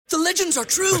The legends are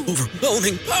true.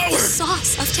 Overwhelming power!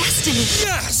 Sauce of destiny.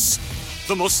 Yes!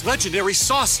 The most legendary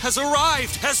sauce has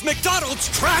arrived as McDonald's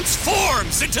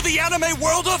transforms into the anime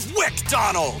world of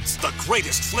WickDonald's. The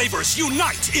greatest flavors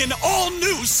unite in all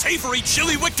new savory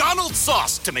chili McDonald's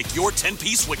sauce to make your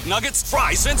 10-piece Wick Nuggets,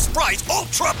 fries, and Sprite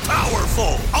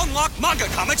ultra-powerful. Unlock manga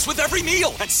comics with every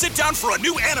meal and sit down for a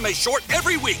new anime short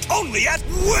every week only at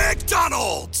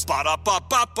WickDonald's.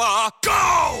 Ba-da-ba-ba-ba,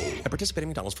 go! At participating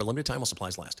McDonald's for a limited time while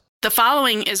supplies last. The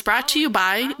following is brought to you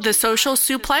by the Social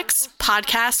Suplex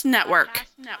Podcast Network.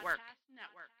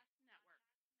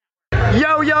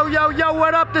 Yo, yo, yo, yo,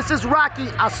 what up? This is Rocky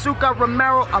Asuka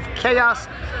Romero of Chaos,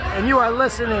 and you are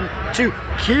listening to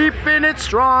Keeping It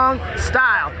Strong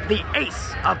Style, the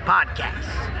ace of podcasts.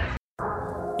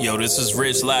 Yo, this is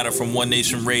Rich Latta from One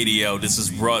Nation Radio. This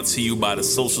is brought to you by the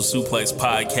Social Suplex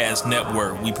Podcast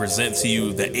Network. We present to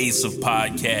you the Ace of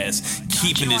Podcasts,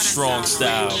 Keeping It Strong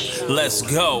Style. Let's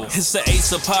go. It's the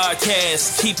Ace of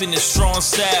Podcasts, Keeping It Strong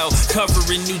Style.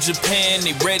 Covering New Japan,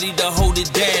 they ready to hold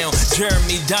it down.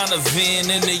 Jeremy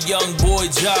Donovan and the young boy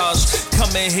Josh.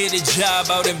 Come and hit a job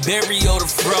out and bury all the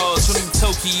frauds. From the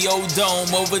Tokyo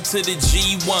Dome over to the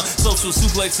G1. Social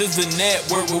Suplex is the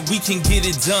network where we can get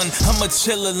it done. I'ma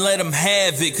chill and let them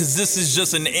have it, cause this is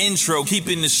just an intro.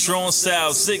 Keeping the strong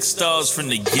style, 6 stars from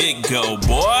the get-go,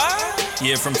 boy.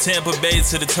 Yeah, from Tampa Bay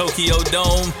to the Tokyo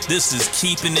Dome, this is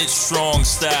Keeping It Strong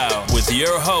Style with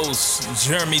your hosts,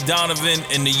 Jeremy Donovan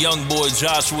and the young boy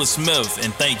Joshua Smith.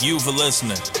 And thank you for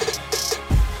listening.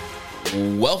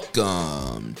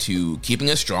 Welcome to Keeping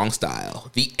It Strong Style,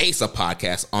 the Ace of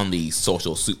Podcast on the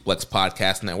Social Suplex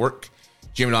Podcast Network.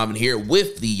 Jeremy Donovan here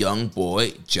with the young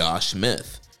boy Josh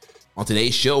Smith. On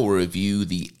today's show, we'll review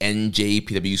the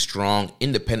NJPW Strong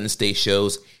Independence Day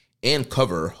shows and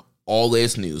cover all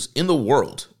latest news in the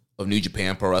world of New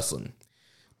Japan Pro Wrestling.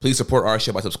 Please support our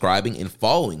show by subscribing and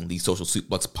following the Social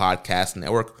Suplex Podcast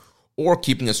Network or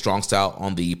Keeping It Strong Style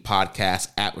on the podcast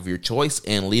app of your choice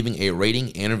and leaving a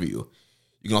rating and review.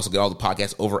 You can also get all the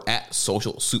podcasts over at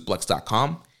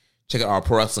socialsuplex.com. Check out our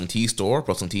Pro Wrestling Tees store,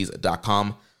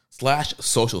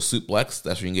 prowrestlingtees.com/social suplex.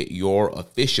 That's where you can get your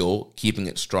official Keeping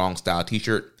It Strong Style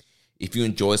t-shirt. If you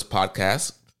enjoy this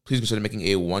podcast, please consider making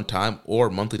a one-time or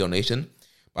monthly donation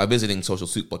by visiting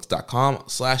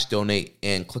socialsuplex.com/donate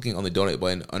and clicking on the donate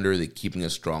button under the Keeping It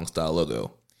Strong Style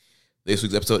logo. This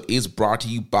week's episode is brought to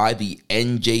you by the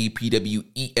NJPW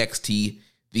EXT,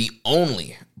 the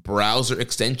only browser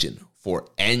extension for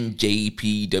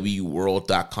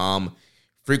NJPWworld.com,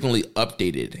 frequently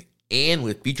updated, and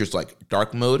with features like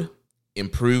dark mode,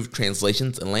 improved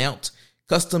translations and layouts,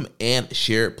 custom and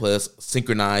shared plus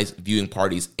synchronized viewing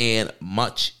parties, and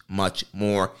much, much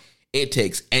more. It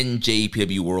takes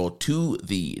NJPW World to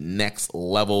the next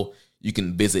level. You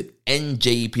can visit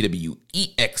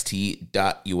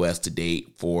njpwext.us today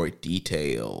for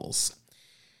details.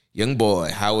 Young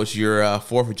boy, how was your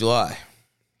 4th of July?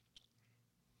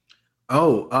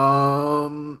 4th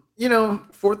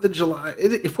of July.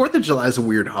 4th of July is a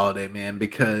weird holiday, man,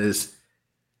 because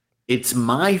it's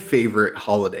my favorite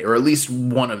holiday, or at least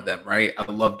one of them, right? I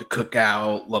love to cook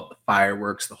out, love the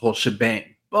fireworks, the whole shebang.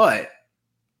 But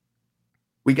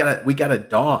we got a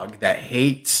dog that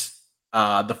hates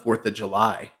the 4th of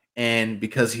July, and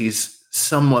because he's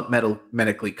somewhat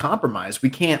medically compromised, we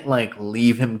can't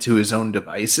leave him to his own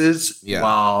devices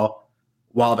while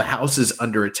the house is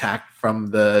under attack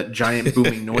from the giant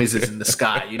booming noises in the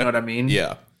sky. You know what I mean?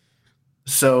 Yeah.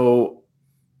 So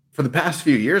for the past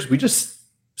few years, we just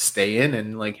stay in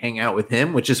and hang out with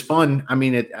him, which is fun. I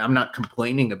mean, I'm not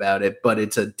complaining about it, but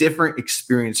it's a different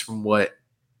experience from what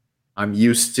I'm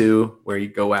used to, where you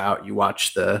go out, you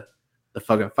watch the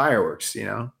fucking fireworks, you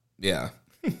know? Yeah.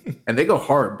 And they go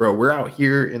hard, bro. We're out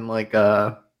here in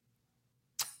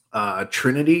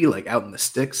Trinity, out in the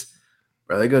sticks,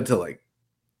 bro. They go to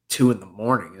 2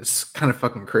 a.m. It's kind of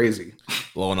fucking crazy.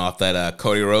 Blowing off that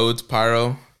Cody Rhodes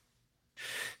pyro.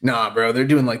 Nah, bro. They're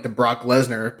doing the Brock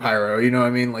Lesnar pyro. You know what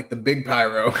I mean? The big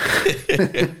pyro.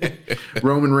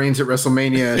 Roman Reigns at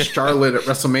WrestleMania, Charlotte at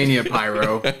WrestleMania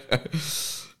pyro.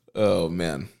 Oh,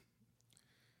 man.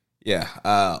 Yeah.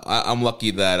 I'm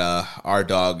lucky that our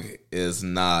dog is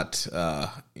not,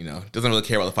 doesn't really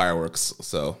care about the fireworks.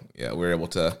 So, yeah, we're able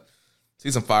to see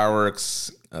some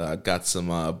fireworks. Got some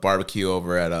barbecue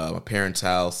over at my parents'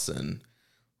 house, and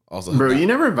also. Bro, you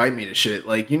never invite me to shit.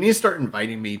 You need to start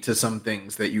inviting me to some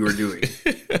things that you are doing,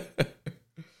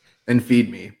 and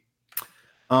feed me.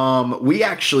 We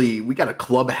got a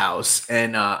clubhouse,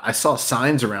 and I saw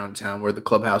signs around town where the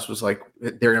clubhouse was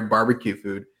they're in barbecue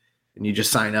food, and you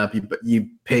just sign up. You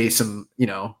pay some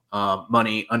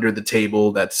money under the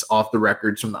table that's off the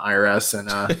records from the IRS, and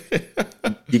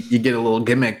you get a little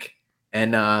gimmick,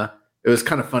 and it was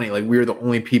kind of funny. Like we were the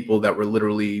only people that were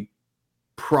literally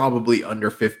probably under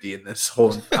 50 in this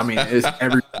whole. I mean, it was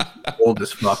everybody old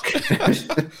as fuck.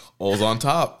 Old's on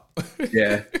top.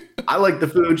 Yeah, I like the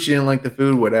food. She didn't like the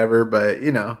food, whatever. But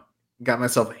got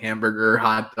myself a hamburger,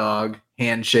 hot dog,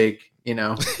 handshake.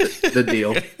 The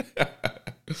deal.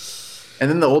 And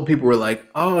then the old people were like,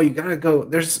 "Oh, you gotta go.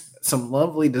 There's some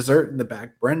lovely dessert in the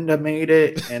back. Brenda made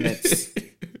it, and it's."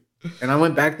 And I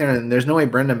went back there, and there's no way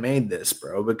Brenda made this,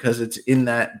 bro, because it's in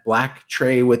that black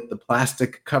tray with the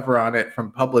plastic cover on it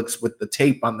from Publix with the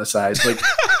tape on the sides. Like,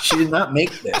 she did not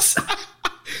make this.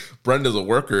 Brenda's a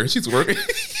worker. She's working.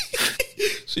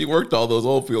 She worked all those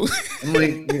old people. I'm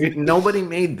like, nobody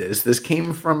made this. This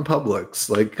came from Publix.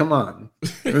 Like, come on.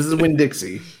 This is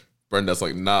Winn-Dixie. Brenda's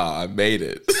like, nah, I made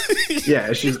it.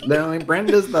 Yeah, they're like,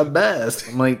 Brenda's the best.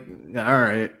 I'm like, all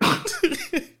right.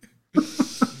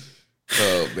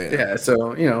 Oh man. Yeah, so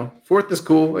 4th is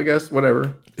cool, I guess,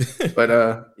 whatever.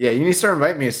 But yeah, you need to start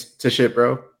inviting me to shit,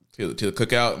 bro. To the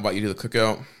cookout, invite you to the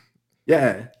cookout.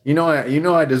 Yeah,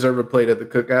 I deserve a plate at the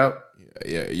cookout.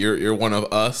 Yeah, you're one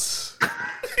of us.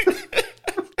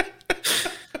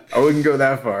 I wouldn't go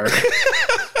that far.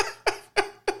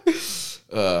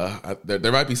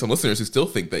 There might be some listeners who still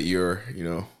think that you're,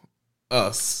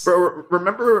 us. Bro,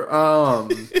 remember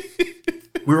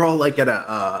we were all like at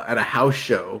a house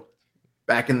show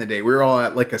back in the day. We were all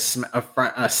at like a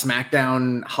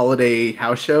SmackDown holiday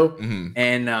house show,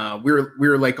 and we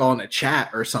were like all in a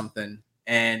chat or something,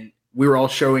 and we were all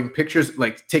showing pictures,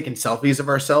 like taking selfies of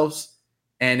ourselves.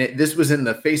 And this was in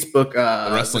the Facebook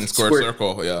the Wrestling Squared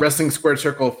Circle, yeah. Wrestling Squared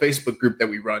Circle Facebook group that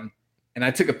we run. And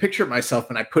I took a picture of myself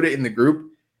and I put it in the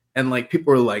group. And like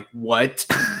people were like, "What?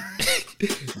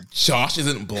 Josh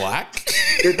isn't black?"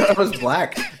 They thought I was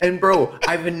black. And bro,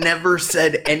 I've never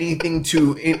said anything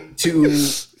to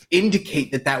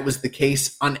indicate that was the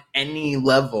case on any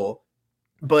level.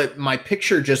 But my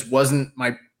picture just wasn't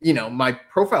my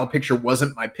profile picture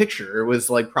wasn't my picture. It was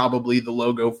like probably the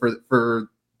logo for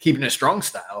Keeping It Strong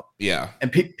Style. Yeah. And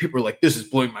people were like, "This is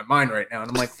blowing my mind right now." And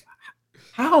I'm like,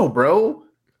 "How, bro?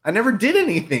 I never did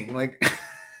anything." Like,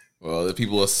 well, the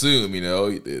people assume,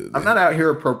 I'm not out here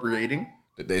appropriating.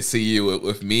 That they see you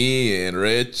with me and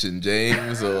Rich and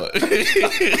James. That's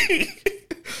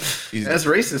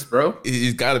racist, bro.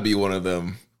 He's got to be one of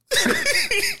them.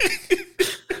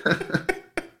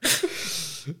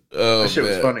 Oh, that shit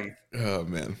was funny. Oh,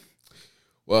 man.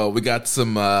 Well, we got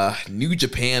some New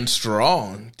Japan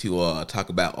Strong to talk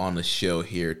about on the show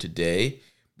here today.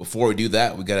 Before we do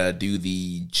that, we got to do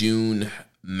the June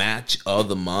match of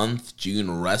the month,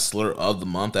 June wrestler of the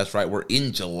month. That's right. We're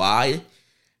in July,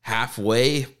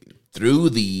 halfway through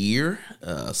the year.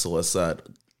 So let's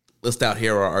list out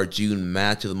here our June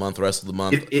match of the month, rest of the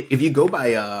month. If you go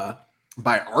by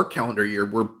our calendar year,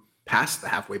 we're past the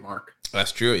halfway mark.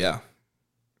 That's true. Yeah.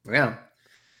 Yeah.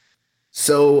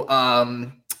 So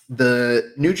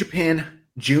the New Japan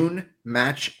June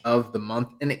match of the month,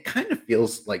 and it kind of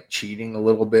feels like cheating a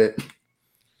little bit.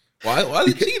 Why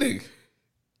is it cheating?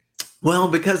 Well,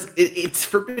 because it's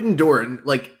Forbidden Door, and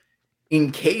like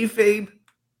in kayfabe,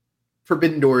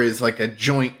 Forbidden Door is like a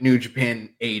joint New Japan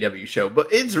AEW show, but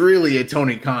it's really a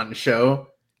Tony Khan show.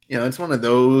 It's one of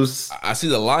those. I see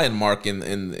the lion mark in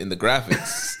the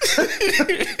graphics.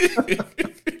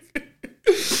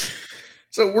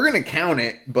 So we're gonna count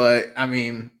it, but I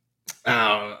mean,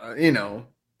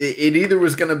 it either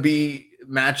was gonna be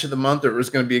match of the month or it was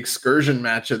gonna be excursion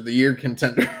match of the year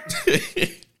contender.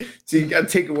 So you gotta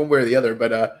take it one way or the other.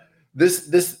 But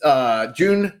this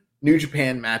June New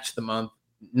Japan match of the month,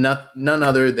 none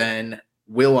other than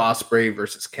Will Ospreay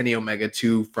versus Kenny Omega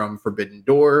 2 from Forbidden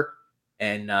Door,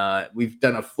 and we've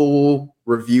done a full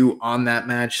review on that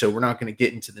match, so we're not going to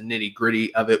get into the nitty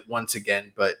gritty of it once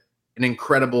again. But an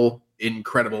incredible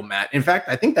match. In fact,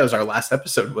 I think that was our last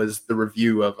episode, was the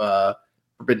review of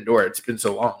Forbidden Door. It's been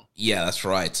so long. Yeah, that's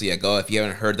right. So yeah, go, if you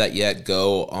haven't heard that yet,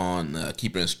 go on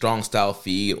Keeping It Strong Style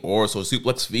feed or Social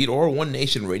Suplex feed or One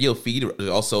Nation Radio feed. There's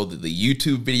also the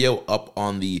YouTube video up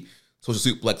on the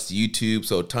Social Suplex YouTube.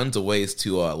 So tons of ways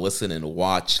to listen and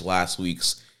watch last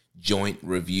week's joint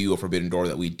review of Forbidden Door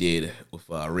that we did with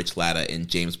Rich Latta and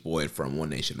James Boyd from One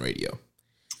Nation Radio.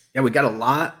 Yeah, we got a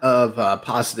lot of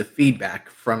positive feedback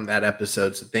from that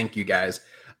episode, so thank you guys.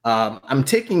 I'm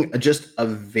taking just a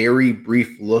very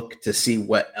brief look to see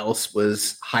what else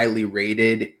was highly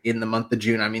rated in the month of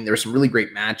June. I mean, there were some really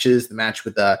great matches. The match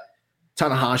with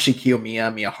Tanahashi,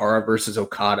 Kiyomiya, Miyahara versus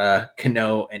Okada,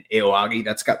 Kano, and Aoyagi.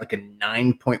 That's got like a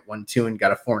 9.12 and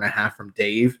got a 4.5 from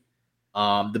Dave.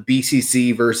 The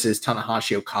BCC versus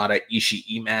Tanahashi, Okada,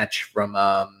 Ishii match from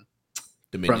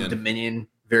Dominion.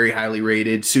 very highly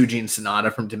rated. Suji and Sonata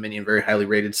from Dominion, very highly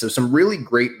rated. So some really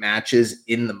great matches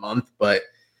in the month, but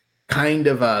kind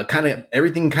of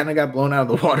everything kind of got blown out of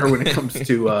the water when it comes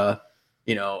to a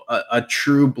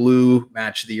true blue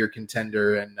match of the year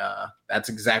contender, and that's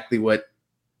exactly what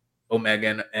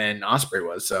Omega and Ospreay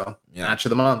was. So match of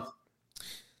the month.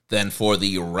 Then for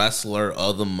the wrestler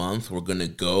of the month, we're going to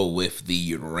go with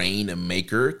the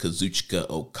Rainmaker, Kazuchika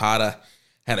Okada.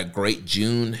 Had a great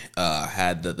June,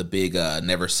 had the big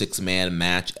Never Six-Man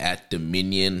match at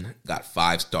Dominion. Got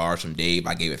 5 stars from Dave.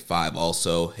 I gave it 5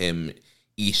 also. Him,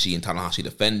 Ishii, and Tanahashi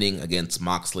defending against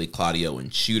Moxley, Claudio,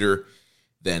 and Shooter.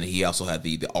 Then he also had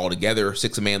the Altogether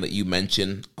Six-Man that you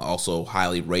mentioned, also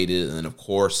highly rated. And then, of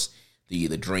course, the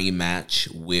dream match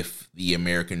with the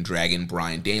American Dragon,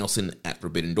 Bryan Danielson, at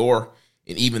Forbidden Door.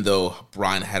 And even though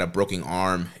Bryan had a broken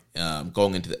arm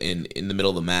going into in the middle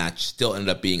of the match, still ended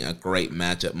up being a great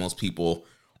matchup. Most people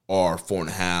are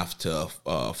 4.5 to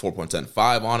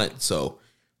 4.75 on it. So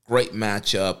great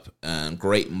matchup and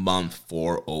great month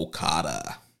for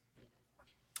Okada.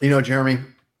 Jeremy,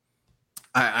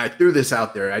 I threw this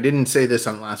out there. I didn't say this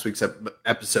on last week's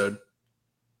episode.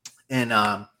 And,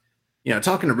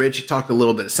 talking to Rich, he talked a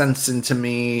little bit of sense into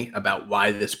me about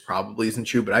why this probably isn't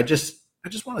true, but I just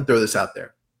want to throw this out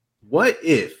there. What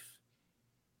if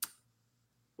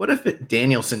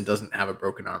Danielson doesn't have a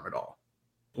broken arm at all?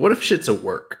 What if shit's a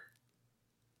work?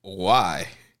 Why?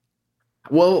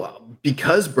 Well,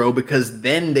 because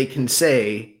then they can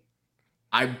say,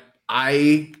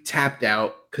 I tapped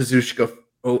out Kazuchika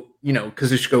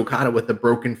Okada with a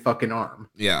broken fucking arm.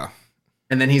 Yeah.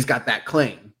 And then he's got that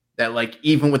claim that, like,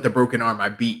 even with the broken arm, I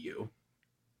beat you.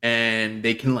 And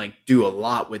they can, like, do a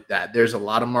lot with that. There's a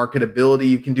lot of marketability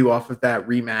you can do off of that,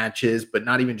 rematches, but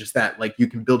not even just that. Like, you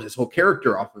can build his whole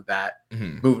character off of that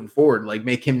moving forward. Like,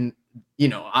 make him,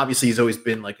 obviously he's always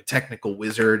been, like, a technical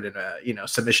wizard and a,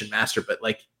 submission master, but,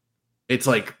 like, it's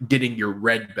like getting your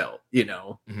red belt,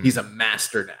 He's a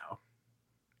master now.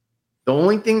 The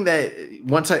only thing that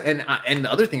and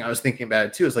the other thing I was thinking about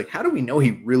it too is, like, how do we know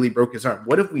he really broke his arm?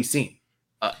 What have we seen?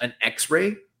 An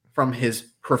X-ray from his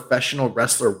professional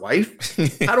wrestler wife?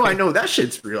 How do I know that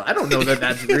shit's real? I don't know that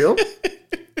that's real.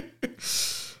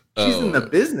 She's in the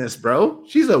business, bro.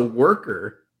 She's a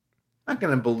worker. I'm not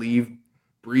gonna believe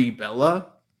Brie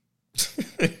Bella.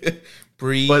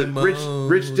 Brie, but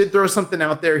Rich did throw something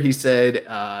out there. He said,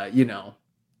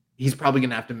 he's probably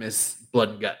gonna have to miss Blood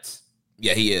and Guts.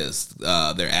 Yeah, he is.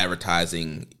 They're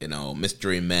advertising,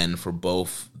 mystery men for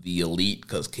both the Elite,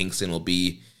 because Kingston will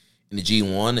be in the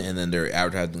G1, and then they're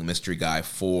advertising the mystery guy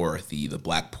for the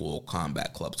Blackpool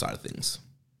Combat Club side of things.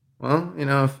 Well,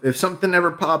 if something ever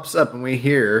pops up and we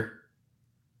hear,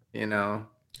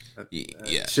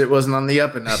 shit wasn't on the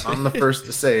up and up, I'm the first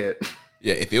to say it.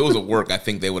 Yeah, if it was a work, I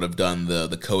think they would have done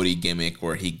the Cody gimmick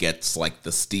where he gets, like,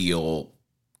 the steel,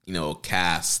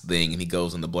 cast thing, and he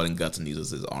goes in the Blood and Guts and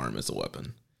uses his arm as a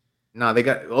weapon. No, they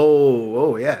got,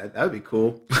 oh yeah, that would be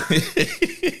cool.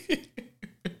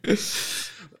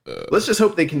 Let's just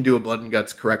hope they can do a Blood and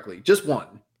Guts correctly. Just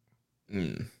one.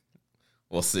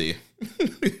 We'll see.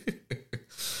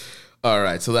 All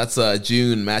right, so that's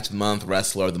June match of the month,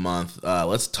 wrestler of the month.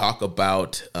 Let's talk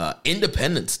about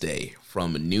Independence Day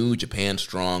from New Japan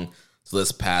Strong. So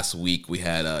this past week we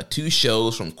had 2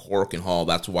 shows from Cork and Hall.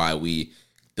 That's why we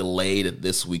delayed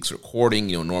this week's recording.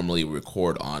 Normally we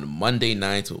record on Monday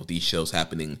nights, but with these shows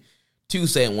happening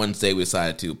Tuesday and Wednesday, we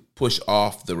decided to push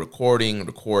off the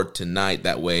record tonight.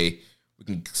 That way we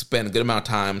can spend a good amount of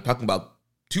time talking about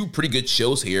 2 pretty good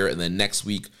shows here. And then next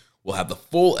week, we'll have the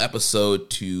full episode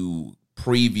to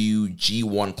preview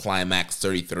G1 Climax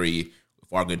 33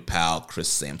 with our good pal, Chris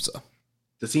Samsa.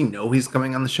 Does he know he's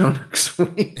coming on the show next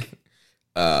week?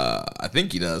 I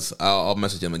think he does. I'll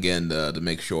message him again to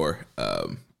make sure.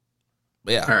 But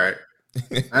yeah. All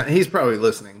right. He's probably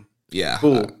listening. Yeah.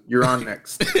 Cool. You're on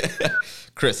next.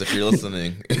 Chris, if you're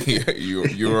listening,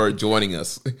 you are joining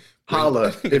us.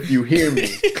 Holla if you hear me.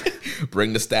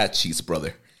 Bring the stat sheets,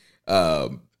 brother.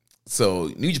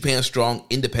 So New Japan Strong,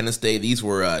 Independence Day. These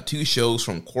were 2 shows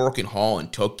from Cork and Hall in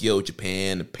Tokyo,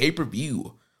 Japan.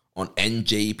 Pay-per-view on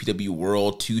NJPW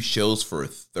World. 2 shows for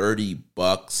 $30.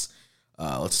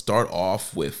 Let's start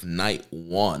off with night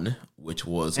 1, which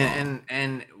was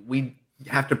and we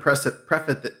have to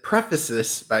preface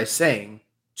this by saying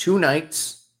 2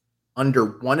 nights under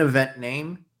one event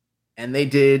name, and they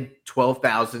did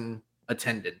 12,000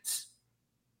 attendance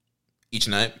each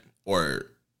night, or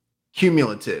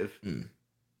cumulative.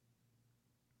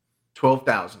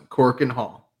 12,000 Cork and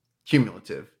Hall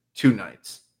cumulative 2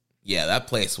 nights. Yeah, that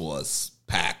place was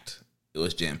packed. It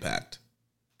was jam packed.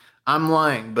 I'm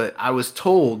lying, but I was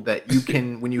told that you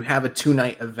can, when you have a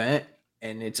 2-night event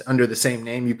and it's under the same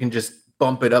name, you can just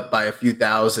bump it up by a few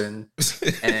thousand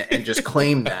and just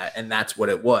claim that, and that's what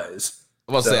it was.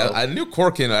 I was say I knew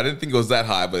Corkin. I didn't think it was that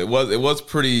high, but it was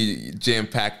pretty jam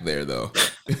packed there, though.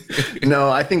 No,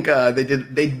 I think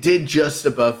they did just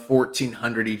above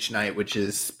 1,400 each night, which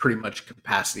is pretty much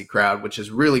capacity crowd, which is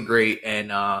really great.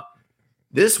 And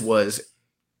this was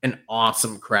an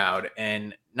awesome crowd,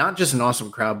 and not just an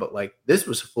awesome crowd, but like this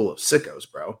was full of sickos,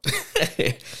 bro.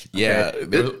 Yeah,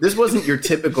 okay? This wasn't your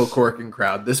typical Corkin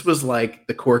crowd. This was like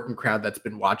the Corkin crowd that's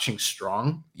been watching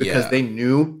Strong because they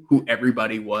knew who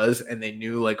everybody was and they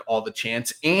knew like all the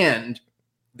chants, and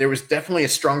there was definitely a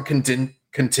strong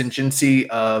contingency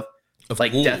of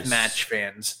like ghouls. Deathmatch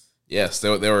fans. Yes,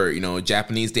 there were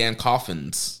Japanese Dan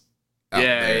Coffins.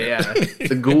 Yeah,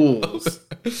 the ghouls.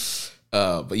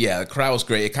 But yeah, the crowd was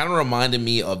great. It kind of reminded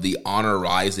me of the Honor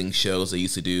Rising shows they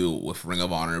used to do with Ring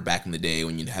of Honor back in the day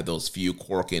when you had those few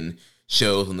Corkin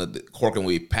shows and the Corkin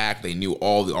would be packed. They knew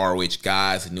all the ROH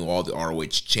guys. They knew all the ROH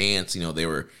chants. They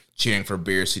were cheering for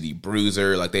Beer City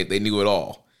Bruiser. Like they knew it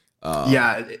all.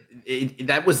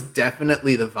 That was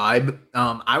definitely the vibe.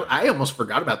 I almost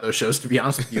forgot about those shows, to be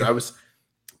honest with you. I was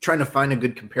trying to find a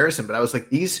good comparison, but I was like,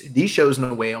 these shows in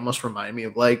a way almost remind me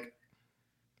of like,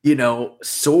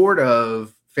 sort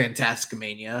of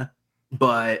Fantasticmania,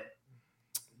 but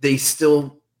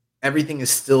everything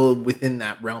is still within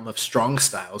that realm of Strong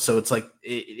style. So it's like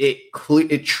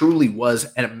it truly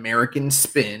was an American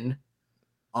spin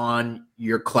on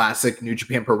your classic New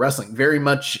Japan Pro Wrestling, very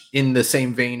much in the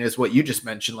same vein as what you just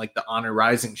mentioned, like the Honor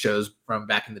Rising shows from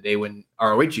back in the day when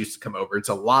ROH used to come over. It's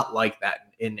a lot like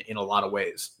that in a lot of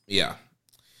ways. Yeah.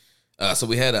 So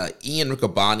we had Ian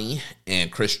Riccaboni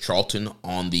and Chris Charlton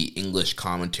on the English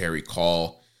commentary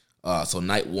call. So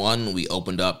night one, we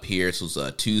opened up here. This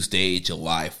was Tuesday,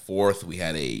 July 4th. We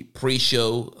had a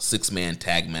pre-show 6-man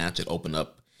tag match that opened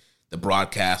up the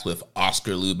broadcast with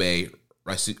Oscar Lube,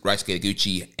 Ryusuke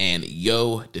Taguchi, and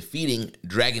Yo defeating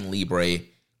Dragon Libre,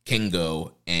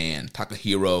 Kengo, and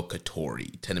Takahiro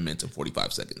Katori. 10 minutes and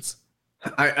 45 seconds.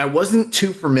 I wasn't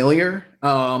too familiar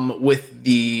with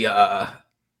the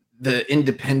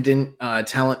independent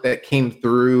talent that came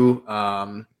through.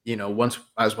 Once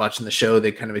I was watching the show,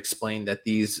 they kind of explained that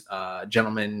these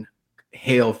gentlemen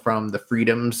hail from the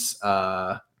Freedoms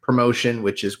promotion,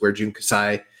 which is where Jun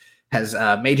Kasai has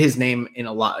made his name in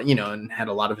a lot, and had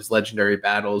a lot of his legendary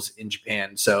battles in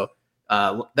Japan. So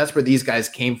that's where these guys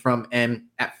came from. And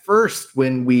at first,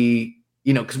 when we,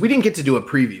 because we didn't get to do a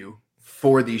preview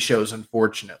for these shows,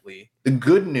 unfortunately, the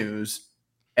good news,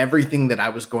 everything that I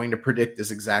was going to predict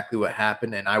is exactly what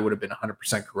happened, and I would have been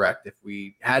 100% correct if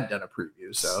we had done a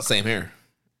preview. So same here.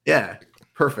 Yeah,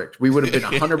 perfect. We would have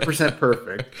been 100%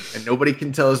 perfect, and nobody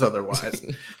can tell us otherwise.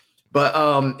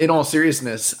 But in all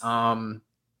seriousness,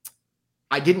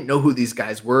 I didn't know who these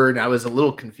guys were, and I was a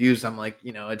little confused. I'm like,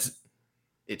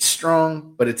 it's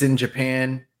Strong, but it's in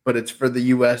Japan, but it's for the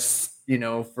U.S.,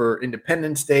 for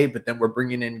Independence Day, but then we're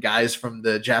bringing in guys from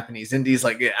the Japanese Indies.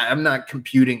 Like, I'm not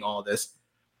computing all this.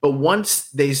 But once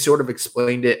they sort of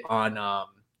explained it on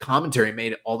commentary, it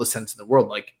made all the sense in the world.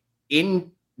 Like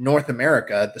in North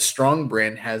America, the Strong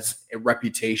brand has a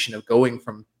reputation of going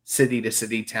from city to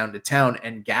city, town to town,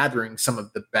 and gathering some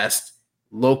of the best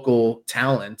local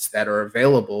talents that are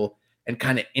available and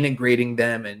kind of integrating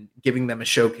them and giving them a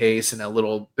showcase and a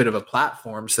little bit of a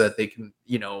platform so that they can,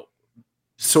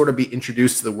 sort of be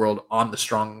introduced to the world on the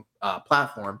Strong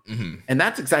platform. Mm-hmm. And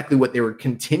that's exactly what they were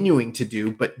continuing to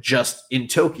do, but just in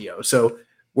Tokyo. So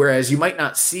whereas you might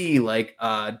not see like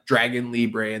Dragon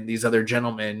Libre and these other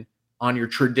gentlemen on your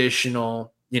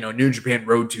traditional, New Japan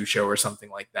Road to show or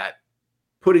something like that,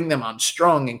 putting them on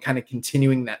Strong and kind of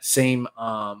continuing that same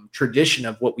tradition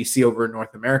of what we see over in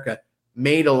North America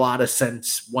made a lot of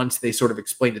sense once they sort of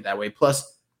explained it that way.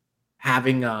 Plus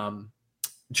having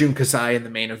Jun Kasai in the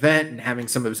main event and having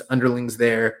some of his underlings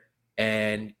there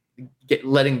and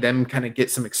letting them kind of get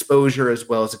some exposure as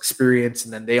well as experience.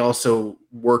 And then they also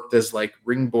worked as like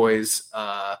ring boys,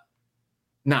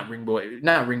 not ring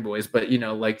boys, but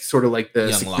like sort of like the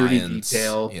Young security Lions.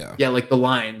 detail. Yeah. Like the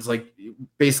Lions, like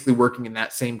basically working in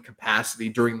that same capacity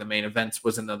during the main events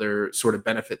was another sort of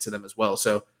benefit to them as well.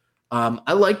 So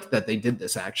I liked that they did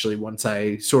this actually once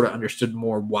I sort of understood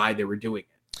more why they were doing it.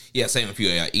 Yeah, same with you.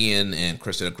 Ian and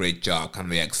Chris did a great job kind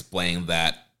of explaining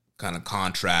that kind of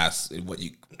contrast, what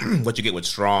you get with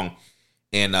Strong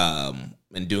and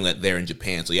doing that there in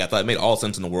Japan. So yeah, I thought it made all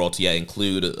sense in the world to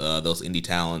include those indie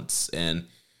talents. And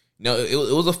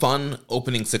it was a fun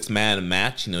opening 6-man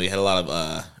match. You had a lot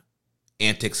of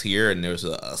antics here, and there was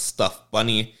a stuffed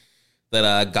bunny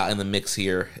that got in the mix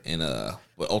here, and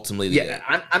but ultimately,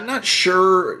 I'm not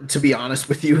sure, to be honest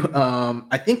with you.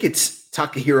 I think it's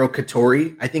Takahiro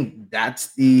Katori. I think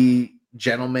that's the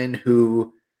gentleman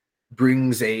who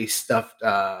brings a stuffed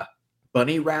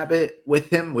bunny rabbit with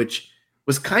him, which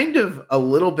was kind of a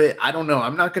little bit, I don't know.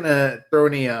 I'm not gonna throw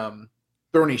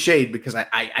any shade because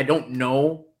I don't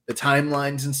know the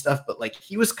timelines and stuff, but like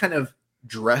he was kind of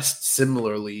dressed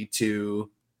similarly to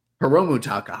Hiromu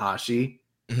Takahashi.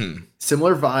 Mm-hmm.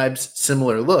 Similar vibes,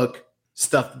 similar look.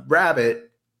 Stuffed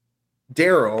rabbit,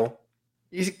 Daryl.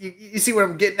 You see what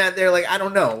I'm getting at there? Like, I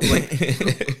don't know. Like,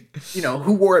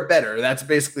 who wore it better? That's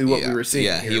basically what we were seeing.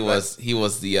 Yeah, here, he was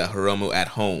the Hiromu at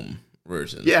home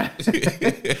version. Yeah.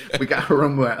 We got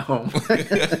Hiromu at home.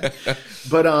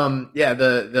 But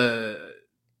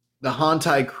the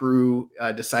Hantai crew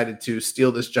decided to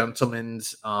steal this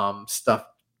gentleman's stuffed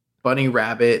bunny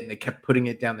rabbit, and they kept putting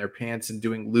it down their pants and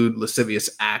doing lewd,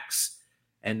 lascivious acts.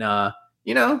 And I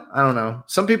don't know.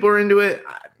 Some people are into it.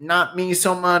 Not me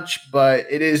so much, but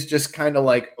it is just kind of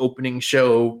like opening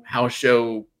show, house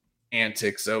show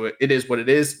antics. So it is what it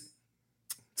is.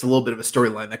 It's a little bit of a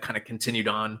storyline that kind of continued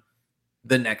on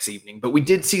the next evening. But we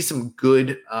did see some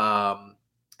good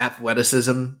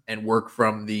athleticism and work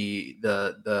from the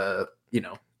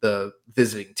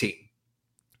visiting team.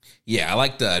 Yeah, I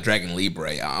like the Dragon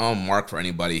Libre. I don't mark for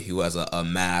anybody who has a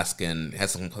mask and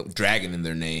has some dragon in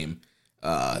their name.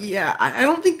 I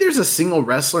don't think there's a single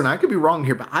wrestler, and I could be wrong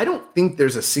here, but I don't think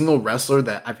there's a single wrestler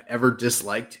that I've ever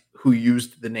disliked who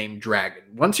used the name Dragon.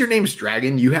 Once your name's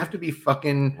Dragon, you have to be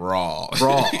fucking raw.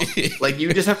 Like,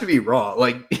 you just have to be raw.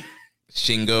 Like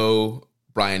Shingo,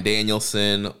 Bryan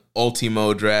Danielson,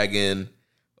 Ultimo Dragon,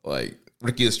 like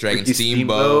Ricky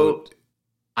Steamboat,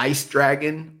 Ice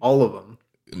Dragon, all of them.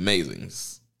 Amazing.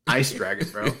 Ice Dragon,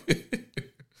 bro.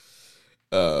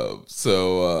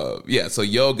 So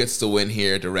Yo gets the win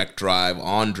here, direct drive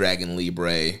on Dragon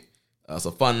Libre. It's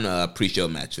a fun pre-show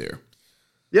match there.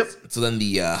 Yep. So then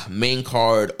the main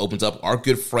card opens up. Our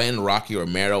good friend Rocky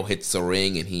Romero hits the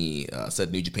ring, and he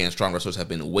said New Japan Strong Wrestlers have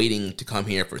been waiting to come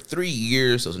here for 3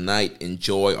 years. So tonight,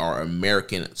 enjoy our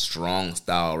American Strong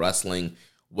Style Wrestling.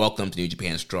 Welcome to New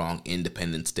Japan Strong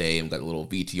Independence Day. And we got a little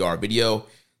VTR video.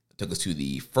 Took us to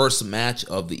the first match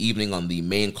of the evening on the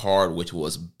main card, which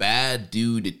was Bad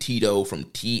Dude Tito from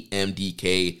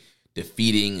TMDK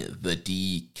defeating the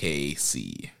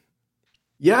DKC.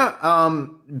 Yeah,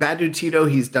 Bad Dude Tito,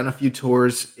 he's done a few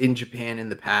tours in Japan in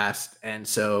the past, and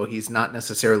so he's not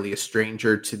necessarily a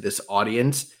stranger to this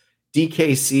audience.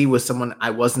 DKC was someone I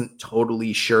wasn't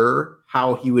totally sure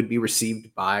how he would be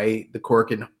received by the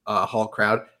Korakuen Hall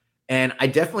crowd, and I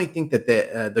definitely think that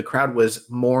the crowd was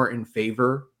more in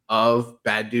favor of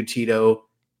Bad Dude Tito,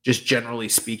 just generally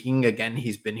speaking. Again,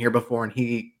 he's been here before, and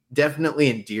he definitely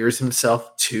endears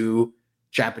himself to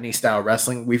Japanese style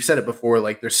wrestling. We've said it before,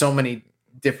 like there's so many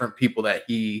different people that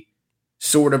he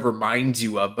sort of reminds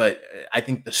you of, but I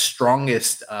think the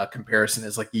strongest comparison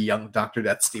is like a young Dr.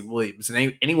 Death Steve Williams.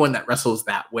 And anyone that wrestles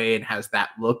that way and has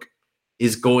that look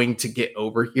is going to get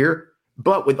over here.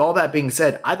 But with all that being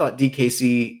said, I thought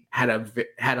DKC had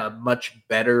a much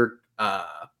better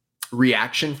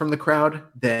reaction from the crowd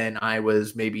than I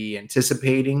was maybe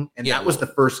anticipating. And that was the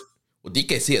first. Well,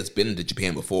 DKC has been to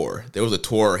Japan before. There was a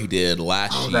tour he did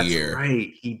last year. That's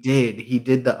right. He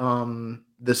did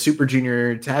the Super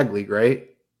Junior Tag League, right?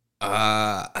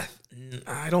 I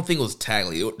don't think it was Tag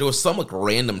League. There was some like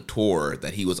random tour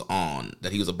that he was on,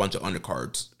 that he was a bunch of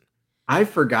undercards. I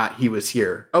forgot he was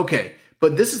here. Okay.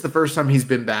 But this is the first time he's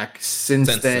been back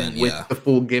since then with the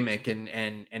full gimmick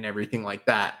and everything like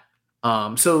that.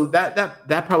 So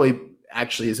that probably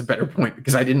actually is a better point,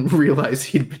 because I didn't realize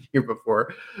he'd been here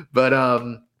before. But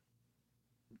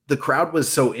the crowd was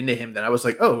so into him that I was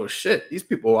like, oh shit, these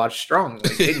people watch Strong.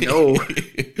 Like, they know,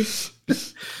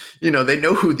 they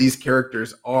know who these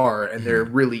characters are, and they're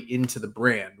really into the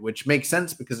brand, which makes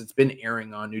sense because it's been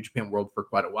airing on New Japan World for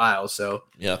quite a while. So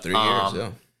 3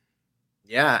 years,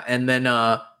 yeah. And then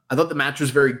I thought the match was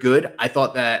very good. I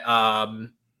thought that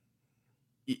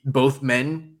both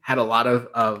men had a lot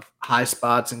of high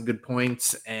spots and good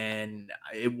points, and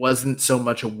it wasn't so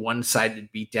much a one-sided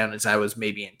beatdown as I was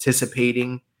maybe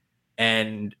anticipating.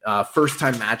 And first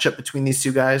time matchup between these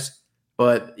two guys.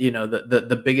 But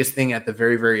the biggest thing at the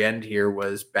very, very end here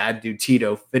was Bad Dude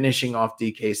Tito finishing off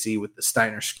DKC with the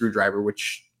Steiner screwdriver,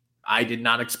 which I did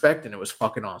not expect, and it was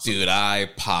fucking awesome. Dude, I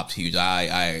popped huge.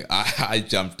 I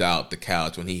jumped out the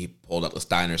couch when he pulled out the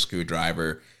Steiner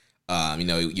screwdriver.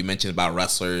 You mentioned about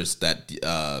wrestlers that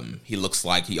he looks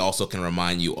like he also can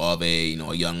remind you of a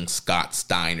young Scott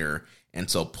Steiner. And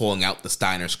so pulling out the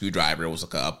Steiner screwdriver was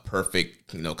like a perfect,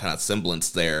 kind of semblance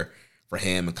there for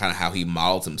him and kind of how he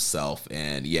models himself.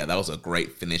 And yeah, that was a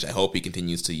great finish. I hope he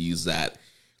continues to use that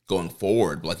going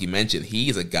forward. But like you mentioned,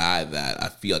 he's a guy that I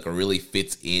feel like really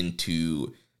fits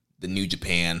into the New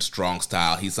Japan strong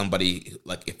style. He's somebody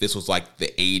like if this was like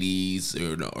the 80s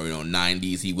or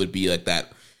 90s, he would be like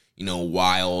that,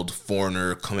 wild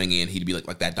foreigner coming in. He'd be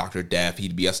like that Dr. Death.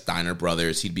 He'd be a Steiner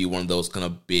Brothers. He'd be one of those kind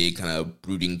of big, kind of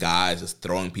brooding guys just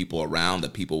throwing people around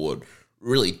that people would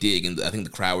really dig. And I think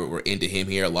the crowd were into him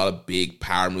here. A lot of big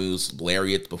power moves,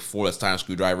 lariats before the Steiner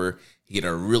Screwdriver. He had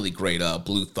a really great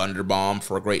Blue Thunder Bomb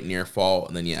for a great near fall.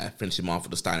 And then, finished him off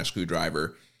with the Steiner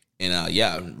Screwdriver.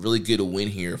 And, really good win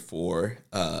here for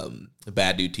the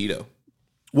Bad Dude Tito.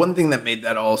 One thing that made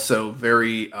that also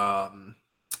very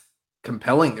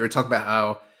compelling, they were talking about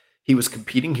how he was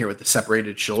competing here with the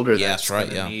separated shoulder. Yeah, that's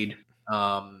right, yeah. Need,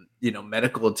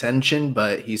 medical attention,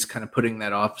 but he's kind of putting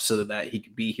that off so that he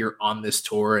could be here on this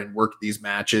tour and work these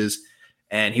matches.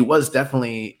 And he was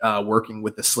definitely working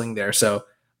with the sling there. So,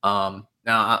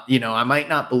 now, I might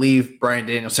not believe Bryan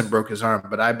Danielson broke his arm,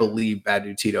 but I believe Bad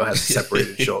Dude Tito has a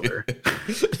separated shoulder.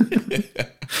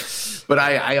 But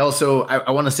I also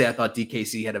want to say I thought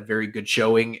DKC had a very good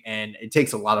showing, and it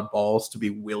takes a lot of balls to be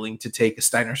willing to take a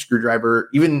Steiner Screwdriver,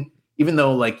 even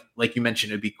though like you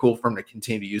mentioned, it'd be cool for him to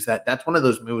continue to use that. That's one of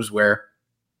those moves where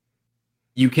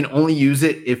you can only use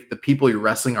it if the people you're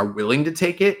wrestling are willing to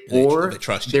take it, or they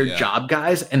trust you, they're job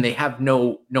guys and they have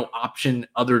no option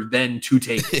other than to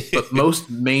take it. But most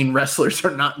main wrestlers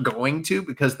are not going to,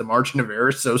 because the margin of error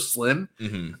is so slim.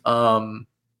 Mm-hmm.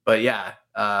 But yeah,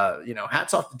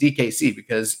 hats off to DKC,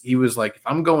 because he was like, if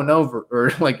I'm going over,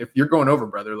 or like, if you're going over,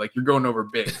 brother, like you're going over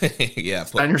big. Yeah.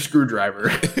 Steiner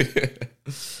Screwdriver.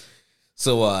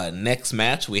 So next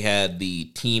match, we had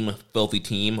the Filthy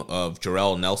Team of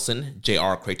Jarrell Nelson,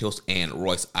 JR Kratos, and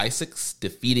Royce Isaacs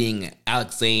defeating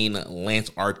Alex Zane,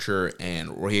 Lance Archer, and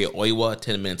Ryohei Oiwa,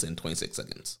 10 minutes and 26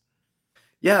 seconds.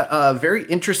 Yeah, very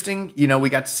interesting. We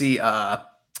got to see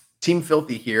Team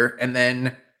Filthy here, and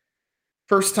then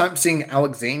first time seeing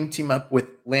Alex Zane team up with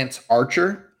Lance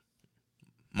Archer.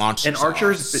 Monster sauce.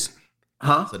 Archer's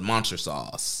Said monster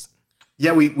sauce.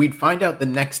 Yeah, we'd find out the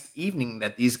next evening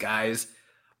that these guys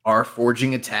are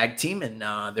forging a tag team, and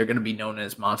they're going to be known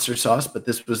as Monster Sauce. But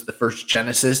this was the first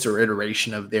genesis or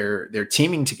iteration of their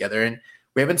teaming together. And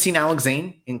we haven't seen Alex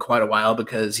Zane in quite a while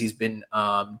because he's been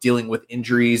dealing with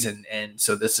injuries. And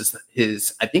so this is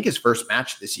his first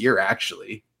match this year,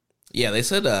 actually. Yeah, they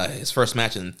said his first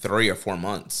match in 3 or 4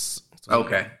 months. So,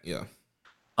 okay. Yeah.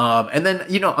 And then,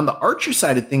 on the Archer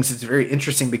side of things, it's very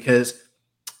interesting because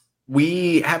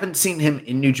we haven't seen him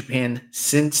in New Japan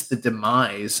since the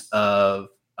demise of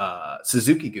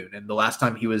Suzuki-gun. And the last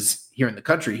time he was here in the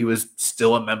country, he was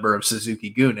still a member of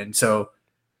Suzuki-gun. And so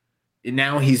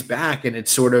now he's back, and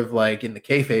it's sort of like in the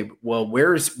kayfabe, well,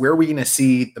 where are we going to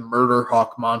see the Murder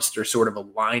Hawk Monster sort of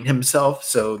align himself?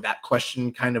 So that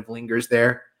question kind of lingers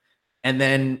there. And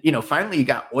then, finally you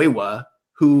got Oiwa,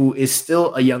 who is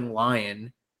still a young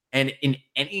lion. And in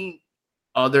any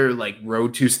other like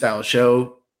Road to style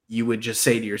show, you would just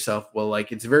say to yourself, well,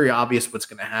 like, it's very obvious what's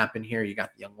going to happen here. You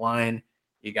got the young lion,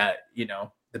 you got,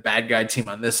 the bad guy team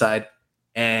on this side,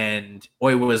 and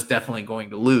Oiwa was definitely going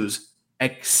to lose.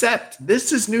 Except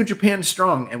this is New Japan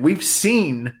Strong, and we've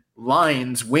seen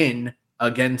lions win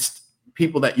against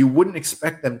people that you wouldn't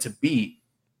expect them to beat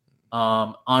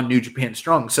on New Japan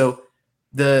Strong. So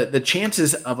the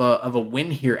chances of a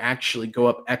win here actually go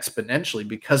up exponentially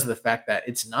because of the fact that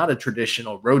it's not a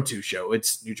traditional Road to show.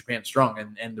 It's New Japan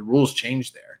Strong, and the rules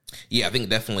change there. Yeah, I think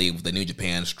definitely with the New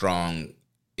Japan Strong,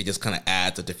 it just kind of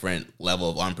adds a different level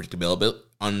of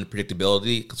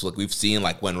unpredictability. Because like we've seen,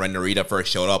 like when Ren Narita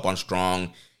first showed up on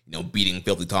Strong, beating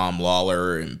Filthy Tom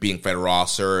Lawler and beating Fred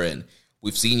Rosser, and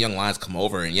we've seen young lions come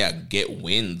over and get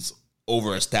wins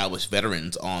over established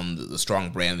veterans on the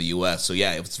Strong brand in the U.S. So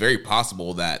yeah, it's very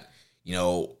possible that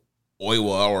Oiwa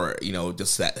or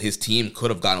just that his team could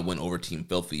have gotten a win over Team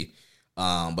Filthy,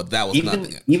 but that was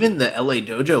even the LA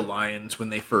Dojo Lions when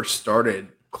they first started.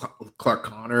 Clark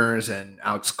Connors and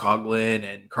Alex Coughlin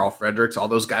and Carl Fredericks, all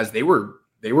those guys, they were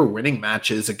winning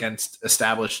matches against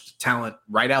established talent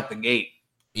right out the gate.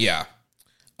 Yeah.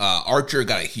 Archer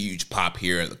got a huge pop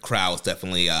here. The crowd was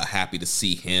definitely happy to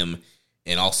see him.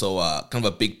 And also kind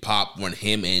of a big pop when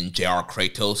him and JR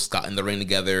Kratos got in the ring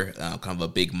together. Kind of a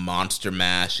big monster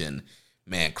mash. And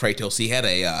man, Kratos, he had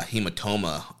a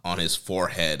hematoma on his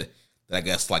forehead that I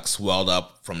guess like swelled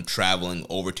up from traveling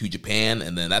over to Japan,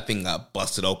 and then that thing got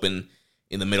busted open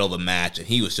in the middle of the match, and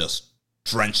he was just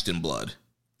drenched in blood.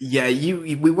 Yeah,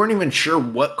 we weren't even sure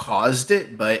what caused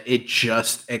it, but it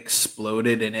just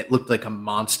exploded, and it looked like a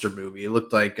monster movie. It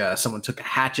looked like someone took a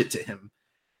hatchet to him,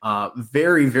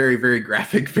 Very, very, very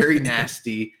graphic, very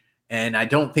nasty, and I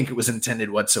don't think it was intended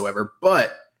whatsoever.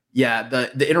 But yeah,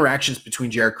 the interactions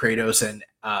between Jared Kratos and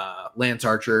Lance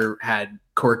Archer had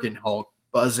Cork and Hulk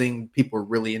buzzing. People were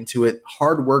really into it.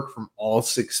 Hard work from all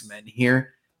 6 men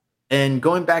here. And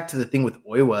going back to the thing with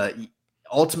Oiwa,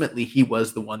 ultimately he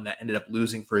was the one that ended up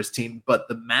losing for his team. But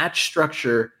the match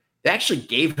structure, they actually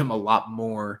gave him a lot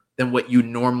more than what you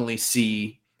normally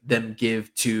see them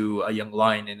give to a young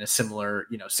lion in a similar,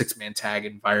 6-man tag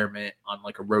environment on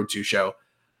like a Road to show.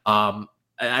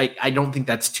 I don't think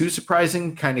that's too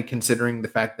surprising, kind of considering the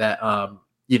fact that,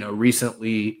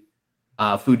 recently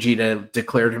Fujita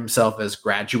declared himself as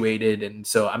graduated. And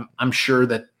so I'm sure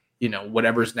that,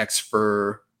 whatever's next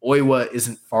for Oiwa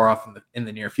isn't far off in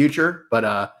the near future,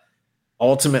 but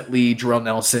ultimately Jarrell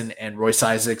Nelson and Royce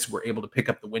Isaacs were able to pick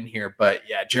up the win here. But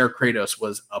yeah, Jared Kratos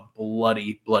was a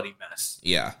bloody mess.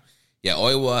 Yeah.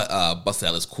 Oiwa busted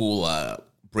out this cool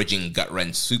bridging gut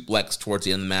wrench suplex towards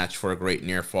the end of the match for a great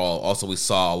near fall. Also, we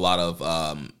saw a lot of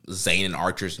Zayn and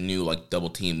Archer's new like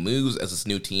double team moves as this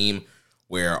new team,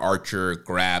 where Archer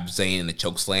grabbed Zayn in a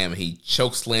chokeslam and he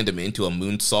chokeslammed him into a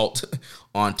moonsault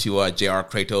onto JR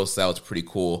Kratos. That was pretty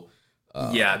cool.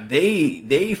 Yeah,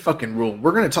 they fucking rule.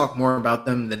 We're going to talk more about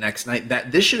them the next night.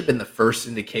 This should have been the first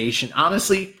indication.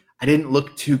 Honestly, I didn't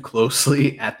look too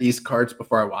closely at these cards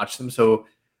before I watched them. So,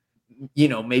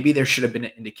 maybe there should have been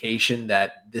an indication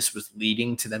that this was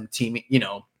leading to them teaming,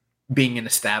 being an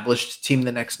established team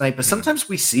the next night. But sometimes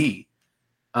we see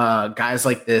guys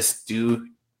like this do,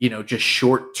 just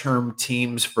short-term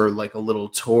teams for like a little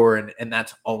tour, and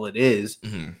that's all it is.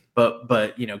 Mm-hmm. But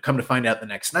come to find out the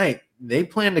next night, they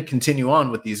plan to continue on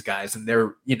with these guys, and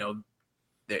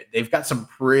they've got some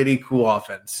pretty cool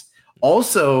offense.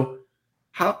 Also,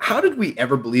 how did we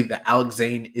ever believe that Alex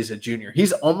Zane is a junior?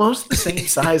 He's almost the same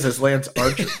size as Lance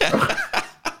Archer.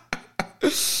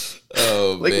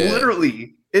 Oh, like man.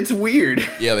 Literally. It's weird.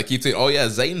 Yeah, they keep saying, "Oh yeah,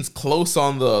 Zayn's close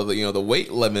on the the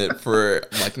weight limit for."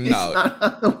 I'm like, no, not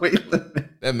on the weight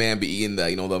limit. That man be eating the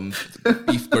the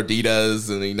beef gorditas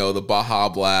and the Baja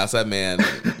Blast. That man's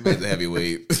a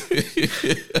heavyweight.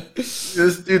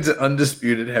 This dude's an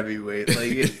undisputed heavyweight. Like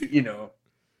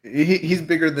he's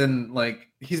bigger than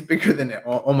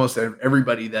almost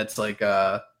everybody. That's like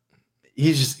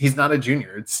he's not a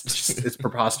junior. It's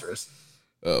preposterous.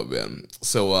 Oh, man.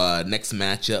 So, next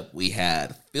matchup, we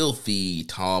had filthy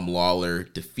Tom Lawler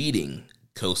defeating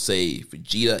Kosei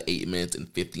Fujita, 8 minutes and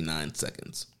 59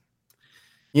 seconds.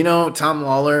 Tom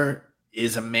Lawler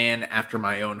is a man after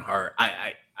my own heart.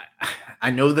 I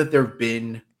know that there have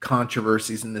been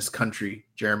controversies in this country,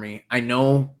 Jeremy. I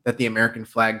know that the American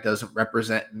flag doesn't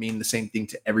mean the same thing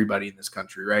to everybody in this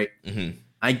country, right? Mm-hmm.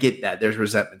 I get that. There's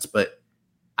resentments, but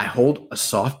I hold a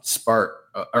soft spot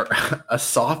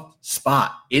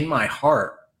in my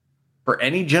heart for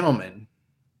any gentleman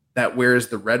that wears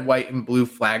the red, white, and blue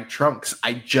flag trunks.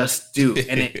 I just do.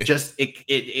 And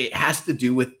it has to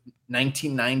do with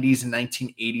 1990s and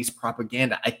 1980s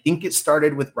propaganda. I think it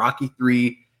started with Rocky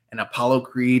III and Apollo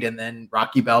Creed and then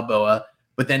Rocky Balboa,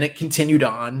 but then it continued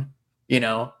on,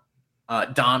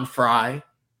 Don Fry,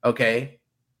 okay,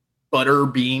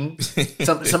 Butterbean,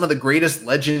 some of the greatest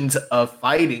legends of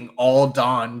fighting all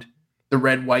donned the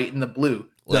red, white, and the blue.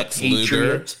 Lex the Patriot,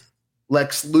 Luger.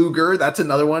 Lex Luger, that's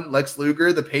another one. Lex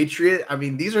Luger, the Patriot. I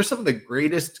mean, these are some of the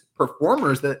greatest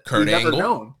performers that we've ever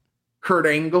known. Kurt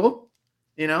Angle,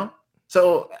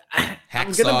 So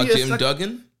Hacksaw Jim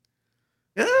Duggan.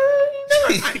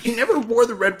 He never wore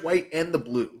the red, white, and the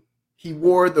blue. He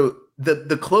wore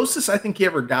the closest I think he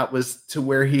ever got was to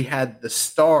where he had the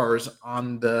stars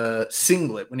on the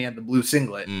singlet when he had the blue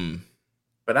singlet. Mm.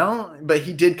 But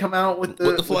he did come out with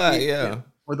the flag,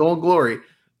 with Old Glory.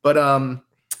 But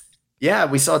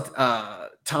we saw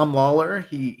Tom Lawler.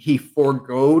 He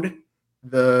foregoed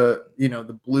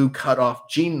the blue cutoff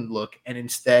jean look, and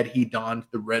instead he donned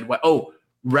the red, white. Oh,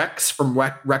 Rex from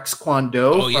Rex Kwon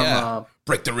Do. Oh, yeah.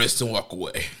 Break the wrist and walk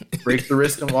away. Break the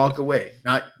wrist and walk away.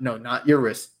 Not your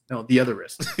wrist. No, the other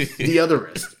wrist. The other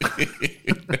wrist.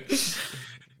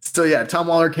 So yeah, Tom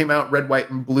Lawler came out red, white,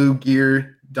 and blue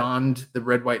gear, donned the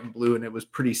red, white, and blue, and it was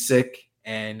pretty sick.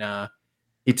 And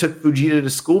he took Fujita to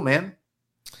school, man.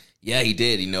 Yeah, he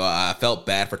did. I felt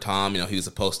bad for Tom. He was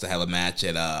supposed to have a match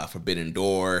at Forbidden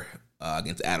Door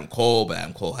against Adam Cole, but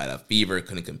Adam Cole had a fever,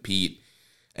 couldn't compete.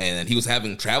 And he was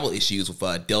having travel issues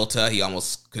with Delta. He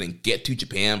almost couldn't get to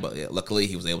Japan, but luckily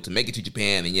he was able to make it to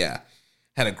Japan. And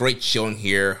had a great showing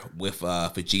here with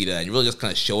Fujita, and really just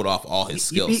kind of showed off all his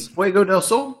skills. He beat Fuego del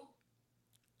Sol?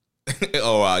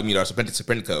 Oh, you mean our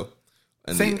Serpentico.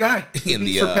 Same guy. In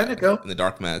the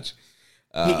dark match.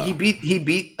 He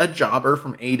beat a jobber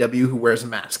from AEW who wears a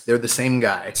mask. They're the same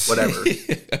guy. Whatever.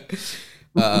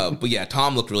 But yeah,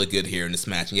 Tom looked really good here in this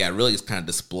match. And yeah, really just kind of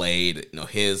displayed,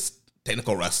 his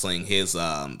technical wrestling, his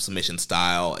submission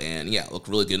style, and yeah, looked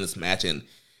really good in this match. And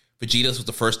Vegeta's was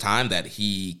the first time that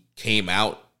he came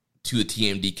out to the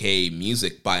TMDK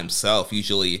music by himself.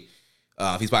 Usually,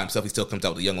 if he's by himself, he still comes out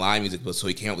with the Young Lion music. But so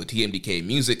he came out with the TMDK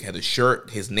music, had a shirt.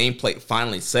 His nameplate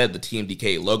finally said the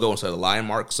TMDK logo instead of the lion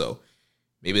mark. So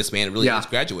maybe this man really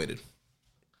just graduated.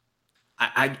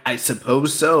 I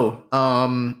suppose so.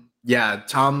 Yeah,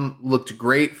 Tom looked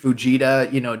great.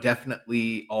 Fujita,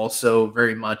 definitely also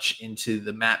very much into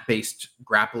the mat-based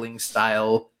grappling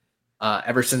style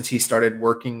ever since he started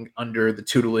working under the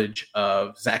tutelage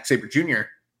of Zack Sabre Jr.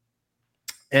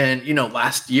 And,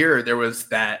 last year there was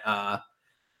that,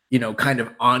 kind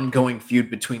of ongoing feud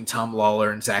between Tom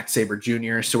Lawler and Zack Sabre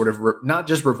Jr., sort of not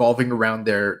just revolving around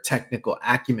their technical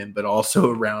acumen, but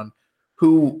also around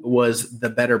who was the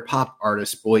better pop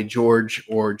artist, Boy George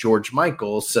or George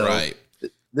Michael. So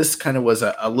this kind of was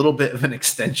a little bit of an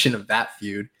extension of that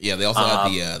feud. Yeah, they also had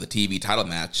the TV title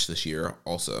match this year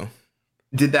also.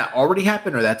 Did that already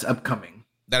happen or that's upcoming?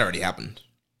 That already happened.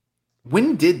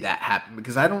 When did that happen?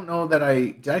 Because I don't know that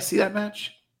did I see that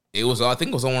match? It was, I think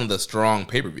it was on one of the Strong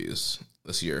pay-per-views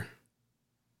this year.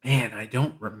 Man, I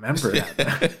don't remember that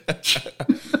match.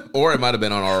 Or it might have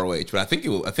been on ROH, but I think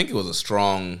it was a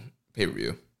Strong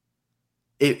pay-per-view.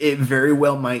 It very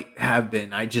well might have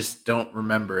been. I just don't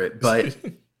remember it. But,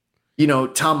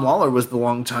 Tom Lawler was the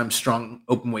longtime Strong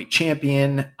Openweight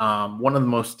champion, one of the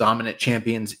most dominant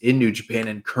champions in New Japan.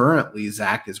 And currently,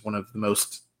 Zach is one of the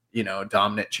most,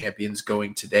 dominant champions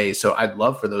going today. So I'd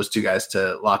love for those two guys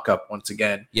to lock up once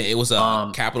again. Yeah, it was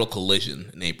a Capital Collision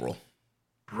in April.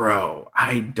 Bro,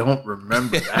 I don't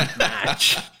remember that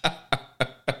match.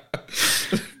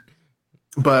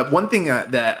 But one thing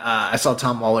that I saw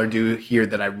Tom Lawler do here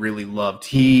that I really loved,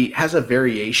 he has a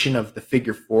variation of the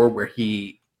figure four where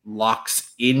he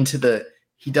locks into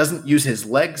he doesn't use his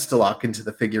legs to lock into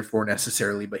the figure four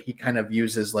necessarily, but he kind of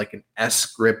uses like an S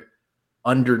grip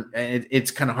under, and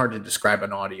it's kind of hard to describe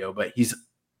on audio, but he's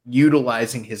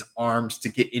utilizing his arms to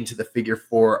get into the figure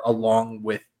four along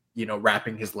with,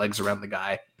 wrapping his legs around the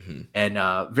guy. Mm-hmm.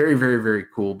 And very, very, very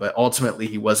cool. But ultimately,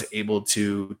 he was able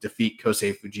to defeat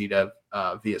Kosei Fujita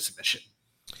via submission.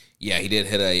 Yeah, he did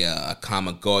hit a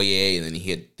Kamigoye, and then he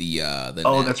hit the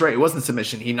that's right. It wasn't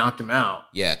submission. He knocked him out.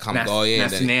 Yeah, Kamigoye.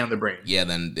 Nasty knee on the brain. Yeah,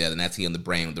 the nasty on the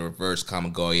brain with the reverse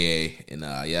Kamigoye, and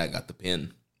got the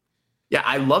pin. Yeah,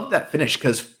 I love that finish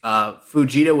because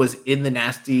Fujita was in the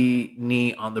nasty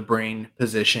knee on the brain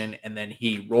position, and then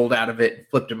he rolled out of it and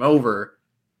flipped him over,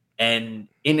 and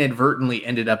inadvertently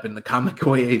ended up in the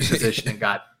Kamigoye position and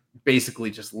got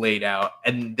basically just laid out.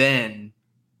 And then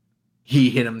he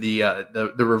hit him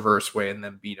the reverse way and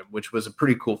then beat him, which was a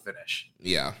pretty cool finish.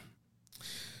 Yeah.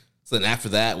 So then after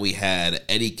that, we had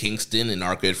Eddie Kingston and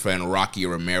our good friend Rocky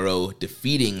Romero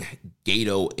defeating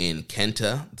Gato and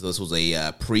Kenta. So this was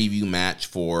a preview match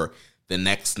for the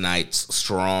next night's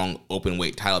Strong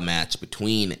Openweight title match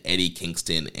between Eddie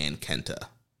Kingston and Kenta.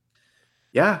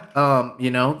 Yeah,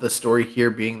 the story here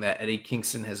being that Eddie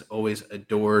Kingston has always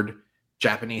adored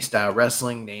Japanese-style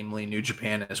wrestling, namely New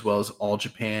Japan as well as All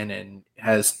Japan, and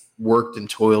has worked and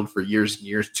toiled for years and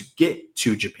years to get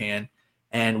to Japan.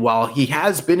 And while he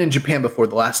has been in Japan before,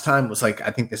 the last time was I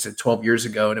think they said 12 years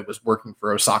ago, and it was working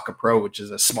for Osaka Pro, which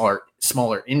is a smaller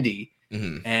indie.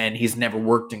 Mm-hmm. And he's never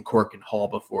worked in Cork and Hall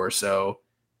before. So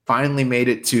finally made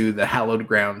it to the hallowed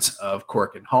grounds of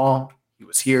Cork and Hall. He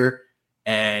was here.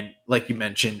 And like you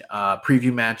mentioned,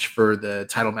 preview match for the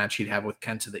title match he'd have with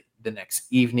Kenta the next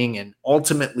evening. And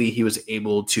ultimately he was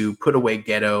able to put away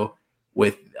Geto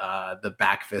with the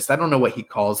back fist. I don't know what he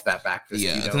calls that back fist.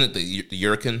 Yeah, isn't it the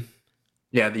Yuriken?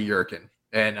 Yeah, the Yuriken.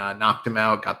 And knocked him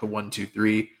out, got the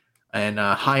 1-2-3. And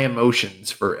high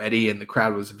emotions for Eddie, and the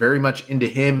crowd was very much into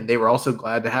him. They were also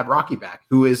glad to have Rocky back,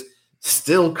 who is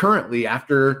still currently,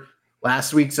 after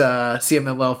last week's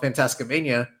CMLL Fantastica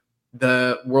Mania,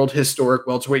 the world historic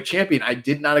welterweight champion. I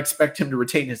did not expect him to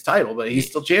retain his title, but he's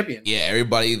still champion. Yeah,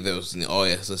 everybody was, oh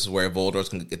yes, this is where Volador's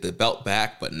going to get the belt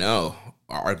back, but no,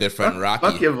 our good friend Rocky.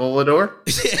 Fuck you, Volador.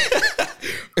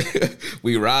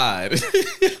 We ride.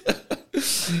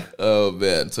 Oh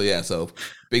man, so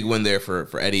big win there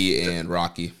for Eddie and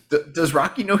Rocky. Does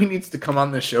Rocky know he needs to come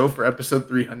on the show for episode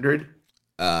 300?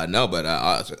 No, but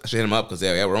I should hit him up because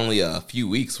we're only a few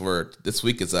weeks. This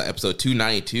week is episode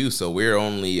 292, so we're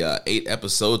only 8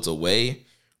 episodes away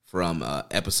from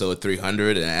episode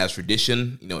 300. And as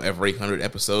tradition, every 100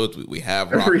 episodes, we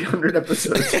have every 100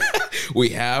 episodes. We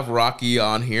have Rocky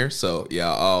on here. So,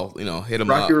 yeah, I'll, hit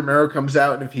him up. Rocky Romero comes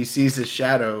out, and if he sees his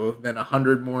shadow, then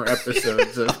 100 more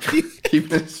episodes of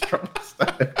keeping it strong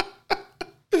style.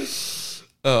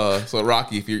 So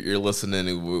Rocky, if you're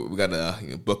listening, we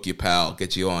gotta book you, pal,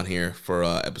 get you on here for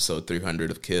episode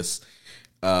 300 of Kiss.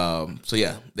 So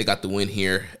yeah, they got the win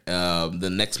here. The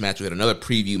next match, we had another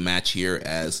preview match here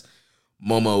as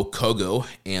Momo Kogo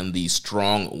and the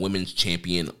strong women's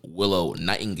champion Willow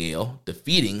Nightingale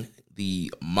defeating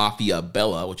the Mafia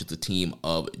Bella, which is a team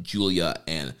of Julia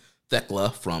and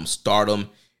Thekla from Stardom.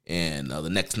 And the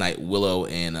next night, Willow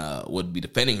would be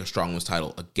defending her strong women's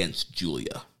title against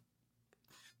Julia.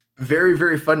 Very,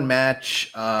 very fun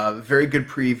match. Very good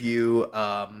preview.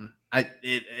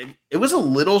 It was a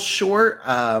little short.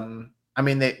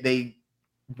 They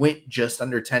went just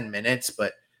under 10 minutes,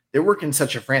 but they're working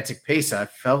such a frantic pace. I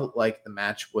felt like the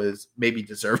match was maybe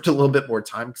deserved a little bit more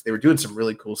time because they were doing some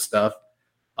really cool stuff.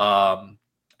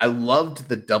 I loved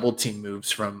the double team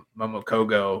moves from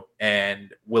Momokogo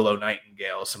and Willow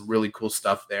Nightingale. Some really cool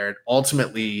stuff there. And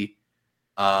ultimately,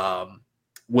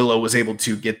 Willow was able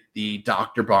to get the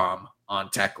Dr. Bomb on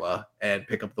Tekla and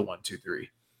pick up the 1-2-3.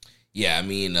 Yeah, I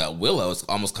mean, Willow is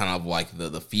almost kind of like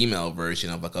the female version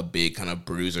of like a big kind of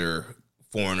bruiser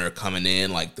foreigner coming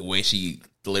in. Like the way she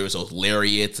delivers those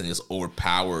lariats and just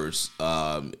overpowers,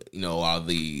 a lot of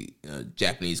the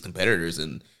Japanese competitors.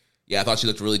 And yeah, I thought she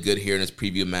looked really good here in this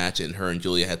preview match, and her and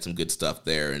Julia had some good stuff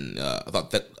there. And I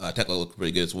thought Tekla looked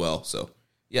pretty good as well. So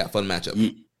yeah, fun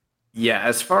matchup. Yeah,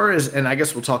 as far as, and I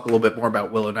guess we'll talk a little bit more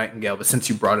about Willow Nightingale, but since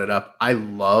you brought it up, I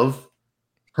love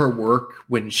her work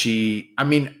when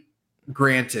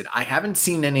granted, I haven't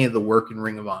seen any of the work in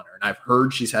Ring of Honor, and I've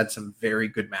heard she's had some very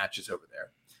good matches over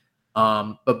there.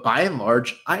 But by and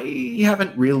large, I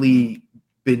haven't really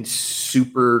been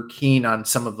super keen on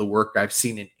some of the work I've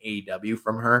seen in AEW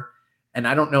from her. And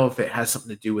I don't know if it has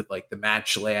something to do with like the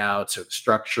match layouts or the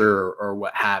structure or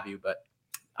what have you, but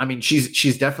I mean,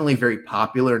 she's definitely very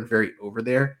popular and very over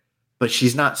there, but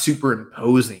she's not super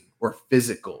imposing or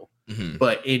physical. Mm-hmm.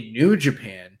 But in New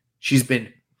Japan, she's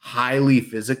been highly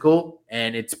physical,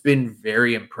 and it's been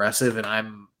very impressive, and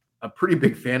I'm a pretty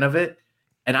big fan of it.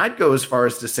 And I'd go as far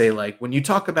as to say, like, when you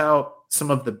talk about some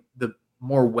of the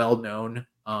more well-known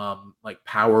like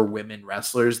power women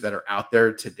wrestlers that are out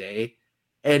there today,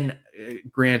 and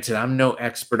granted, I'm no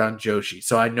expert on Joshi,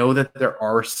 so I know that there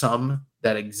are some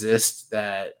that exist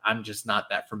that I'm just not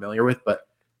that familiar with. But,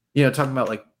 talking about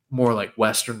like more like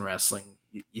Western wrestling,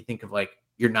 you think of like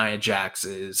your Nia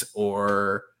Jax's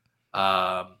or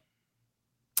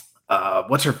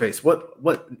what's her face? What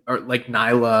or like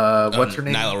Nyla, what's her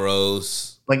name? Nyla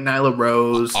Rose. Like Nyla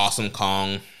Rose. Awesome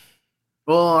Kong.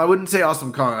 Well, I wouldn't say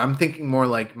Awesome Kong. I'm thinking more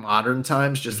like modern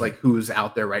times, just like who's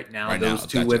out there right now. Those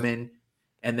two women.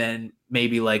 And then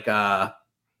maybe like Jimmy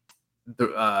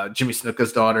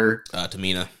Snuka's daughter,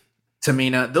 Tamina.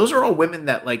 Those are all women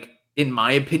that, like, in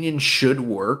my opinion, should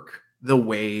work the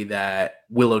way that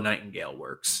Willow Nightingale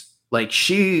works. Like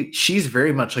she's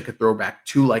very much like a throwback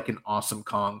to like an Awesome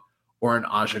Kong or an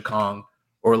Aja Kong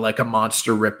or like a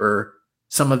Monster Ripper.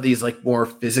 Some of these like more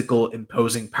physical,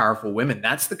 imposing, powerful women.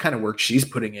 That's the kind of work she's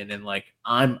putting in, and like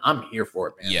I'm here for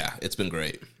it, man. Yeah, it's been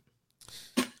great.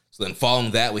 So then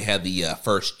following that, we had the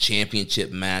first championship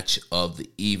match of the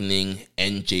evening.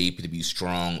 NJPW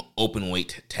Strong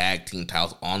Openweight Tag Team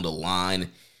titles on the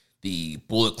line. The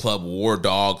Bullet Club War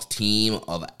Dogs team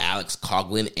of Alex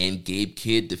Coughlin and Gabe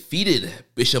Kidd defeated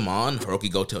Bishamon,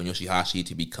 Hiroki Goto, and Yoshihashi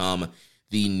to become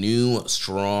the new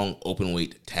Strong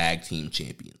Openweight Tag Team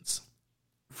champions.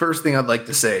 First thing I'd like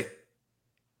to say,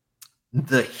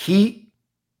 the heat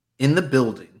in the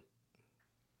building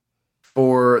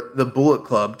for the Bullet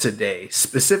Club today,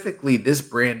 specifically this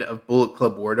brand of Bullet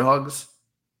Club War Dogs,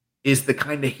 is the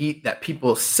kind of heat that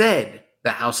people said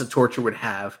the House of Torture would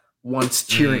have once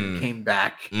Tyrion came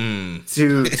back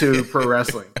to pro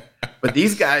wrestling. But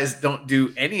these guys don't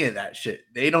do any of that shit.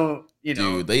 They don't,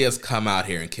 Dude, they just come out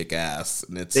here and kick ass.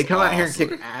 And they come out here and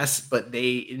kick ass, but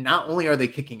they not only are they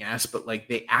kicking ass, but like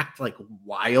they act like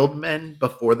wild men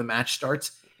before the match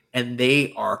starts, and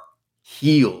they are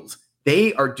heels.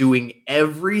 They are doing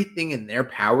everything in their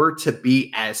power to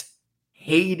be as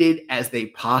hated as they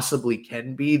possibly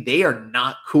can be. They are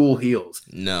not cool heels.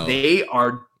 No. They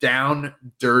are down,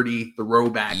 dirty,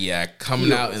 throwback. Yeah, coming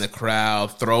heels. out in the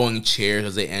crowd, throwing chairs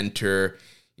as they enter,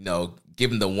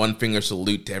 giving the one finger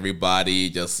salute to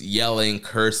everybody, just yelling,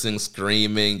 cursing,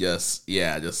 screaming,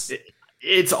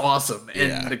 It's awesome.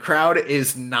 And the crowd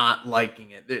is not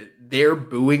liking it. They're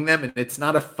booing them, and it's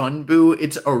not a fun boo.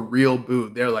 It's a real boo.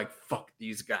 They're like, fuck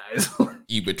these guys.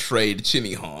 You betrayed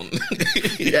Chinny Hong.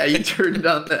 Yeah, you turned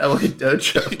on the LA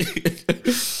Dojo.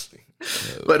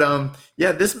 But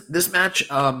this match,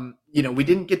 we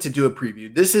didn't get to do a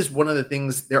preview. This is one of the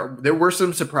things, there were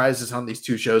some surprises on these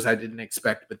two shows I didn't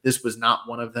expect, but this was not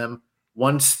one of them.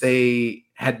 Once they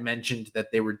had mentioned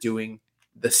that they were doing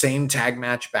the same tag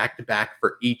match back to back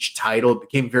for each title, it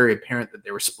became very apparent that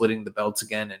they were splitting the belts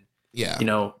again. And,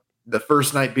 the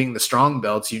first night being the strong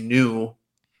belts, you knew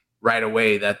right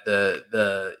away that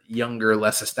the younger,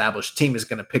 less established team is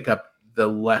going to pick up the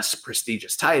less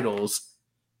prestigious titles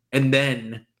and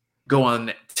then go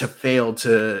on to fail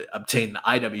to obtain the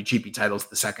IWGP titles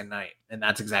the second night. And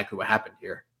that's exactly what happened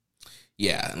here.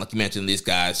 Yeah, and like you mentioned, these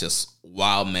guys just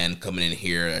wild men coming in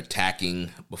here, attacking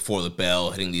before the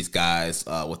bell, hitting these guys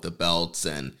with the belts,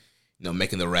 and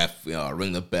making the ref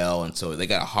ring the bell. And so they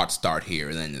got a hot start here.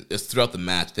 And then just throughout the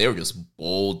match, they were just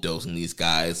bulldozing these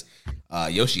guys.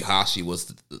 Yoshihashi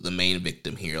was the main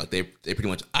victim here. Like they pretty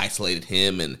much isolated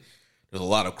him, and there's a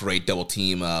lot of great double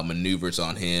team maneuvers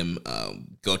on him.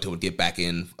 Goto would get back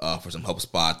in for some help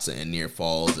spots and near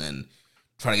falls and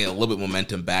try to get a little bit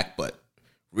momentum back, but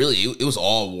really, it was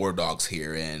all War Dogs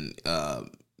here, and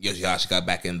Yoshihashi got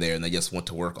back in there, and they just went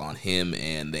to work on him,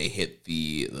 and they hit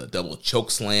the double choke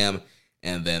slam,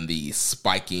 and then the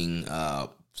spiking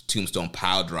tombstone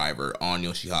pile driver on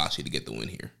Yoshihashi to get the win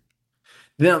here.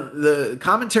 Now, the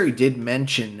commentary did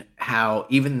mention how,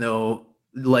 even though,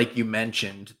 like you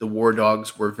mentioned, the War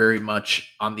Dogs were very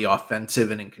much on the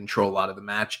offensive and in control a lot of the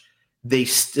match, they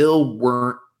still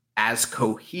weren't as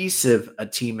cohesive a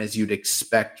team as you'd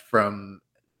expect from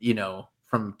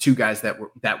two guys that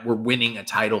were winning a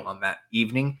title on that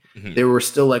evening. Mm-hmm. There were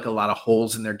still like a lot of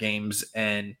holes in their games,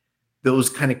 and those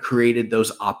kind of created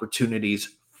those opportunities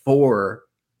for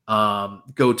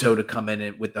Goto to come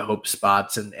in with the hope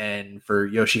spots and for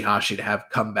Yoshihashi to have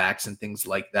comebacks and things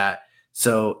like that.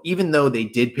 So even though they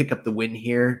did pick up the win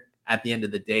here, at the end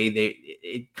of the day,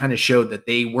 it kind of showed that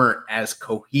they weren't as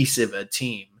cohesive a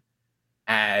team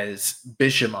as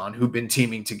Bishamon, who've been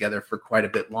teaming together for quite a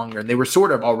bit longer. And they were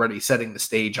sort of already setting the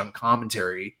stage on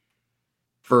commentary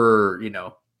for,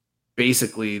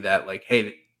 basically that, like,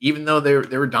 hey, even though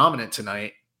they were dominant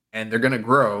tonight and they're going to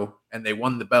grow and they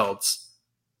won the belts,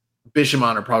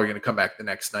 Bishamon are probably going to come back the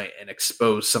next night and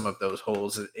expose some of those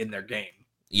holes in their game.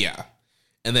 Yeah.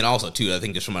 And then also, too, I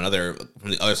think just from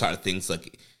the other side of things,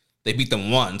 like, they beat them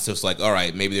once, so it's like, all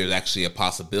right, maybe there's actually a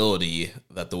possibility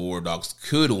that the War Dogs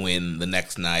could win the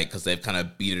next night because they've kind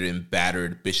of beaten and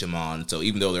battered Bishamon. So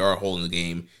even though they are holding the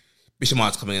game,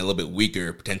 Bishamon's coming in a little bit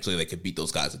weaker. Potentially, they could beat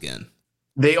those guys again.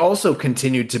 They also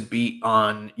continued to beat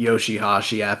on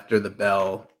Yoshihashi after the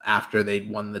bell, after they'd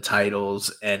won the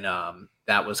titles, and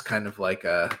that was kind of like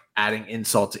adding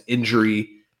insult to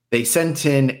injury. They sent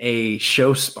in a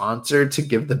show sponsor to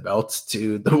give the belts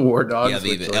to the War Dogs.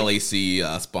 Yeah, the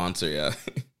LAC sponsor, yeah.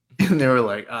 And they were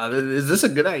like, is this a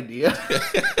good idea?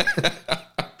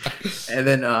 And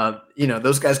then,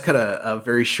 those guys cut a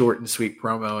very short and sweet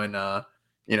promo. And,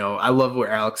 I love where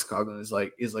Alex Coughlin is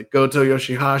like, Goto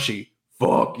Yoshihashi,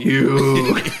 fuck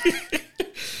you.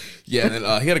 Yeah, and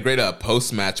then he had a great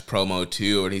post-match promo,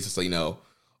 too. And he's just like,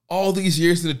 all these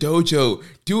years in the dojo,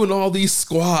 doing all these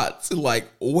squats, like,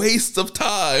 waste of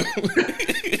time.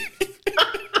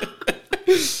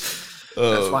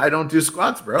 That's why I don't do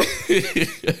squats, bro.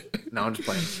 No, I'm just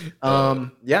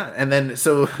playing. Yeah, and then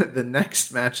so the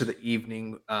next match of the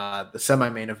evening, the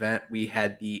semi-main event, we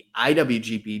had the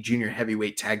IWGP Junior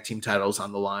Heavyweight Tag Team titles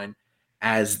on the line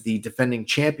as the defending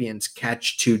champions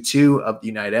Catch 2-2 of the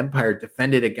United Empire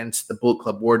defended against the Bullet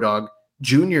Club War Dog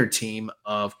Junior team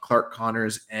of Clark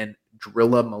Connors and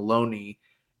Drilla Maloney.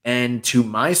 And to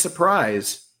my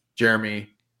surprise, Jeremy,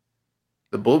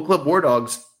 the Bullet Club War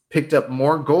Dogs picked up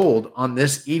more gold on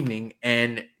this evening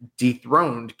and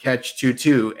dethroned Catch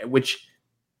 2-2, which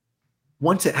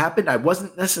once it happened, I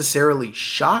wasn't necessarily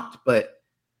shocked, but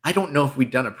I don't know if we'd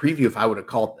done a preview if I would have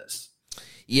called this.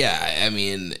 Yeah, I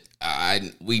mean,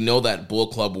 we know that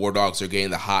Bullet Club War Dogs are getting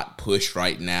the hot push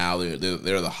right now. They're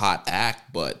the hot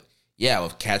act, but yeah,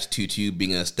 with Catch 2-2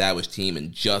 being an established team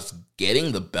and just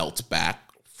getting the belts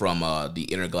back from the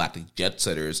Intergalactic Jet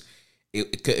Setters,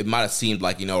 it might have seemed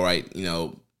like, Catch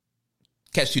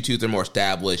 2-2, they're more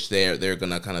established. They're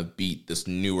going to kind of beat this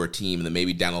newer team, and then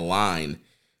maybe down the line,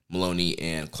 Maloney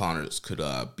and Connors could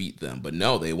beat them. But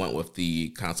no, they went with the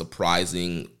kind of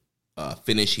surprising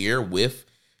finish here with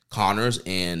Connors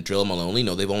and Drilla Maloney.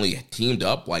 They've only teamed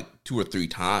up like 2 or 3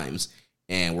 times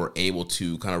and were able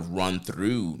to kind of run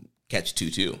through Catch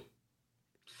 2-2.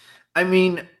 I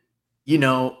mean,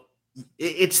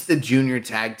 it's the junior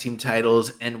tag team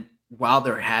titles, and while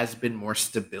there has been more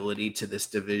stability to this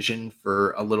division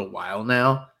for a little while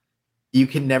now, you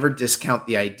can never discount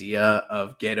the idea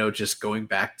of Gedo just going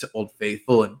back to Old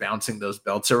Faithful and bouncing those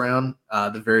belts around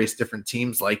the various different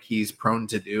teams like he's prone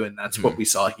to do, and that's what we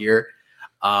saw here.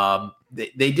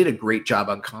 They did a great job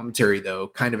on commentary, though,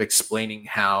 kind of explaining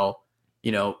how,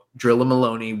 Drilla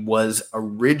Maloney was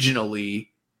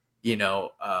originally,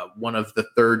 one of the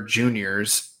third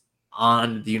juniors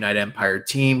on the United Empire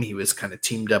team. He was kind of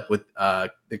teamed up with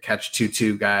the Catch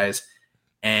 22 guys,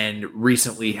 and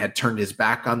recently had turned his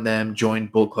back on them,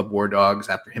 joined Bull Club War Dogs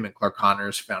after him and Clark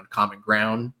Connors found common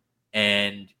ground.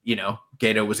 And,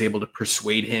 Gedo was able to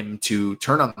persuade him to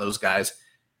turn on those guys.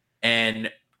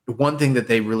 And one thing that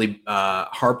they really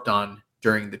harped on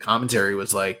during the commentary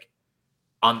was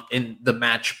in the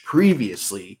match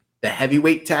previously, the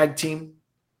heavyweight tag team,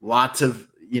 lots of,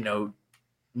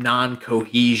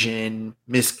 non-cohesion,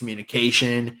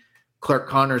 miscommunication. Clark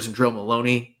Connors and Drill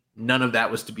Maloney, none of that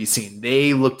was to be seen.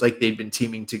 They looked like they'd been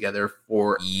teaming together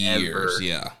for years.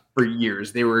 Yeah. For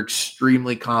years. They were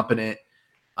extremely competent.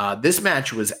 This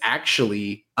match was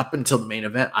actually, up until the main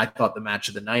event, I thought the match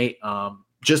of the night.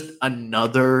 Just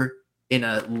another in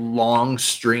a long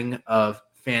string of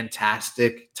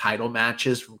fantastic title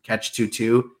matches from Catch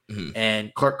 22.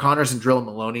 And Clark Connors and Drill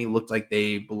Maloney looked like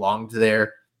they belonged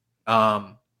there.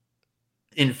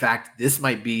 In fact, this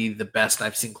might be the best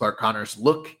I've seen Clark Connors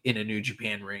look in a New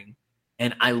Japan ring.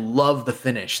 And I love the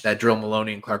finish that Drill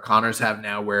Maloney and Clark Connors have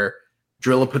now, where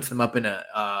Drilla puts them up in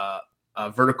a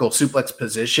vertical suplex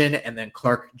position, and then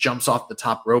Clark jumps off the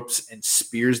top ropes and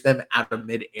spears them out of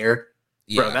midair.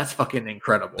 Yeah. Bro, that's fucking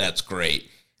incredible. That's great.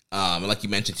 And like you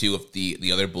mentioned, too, with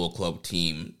the other Bull Club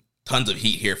team, tons of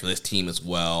heat here for this team as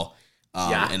well.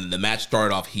 And the match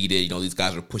started off heated. These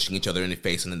guys were pushing each other in the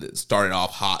face, and then it started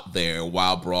off hot there.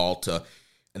 Wild brawl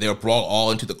and they were brawled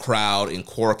all into the crowd in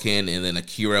Corkin, and then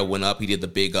Akira went up. He did the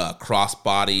big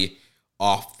crossbody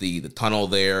off the tunnel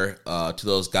there to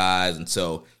those guys. And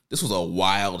so this was a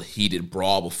wild, heated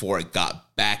brawl before it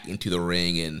got back into the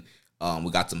ring, and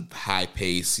we got some high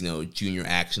pace, junior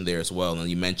action there as well. And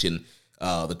you mentioned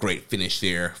the great finish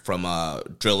there from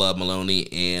Drilla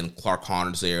Maloney and Clark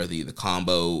Connors there, the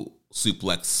combo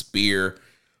suplex spear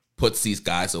puts these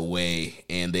guys away,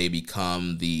 and they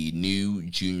become the new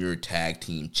junior tag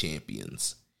team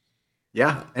champions.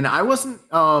 Yeah, and I wasn't,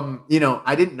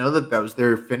 I didn't know that was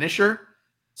their finisher,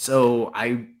 so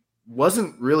I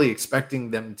wasn't really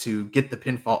expecting them to get the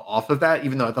pinfall off of that,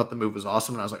 even though I thought the move was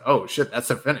awesome, and I was like, oh shit, that's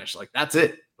their finish. That's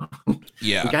it.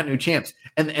 Yeah. We got new champs.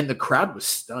 And the crowd was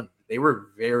stunned. They were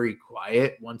very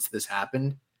quiet once this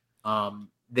happened.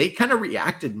 They kind of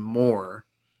reacted more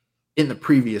in the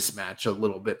previous match a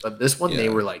little bit, but this one they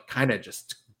were kind of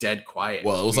just dead quiet.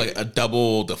 Well, it was like a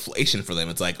double deflation for them.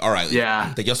 It's like, all right,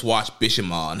 they just watched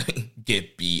Bishamon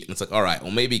get beat, and it's like, all right,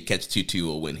 well, maybe Catch 22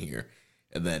 will win here.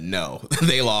 And then no,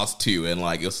 they lost too, and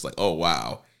it was like, oh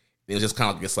wow. It was just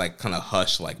kind of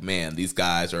hush, man, these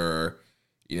guys are,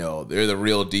 they're the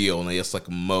real deal, and they just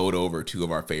mowed over two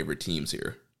of our favorite teams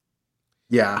here.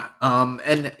 Yeah.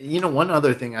 And one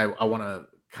other thing I want to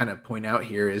kind of point out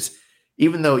here is,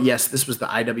 even though, yes, this was the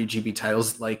IWGP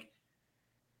titles,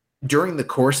 during the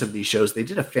course of these shows, they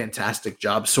did a fantastic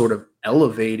job sort of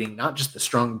elevating not just the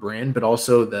Strong brand, but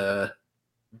also the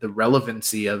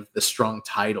relevancy of the Strong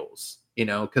titles,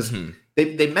 because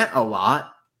they meant a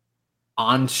lot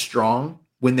on Strong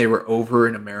when they were over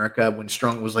in America, when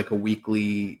Strong was a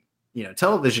weekly,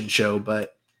 television show,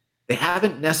 but they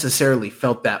haven't necessarily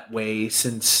felt that way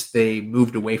since they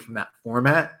moved away from that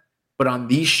format. But on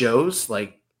these shows,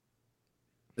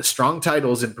 the Strong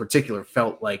titles in particular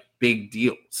felt like big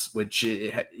deals, which,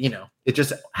 it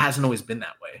just hasn't always been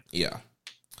that way. Yeah.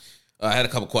 I had a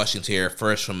couple questions here.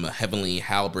 First from Heavenly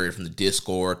Halberd from the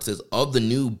Discord. It says, of the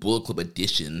new Bullet Club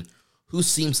edition, who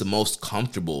seems the most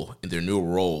comfortable in their new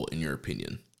role, in your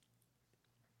opinion?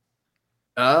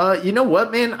 You know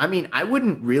what, man? I mean, I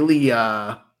wouldn't really,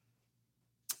 far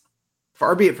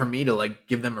be it from me to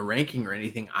give them a ranking or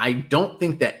anything. I don't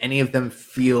think that any of them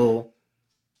feel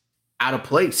out of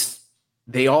place.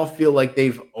 They all feel like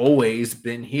they've always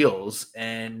been heels.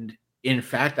 And in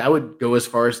fact, I would go as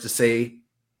far as to say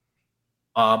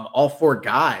all four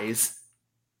guys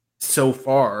so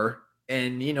far,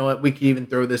 and you know what, we could even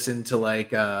throw this into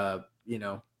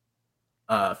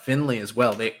Finley as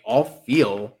well. They all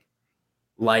feel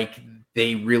like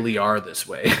they really are this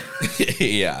way.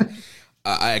 Yeah.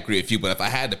 I agree with you, but if I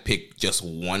had to pick just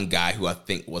one guy who I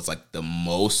think was the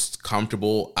most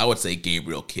comfortable, I would say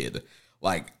Gabriel Kidd.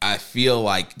 Like, I feel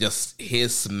like just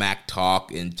his smack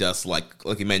talk and just like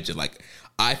you mentioned, like,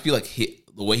 I feel like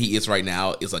the way he is right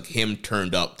now is like him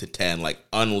turned up to 10, like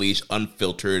unleashed,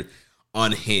 unfiltered,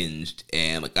 unhinged.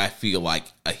 And like, I feel like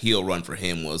a heel run for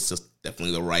him was just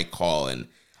definitely the right call. And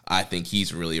I think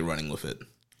he's really running with it.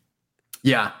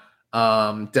 Yeah,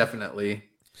 definitely.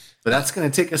 But that's going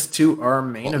to take us to our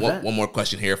main event. One more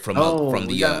question here from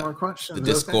the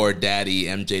Discord daddy.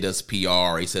 MJ does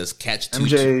PR. He says, catch 2-2.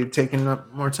 MJ taking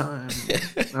up more time.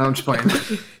 No, I'm just playing.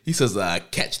 He says,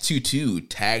 catch 2-2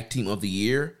 tag team of the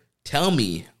year. Tell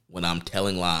me when I'm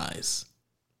telling lies.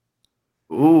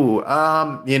 Ooh,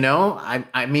 I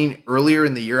mean, earlier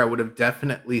in the year, I would have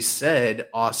definitely said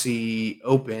Aussie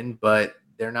Open, but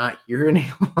they're not here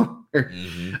any longer.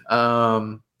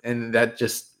 Mm-hmm. And that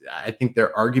just, I think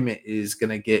their argument is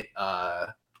going to get,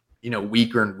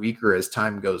 weaker and weaker as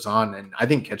time goes on. And I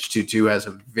think Catch 2-2 has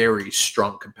a very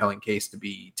strong, compelling case to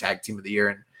be tag team of the year.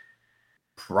 And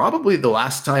probably the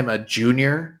last time a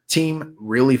junior team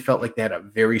really felt like they had a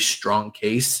very strong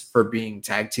case for being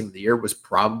tag team of the year was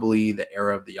probably the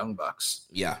era of the Young Bucks.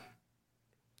 Yeah.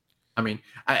 I mean,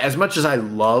 as much as I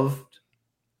loved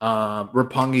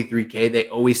Roppongi 3K, they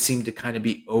always seem to kind of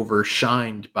be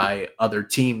overshined by other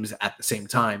teams at the same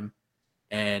time.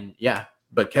 And yeah,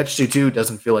 but Catch 2-2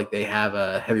 doesn't feel like they have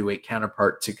a heavyweight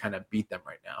counterpart to kind of beat them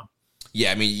right now.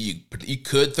 Yeah, I mean, you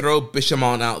could throw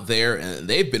Bishamon out there, and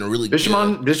they've been really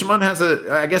Bishamon, good. Bishamon has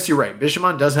I guess you're right.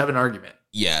 Bishamon does have an argument.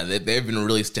 Yeah, they've been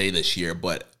really steady this year,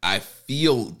 but I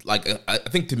feel like, I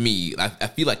think to me, I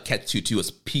feel like Catch 2-2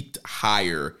 has peaked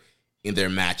higher in their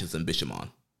matches than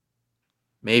Bishamon.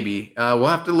 Maybe. We'll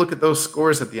have to look at those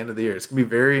scores at the end of the year. It's going to be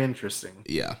very interesting.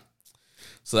 Yeah.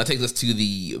 So that takes us to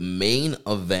the main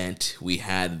event. We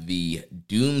had the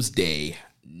Doomsday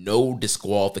no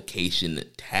disqualification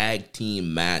tag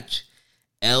team match.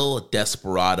 El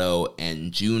Desperado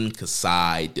and Jun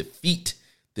Kasai defeat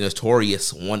the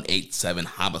notorious 187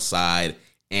 Homicide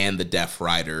and the Death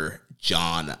Rider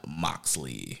John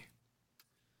Moxley.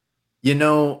 You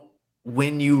know,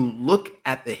 when you look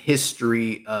at the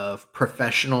history of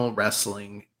professional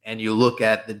wrestling and you look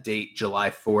at the date July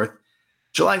 4th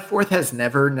has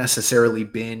never necessarily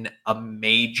been a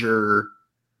major,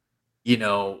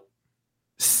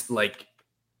 like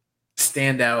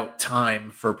standout time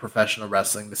for professional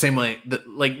wrestling. The same way,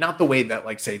 not the way that,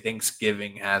 like, say,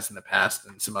 Thanksgiving has in the past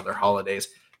and some other holidays.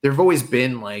 There have always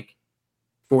been like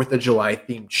 4th of July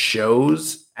themed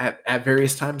shows at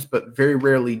various times, but very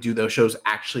rarely do those shows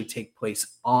actually take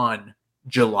place on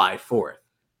July 4th.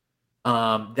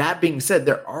 That being said,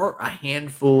 there are a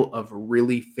handful of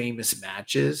really famous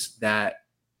matches that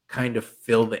kind of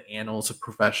fill the annals of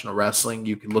professional wrestling.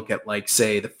 You can look at, like,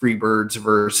 say, the Freebirds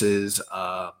versus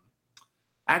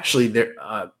actually there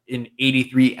in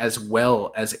 83 as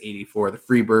well as 84, the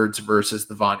Freebirds versus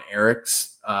the Von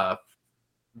Erichs.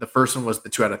 The first one was the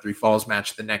 2 out of 3 falls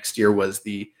match. The next year was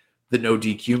the no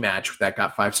DQ match that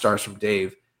got 5 stars from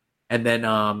Dave. And then,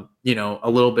 a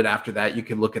little bit after that, you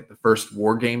can look at the first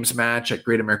War Games match at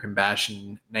Great American Bash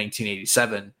in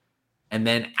 1987. And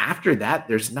then after that,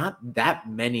 there's not that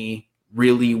many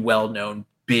really well-known,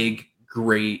 big,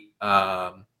 great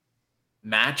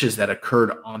matches that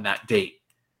occurred on that date.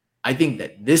 I think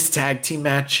that this tag team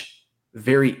match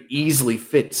very easily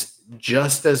fits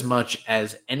just as much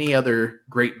as any other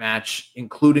great match,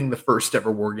 including the first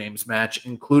ever War Games match,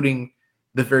 including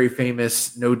the very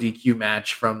famous no DQ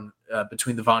match from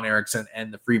between the Von Erichs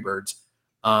and the Freebirds.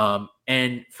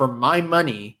 And for my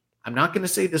money, I'm not going to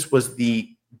say this was the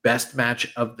best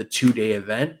match of the 2-day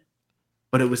event,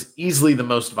 but it was easily the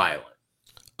most violent.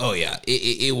 Oh, yeah,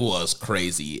 it was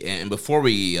crazy. And before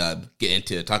we get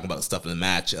into talking about stuff in the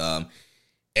match,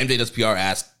 MJWR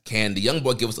asked, can the young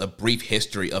boy give us a brief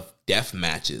history of death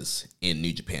matches in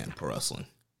New Japan Pro Wrestling?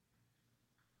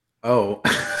 Oh.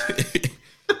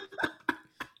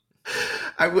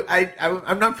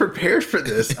 I'm not prepared for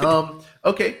this.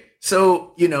 Okay,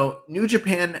 so, New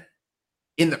Japan,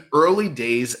 in the early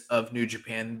days of New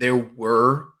Japan, there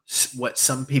were what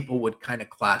some people would kind of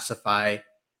classify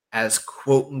as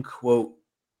quote-unquote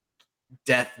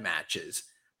death matches.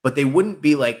 But they wouldn't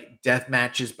be like death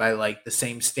matches by like the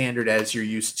same standard as you're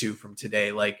used to from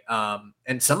today. Like,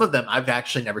 and some of them I've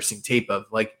actually never seen tape of.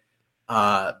 Like,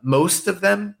 most of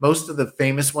the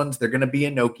famous ones, they're going to be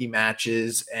Inoki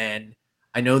matches. And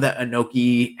I know that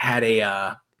Inoki had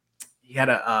a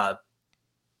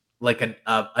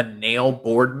nail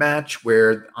board match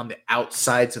where on the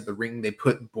outsides of the ring, they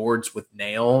put boards with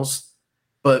nails.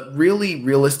 But really,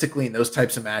 realistically, in those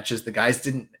types of matches, the guys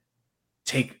didn't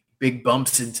take big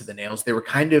bumps into the nails. They were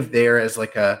kind of there as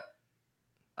like a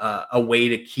way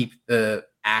to keep the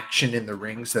action in the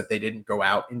ring so that they didn't go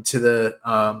out into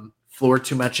the floor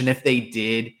too much. And if they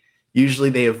did, usually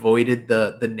they avoided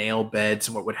the nail beds.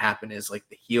 And what would happen is like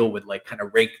the heel would like kind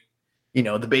of rake,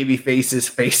 the baby face's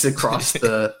face across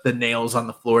the nails on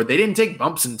the floor. They didn't take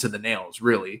bumps into the nails,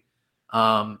 really.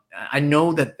 I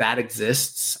know that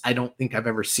exists. I don't think I've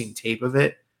ever seen tape of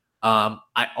it.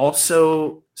 I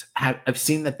also I've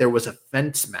seen that there was a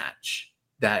fence match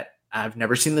that I've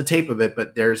never seen the tape of it,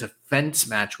 but there's a fence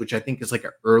match, which I think is like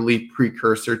an early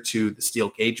precursor to the steel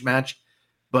cage match.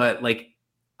 But like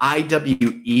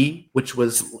IWE, which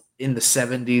was in the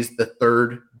 70s, the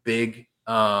third big,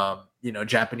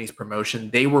 Japanese promotion,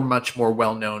 they were much more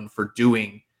well known for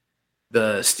doing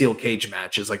the steel cage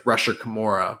matches. Like Rusher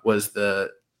Kimura was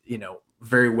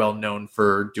very well known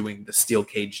for doing the steel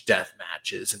cage death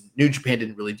matches, and New Japan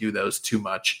didn't really do those too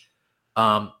much.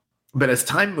 But as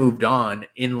time moved on,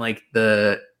 in like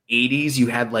the 80s, you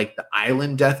had like the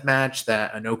island death match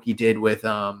that Inoki did with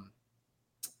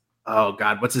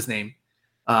what's his name?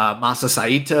 Masa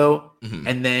Saito. Mm-hmm.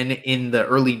 And then in the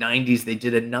early 90s, they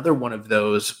did another one of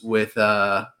those with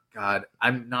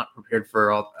I'm not prepared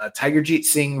for all Tiger Jeet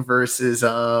Singh versus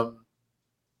what's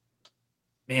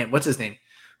his name?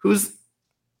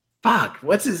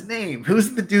 What's his name?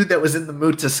 Who's the dude that was in the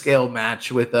Muta scale match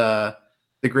with the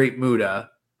great Muta?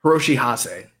 Hiroshi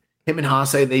Hase. Him and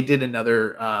Hase, they did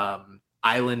another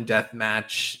island death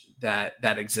match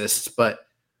that exists, but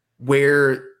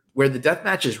where the death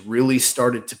matches really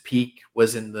started to peak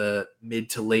was in the mid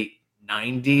to late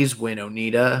 90s when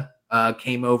Onita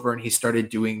came over and he started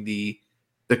doing the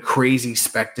crazy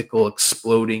spectacle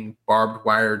exploding barbed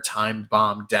wire time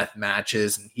bomb death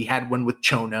matches. And he had one with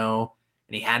Chono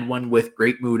and he had one with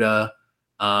Great Muta.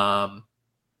 And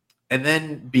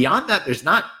then beyond that, there's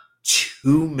not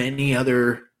too many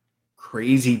other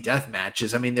crazy death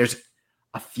matches. I mean, there's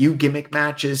a few gimmick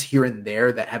matches here and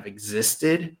there that have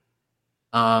existed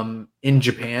in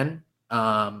Japan,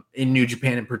 in New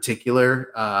Japan in particular.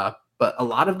 But a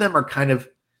lot of them are kind of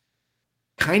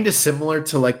similar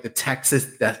to like the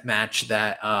Texas death match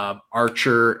that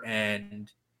Archer and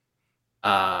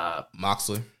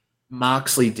Moxley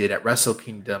did at Wrestle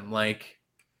Kingdom. Like,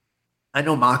 I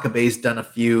know Makabe's done a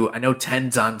few. I know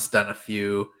Tenzan's done a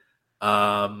few.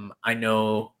 I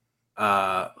know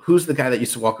who's the guy that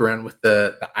used to walk around with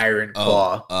the iron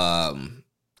claw?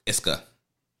 Iska.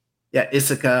 Yeah,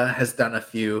 Isuka has done a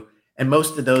few. And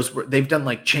most of those they've done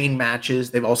like chain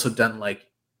matches. They've also done like,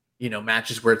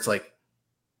 matches where it's like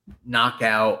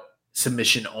knockout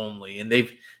submission only. And they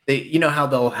how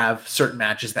they'll have certain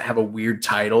matches that have a weird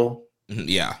title.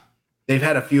 Yeah. They've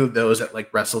had a few of those at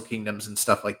like Wrestle Kingdoms and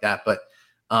stuff like that. But,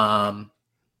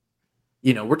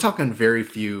 we're talking very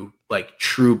few like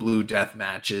true blue death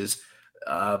matches.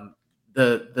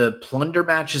 The plunder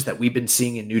matches that we've been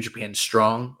seeing in New Japan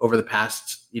Strong over the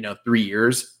past, 3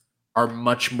 years are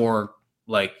much more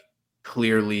like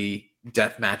clearly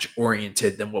deathmatch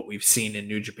oriented than what we've seen in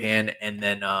New Japan. And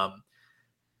then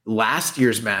last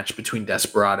year's match between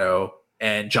Desperado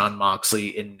and Jon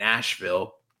Moxley in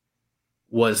Nashville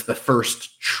was the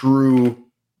first true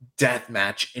death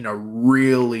match in a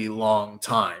really long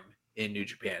time in New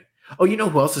Japan. Oh, you know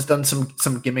who else has done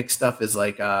some gimmick stuff is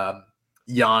like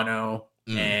Yano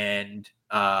and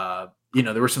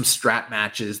there were some strap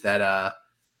matches that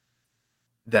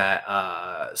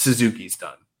Suzuki's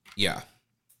done. Yeah.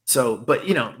 So, but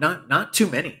not too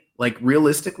many. Like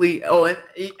realistically,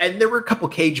 and there were a couple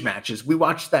cage matches. We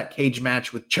watched that cage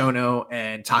match with Chono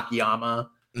and Takayama.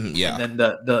 Yeah. And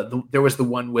then there was the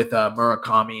one with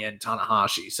Murakami and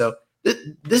Tanahashi. So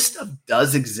this stuff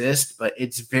does exist, but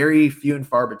it's very few and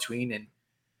far between. And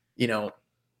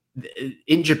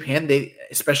in Japan,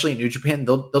 especially in New Japan,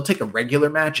 they'll take a regular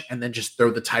match and then just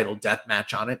throw the title death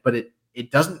match on it. But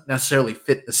it doesn't necessarily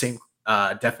fit the same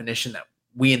definition that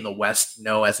we in the West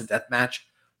know as a death match.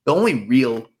 The only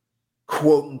real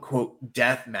quote unquote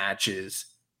death matches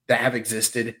that have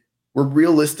existed were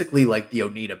realistically like the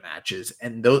Onita matches.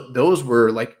 And those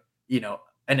were like,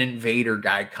 an invader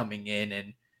guy coming in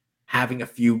and having a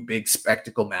few big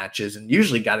spectacle matches and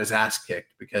usually got his ass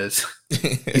kicked because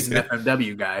he's an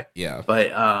FMW guy. Yeah.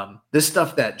 But this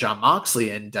stuff that Jon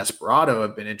Moxley and Desperado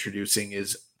have been introducing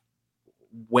is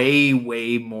way,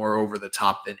 way more over the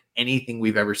top than anything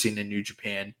we've ever seen in New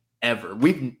Japan ever.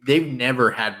 They've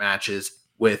never had matches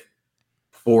with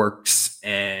forks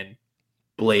and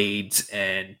blades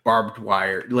and barbed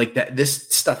wire like that. This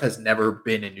stuff has never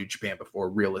been in New Japan before,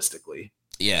 realistically.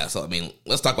 Yeah, so I mean,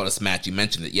 let's talk about this match. You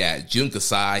mentioned it. Yeah, Jun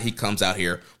Kasai, he comes out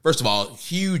here. First of all,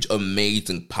 huge,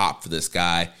 amazing pop for this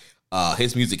guy.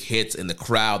 His music hits and the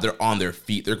crowd, they're on their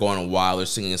feet. They're going wild. They're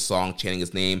singing his song, chanting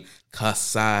his name,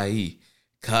 Kasai.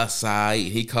 Kasai.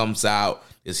 He comes out,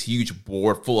 this huge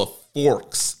board full of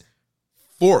forks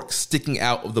sticking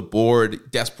out of the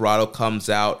board. Desperado comes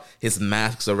out. His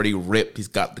mask's already ripped. He's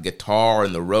got the guitar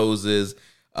and the roses.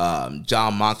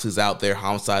 John Moxley's out there.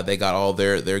 Homicide, they got all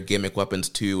their gimmick weapons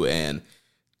too. And,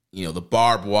 the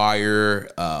barbed wire,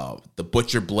 the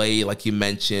butcher blade, like you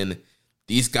mentioned.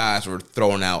 These guys were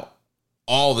throwing out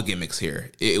all the gimmicks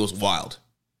here. It was wild.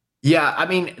 Yeah, I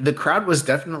mean, the crowd was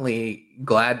definitely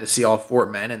glad to see all four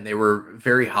men, and they were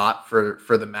very hot for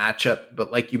the matchup.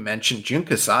 But like you mentioned, Jun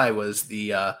Kasai was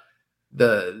the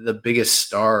biggest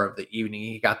star of the evening.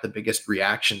 He got the biggest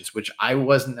reactions, which I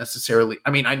wasn't necessarily. I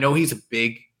mean, I know he's a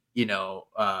big, he's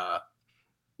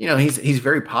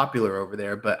very popular over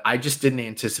there, but I just didn't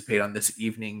anticipate on this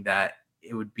evening that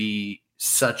it would be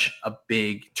such a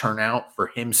big turnout for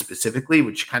him specifically,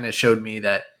 which kind of showed me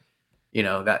that.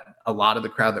 That a lot of the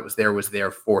crowd that was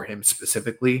there for him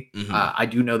specifically. Mm-hmm. I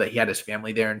do know that he had his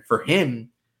family there. And for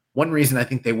him, one reason I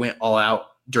think they went all out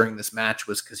during this match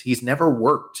was because he's never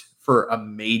worked for a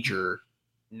major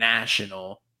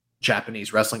national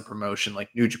Japanese wrestling promotion like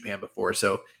New Japan before.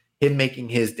 So him making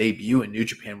his debut in New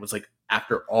Japan was like,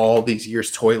 after all these years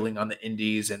toiling on the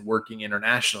indies and working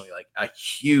internationally, like a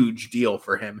huge deal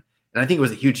for him. And I think it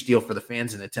was a huge deal for the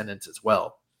fans in attendance as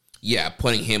well. Yeah,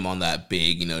 putting him on that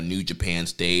big, New Japan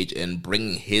stage and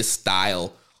bringing his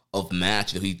style of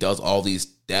match. He does all these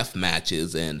death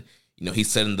matches, and he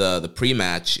said in the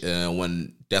pre-match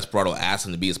when Desperado asked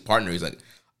him to be his partner, he's like,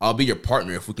 "I'll be your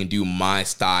partner if we can do my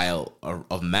style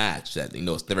of match that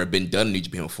it's never been done in New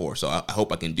Japan before. So I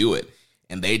hope I can do it."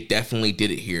 And they definitely did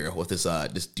it here with this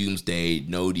Doomsday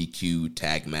no DQ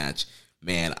tag match.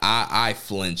 Man, I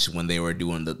flinched when they were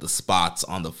doing the spots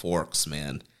on the forks,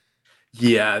 man.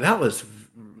 Yeah, that was,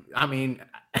 I mean,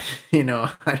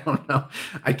 I don't know.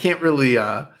 I can't really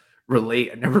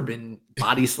relate. I've never been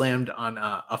body slammed on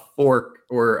a fork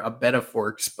or a bed of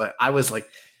forks, but I was like,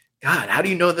 God, how do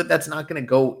you know that that's not going to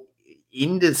go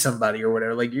into somebody or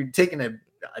whatever? Like, you're taking a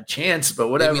chance, but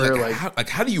whatever. I mean,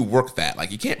 how do you work that?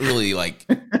 Like, you can't really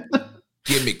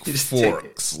gimmick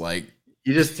forks.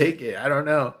 You just take it. I don't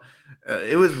know.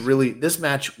 It was really, this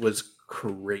match was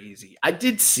crazy. I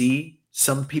did see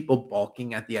some people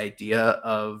balking at the idea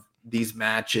of these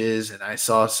matches, and I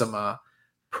saw some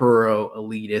pro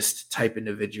elitist type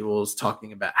individuals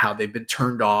talking about how they've been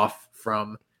turned off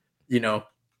from, the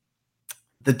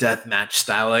death match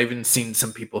style. I even seen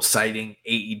some people citing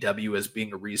AEW as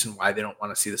being a reason why they don't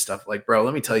want to see the stuff. Like, bro,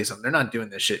 let me tell you something. They're not doing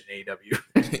this shit in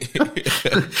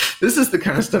AEW. This is the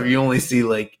kind of stuff you only see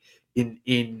like in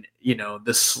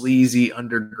the sleazy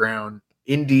underground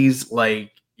indies,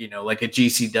 like a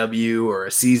GCW or a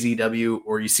CZW,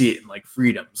 or you see it in like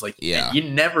Freedoms. Like, yeah, you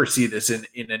never see this in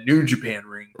a New Japan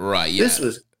ring. Right. Yeah. This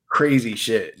was crazy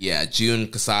shit. Yeah. Jun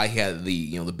Kasai had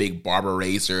the big barber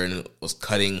razor and was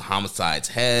cutting Homicide's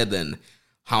head, and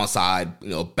Homicide,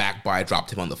 backbite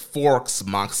dropped him on the forks.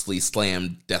 Moxley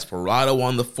slammed Desperado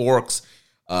on the forks.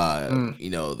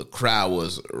 The crowd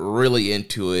was really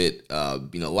into it.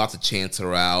 Lots of chants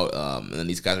are out. And then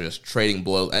these guys are just trading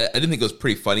blows. I didn't think it was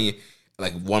pretty funny.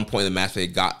 Like, one point in the match, they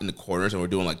got in the corners and were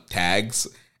doing like tags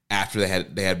after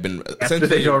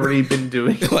they'd already been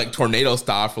doing like tornado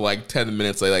style for like 10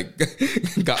 minutes. They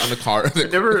got on the car.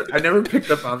 I never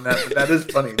picked up on that, but that is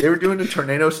funny. They were doing a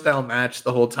tornado style match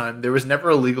the whole time. There was never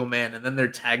a legal man, and then they're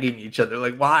tagging each other.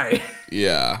 Like, why?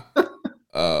 Yeah.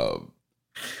 So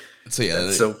yeah,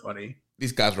 that's so funny.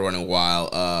 These guys were running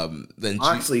wild. Then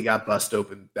Moxley got bust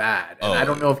open bad, and I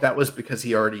don't know if that was because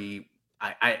he already.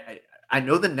 I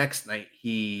know the next night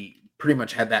he pretty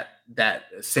much had that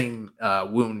same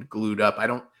wound glued up.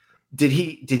 Did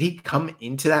he come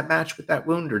into that match with that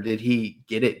wound, or did he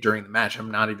get it during the match?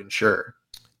 I'm not even sure.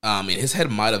 His head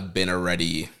might have been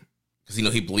already, because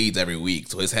he bleeds every week,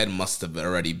 so his head must have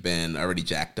already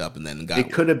jacked up, and then got.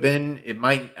 It could have been. It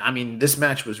might. I mean, this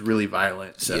match was really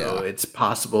violent, so it's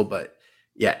possible. But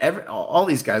yeah, all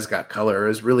these guys got color. It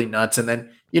was really nuts. And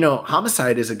then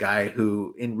Homicide is a guy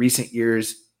who in recent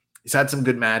years. He's had some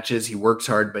good matches. He works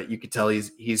hard, but you could tell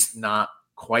he's not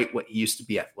quite what he used to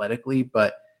be athletically.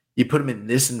 But you put him in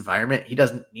this environment, he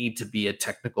doesn't need to be a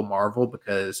technical marvel,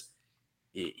 because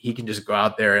he can just go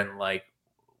out there and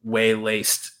lay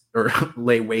waste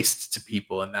to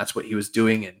people, and that's what he was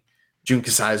doing. And Jun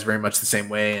Kasai is very much the same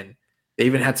way, and they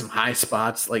even had some high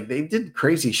spots. Like, they did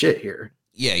crazy shit here.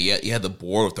 Yeah, you had the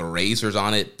board with the razors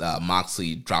on it.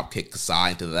 Moxley drop kicked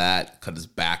Kasai into that, cut his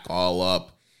back all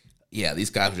up. Yeah, these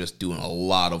guys were just doing a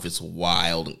lot of just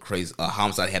wild and crazy.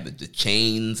 Homicide had the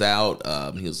chains out.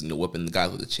 He was whipping the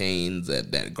guys with the chains,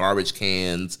 that garbage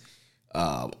cans,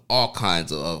 all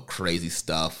kinds of crazy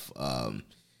stuff.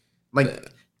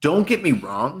 Like, don't get me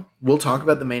wrong. We'll talk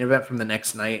about the main event from the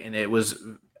next night, and it was,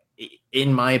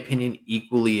 in my opinion,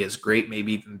 equally as great,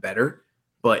 maybe even better,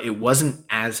 but it wasn't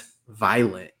as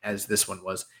violent as this one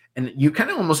was. And you kind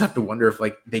of almost have to wonder if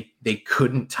like they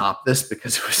couldn't top this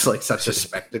because it was like such a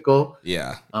spectacle.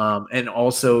 Yeah. And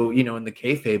also, you know, in the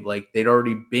kayfabe, like they'd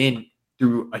already been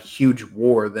through a huge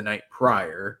war the night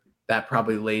prior. That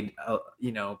probably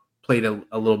played a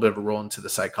little bit of a role into the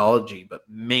psychology. But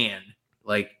man,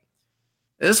 like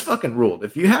this fucking ruled.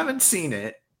 If you haven't seen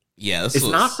it, it's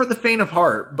not for the faint of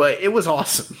heart, but it was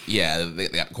awesome. Yeah, they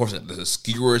got, of course, the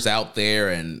skewers out there,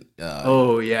 and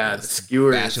the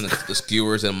skewers, bashing the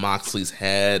skewers in Moxley's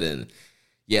head, and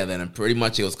then pretty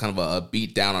much it was kind of a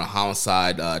beat down on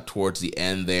Homicide towards the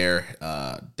end there.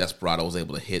 Desperado was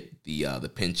able to hit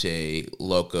the Pinche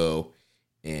Loco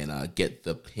and get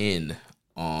the pin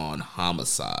on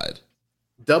Homicide.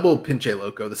 Double Pinche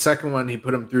Loco. The second one, he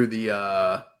put him through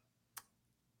the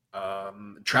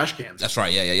trash cans. That's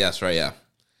right. Yeah. That's right. Yeah.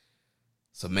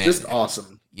 So man, just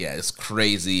awesome. Yeah, it's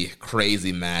crazy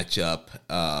matchup.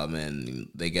 And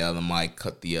they get on the mic,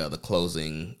 cut the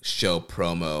closing show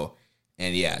promo,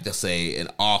 and just an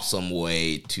awesome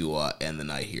way to end the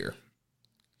night here.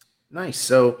 Nice.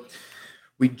 So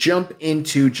we jump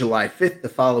into July 5th, the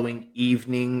following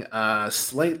evening.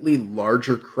 Slightly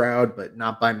larger crowd, but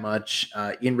not by much.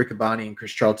 Ian Riccaboni and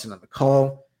Chris Charlton on the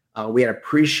call. We had a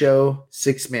pre-show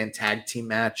 6-man tag team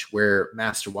match where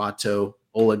Master Wato,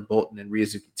 Oleg Bolton, and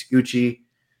Ryosuke Taguchi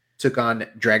took on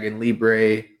Dragon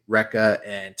Libre, Rekka,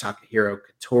 and Takahiro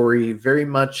Katori. Very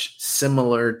much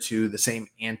similar to the same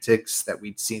antics that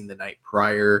we'd seen the night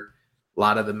prior. A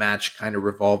lot of the match kind of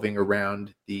revolving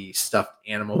around the stuffed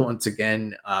animal once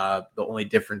again. The only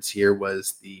difference here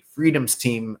was the Freedoms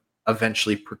team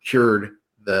eventually procured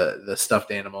the stuffed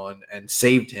animal and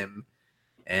saved him,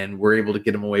 and were able to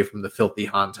get him away from the filthy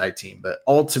Hantai team. But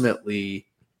ultimately,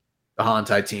 the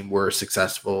Hantai team were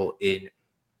successful in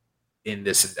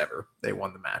this endeavor. They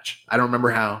won the match. I don't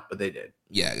remember how, but they did.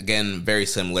 Yeah, again, very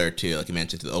similar to, like you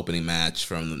mentioned, to the opening match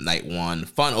from night one.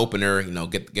 Fun opener,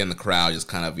 getting the crowd just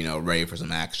kind of, ready for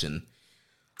some action.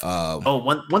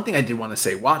 One thing I did want to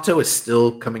say, Wato is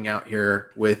still coming out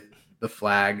here with the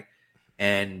flag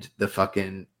and the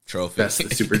fucking trophy, Best of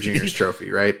the Super Juniors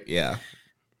trophy, right? Yeah.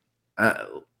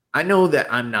 I know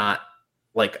that I'm not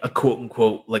like a quote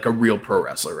unquote, like a real pro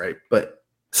wrestler, right? But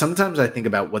sometimes I think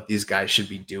about what these guys should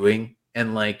be doing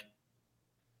and like,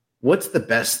 what's the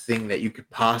best thing that you could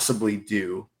possibly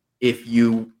do if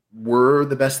you were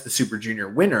the Best of the Super Junior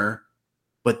winner,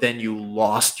 but then you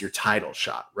lost your title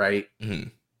shot, right? Mm-hmm.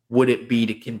 Would it be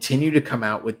to continue to come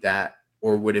out with that,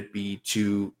 or would it be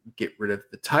to get rid of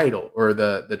the title or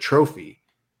the trophy?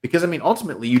 Because I mean,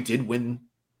 ultimately you did win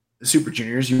the Super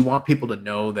Juniors. You want people to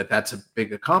know that that's a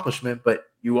big accomplishment, but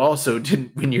you also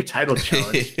didn't win your title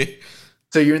challenge.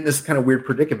 So you're in this kind of weird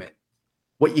predicament.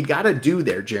 What you got to do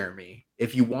there, Jeremy,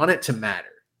 if you want it to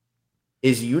matter,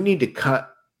 is you need to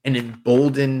cut an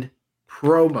emboldened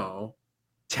promo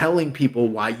telling people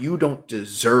why you don't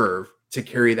deserve to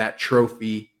carry that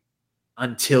trophy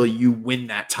until you win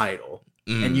that title.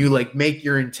 And you like make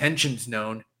your intentions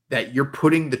known that you're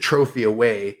putting the trophy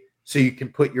away so you can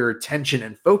put your attention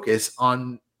and focus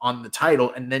on the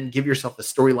title, and then give yourself a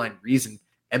storyline reason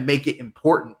and make it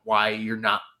important why you're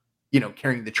not,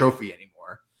 carrying the trophy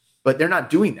anymore. But they're not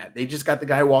doing that. They just got the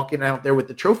guy walking out there with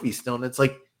the trophy still, and it's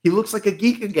like he looks like a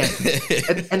geek again.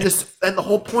 and the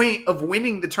whole point of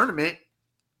winning the tournament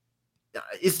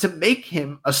is to make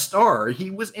him a star.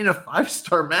 He was in a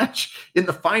 5-star match in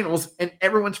the finals, and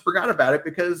everyone's forgot about it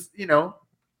because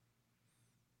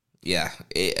Yeah,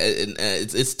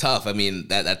 it's tough. I mean,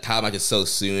 that time match is so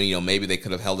soon. Maybe they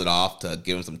could have held it off to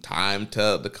give him some time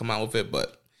to come out with it.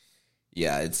 But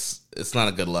yeah, it's not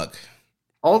a good look.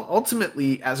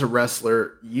 Ultimately, as a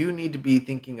wrestler, you need to be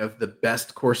thinking of the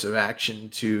best course of action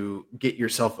to get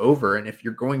yourself over. And if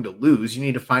you're going to lose, you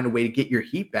need to find a way to get your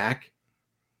heat back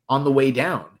on the way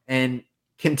down. And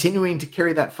continuing to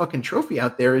carry that fucking trophy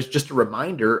out there is just a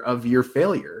reminder of your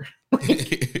failure.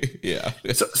 Yeah.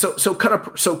 So cut a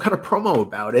promo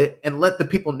about it and let the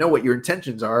people know what your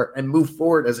intentions are and move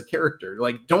forward as a character.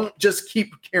 Like, don't just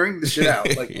keep carrying the shit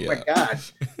out. Like, yeah. Oh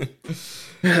my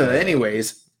God.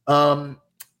 Anyways,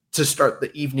 to start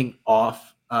the evening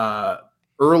off,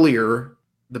 earlier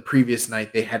the previous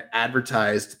night, they had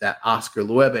advertised that Oscar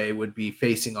Luebe would be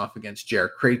facing off against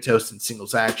Jared Kratos in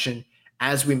singles action.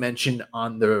 As we mentioned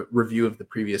on the review of the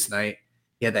previous night,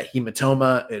 he had that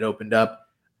hematoma. It opened up.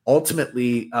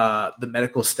 Ultimately, the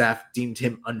medical staff deemed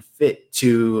him unfit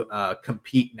to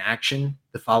compete in action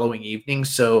the following evening.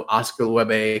 So Oscar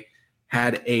Luebe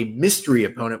had a mystery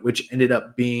opponent, which ended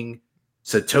up being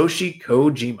Satoshi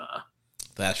Kojima.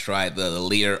 That's right. The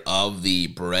leader of the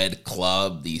Bread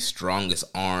Club, the strongest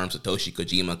arm, Satoshi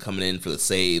Kojima, coming in for the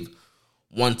save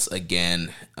once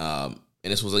again. And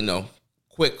this was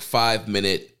quick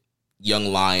 5-minute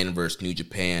Young Lion versus New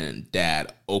Japan and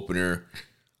Dad opener.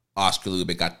 Oscar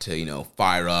Lubin got to,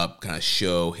 fire up, kind of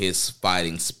show his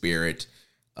fighting spirit.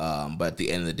 But at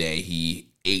the end of the day, he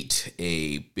ate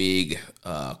a big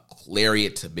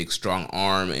lariat, a big strong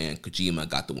arm, and Kojima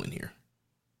got the win here.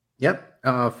 Yep.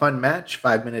 Fun match,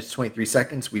 5 minutes, 23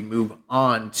 seconds. We move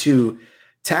on to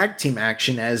tag team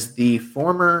action as the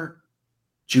former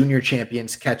junior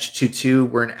champions Catch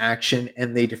 2-2 were in action,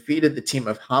 and they defeated the team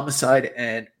of Homicide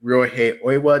and Ryohei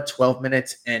Oiwa, 12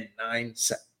 minutes and 9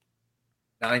 seconds.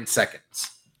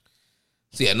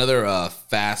 So yeah, another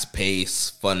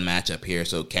fast-paced, fun matchup here.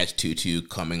 So Catch 2-2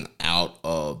 coming out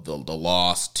of the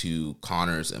loss to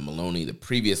Connors and Maloney the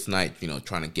previous night,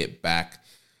 trying to get back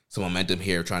some momentum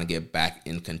here, trying to get back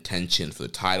in contention for the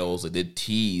titles. They did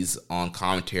tease on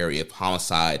commentary if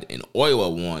Homicide and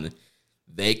Oiwa won,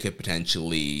 they could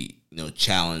potentially,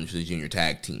 challenge the junior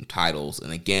tag team titles.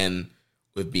 And again,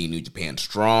 with being New Japan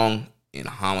strong and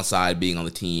Homicide being on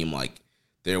the team,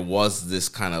 there was this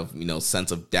kind of,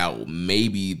 sense of doubt.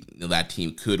 Maybe that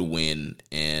team could win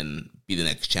and be the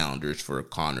next challengers for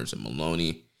Connors and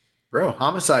Maloney. Bro,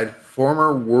 Homicide,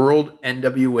 former world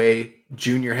NWA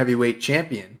junior heavyweight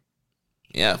champion.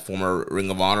 Yeah, former Ring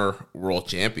of Honor world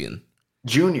champion.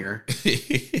 Junior. But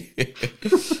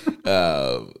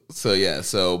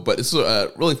it's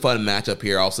a really fun matchup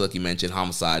here. Also, like you mentioned,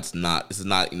 Homicide's this is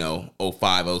not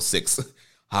 05, 06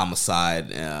 Homicide.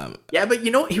 Yeah, but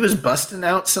he was busting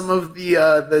out some of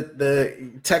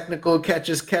the technical catch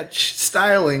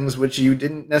stylings, which you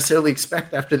didn't necessarily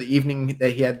expect after the evening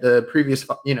that he had the previous,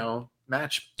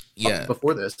 match. Yeah,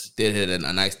 before this did hit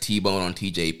a nice T-bone on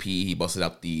TJP. He busted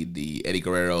out the Eddie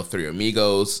Guerrero Three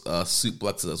Amigos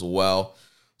suplexes as well.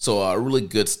 So really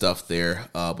good stuff there.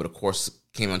 But of course,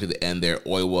 came on to the end there.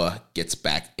 Oiwa gets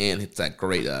back in, hits that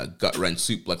great gut wrench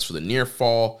suplex for the near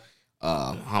fall.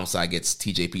 Homicide gets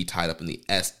TJP tied up in the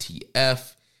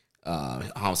STF.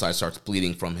 Homicide starts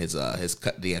bleeding from his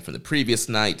cut at the end from the previous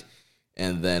night.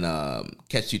 And then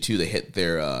Catch 2-2, they hit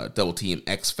their double team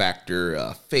X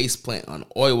Factor face plant on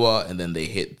Oiwa, and then they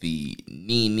hit the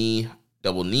knee,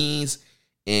 double knees,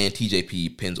 and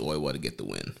TJP pins Oiwa to get the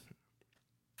win.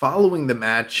 Following the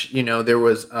match, there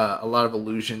was a lot of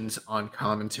allusions on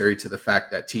commentary to the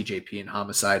fact that TJP and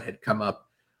Homicide had come up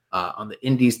on the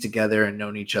indies together and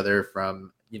known each other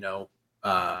from,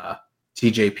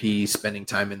 TJP spending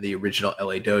time in the original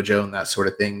LA dojo and that sort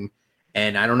of thing.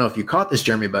 And I don't know if you caught this,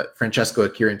 Jeremy, but Francesco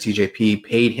Akira and TJP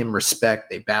paid him respect.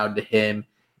 They bowed to him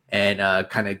and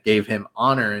kind of gave him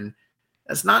honor. And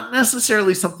that's not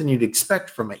necessarily something you'd expect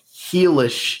from a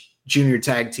heelish junior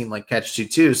tag team like Catch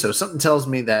 2-2. So something tells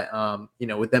me that,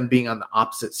 with them being on the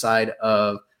opposite side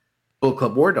of Bullet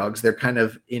Club War Dogs, they're kind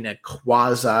of in a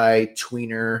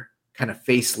quasi-tweener kind of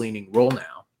face-leaning role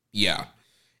now. Yeah.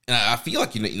 And I feel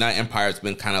like United Empire has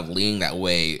been kind of leaning that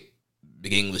way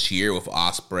beginning of this year with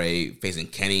Ospreay facing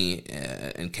Kenny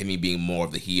and Kenny being more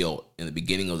of the heel in the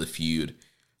beginning of the feud.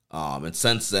 And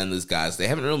since then, these guys, they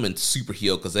haven't really been super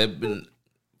heel because they've been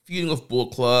feuding with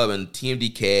Bullet Club and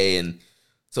TMDK. And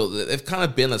so they've kind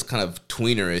of been this kind of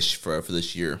tweener-ish for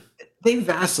this year. They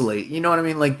vacillate. You know what I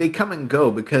mean? They come and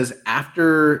go because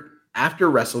after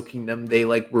Wrestle Kingdom, they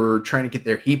were trying to get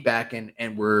their heat back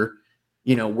and were,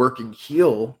 working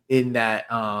heel in that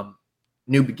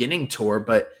New Beginning tour.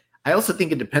 But I also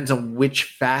think it depends on which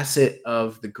facet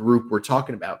of the group we're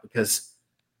talking about because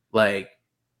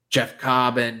Jeff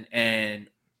Cobb and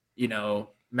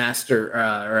Master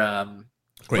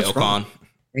Great Okan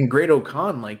and Great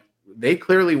Okan, they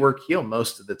clearly work heel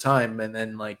most of the time. And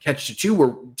then Catch 2-2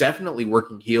 were definitely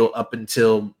working heel up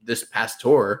until this past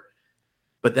tour.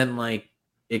 But then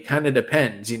it kind of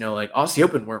depends, Aussie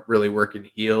Open weren't really working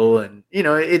heel. And,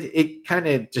 it kind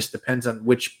of just depends on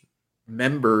which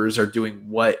members are doing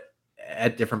what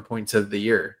at different points of the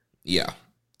year. Yeah.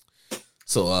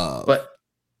 So,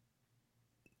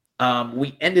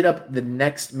 we ended up the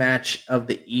next match of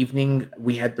the evening.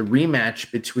 We had the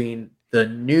rematch between the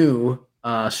new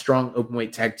strong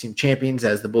openweight tag team champions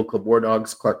as the Bullet Club War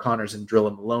Dogs, Clark Connors and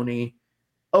Drilla Maloney.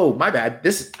 Oh, my bad.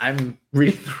 I'm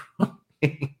reading the wrong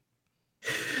thing.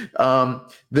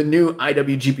 The new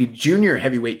IWGP Junior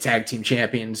Heavyweight Tag Team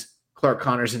Champions, Clark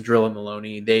Connors and Drilla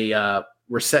Maloney. They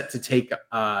were set to take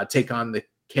on the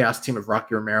Chaos team of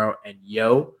Rocky Romero and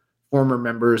Yo, former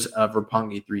members of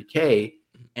Roppongi 3K.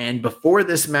 And before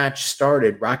this match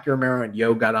started, Rocky Romero and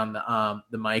Yo got on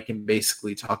the mic and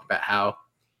basically talked about how,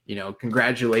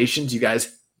 congratulations, you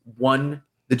guys won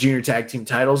the junior tag team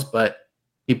titles, but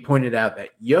he pointed out that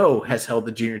Yo has held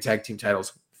the junior tag team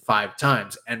titles 5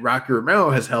 times and Rocky Romero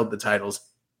has held the titles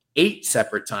 8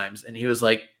 separate times. And he was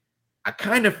like, I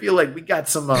kind of feel like we got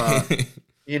some, we're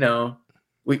a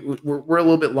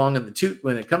little bit long in the tooth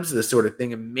when it comes to this sort of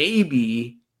thing. And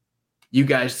maybe you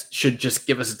guys should just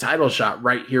give us a title shot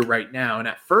right here, right now. And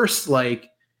at first, Bullet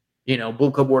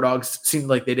Club War Dogs seemed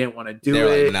like they didn't want to do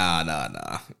They're it. Like,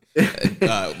 nah.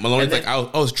 Maloney's like, I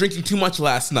was drinking too much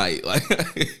last night.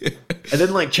 And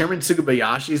then Chairman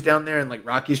Sugabayashi's down there, and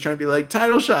Rocky's trying to be like,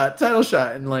 title shot,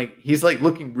 and he's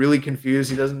looking really confused.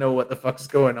 He doesn't know what the fuck is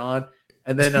going on.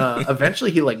 And then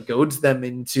eventually he goads them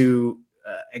into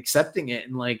accepting it,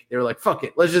 and they're like, fuck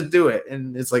it, let's just do it.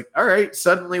 And it's like, all right,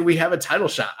 suddenly we have a title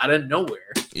shot out of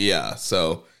nowhere. Yeah,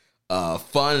 so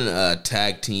fun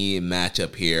tag team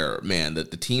matchup here, man. The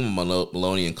team of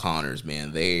Maloney and Connors,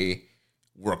 man, they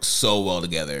work so well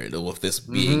together. With this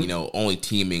being, only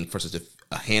teaming for such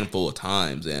a handful of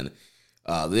times, and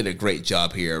they did a great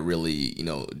job here, really,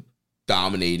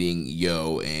 dominating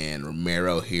Yo and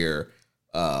Romero here.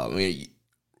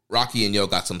 Rocky and Yo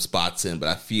got some spots in, but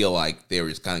I feel like they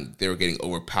were getting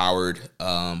overpowered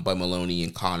by Maloney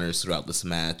and Connors throughout this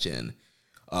match, and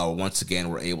once again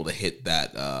were able to hit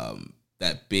that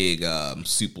big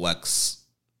suplex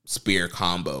spear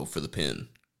combo for the pin.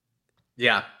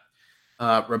 Yeah.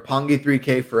 Roppongi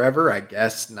 3K forever? I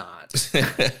guess not.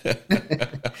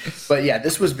 But yeah,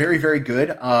 this was very, very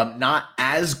good. Not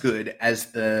as good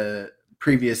as the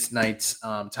previous night's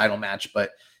title match,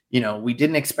 but we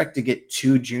didn't expect to get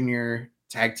 2 junior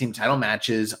tag team title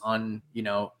matches on,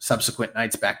 subsequent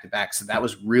nights back to back. So that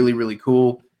was really, really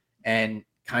cool, and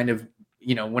kind of,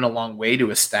 went a long way to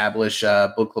establish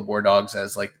Bullet Club War Dogs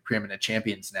as the preeminent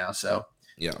champions now. So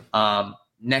yeah.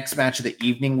 Next match of the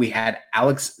evening, we had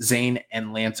Alex Zane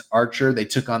and Lance Archer. They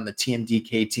took on the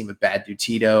TMDK team of Bad Dude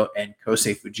Tito and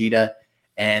Kosei Fujita,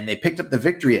 and they picked up the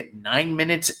victory at 9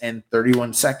 minutes and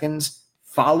 31 seconds.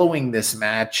 Following this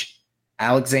match,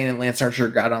 Alex Zane and Lance Archer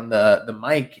got on the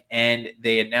mic, and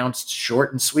they announced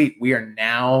short and sweet, we are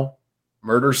now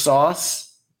Murder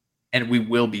Sauce, and we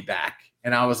will be back.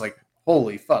 And I was like,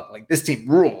 holy fuck, this team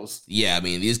rules. Yeah, I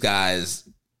mean, these guys,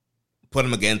 put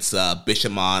them against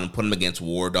Bishamon, put them against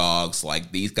War Dogs.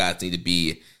 These guys need to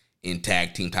be in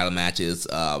tag team title matches.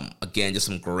 Again, just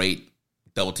some great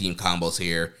double team combos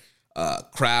here.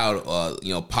 Crowd,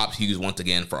 pops huge once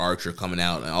again for Archer coming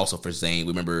out, and also for Zane.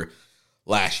 We remember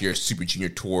last year's Super Junior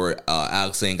Tour,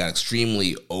 Alex Zane got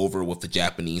extremely over with the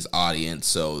Japanese audience,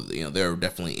 so they're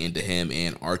definitely into him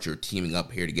and Archer teaming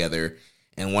up here together.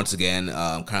 And once again,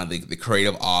 kind of the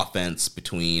creative offense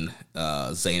between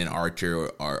Zane and Archer,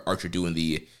 Archer doing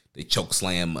the choke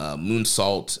slam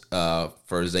moonsault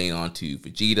for Zane onto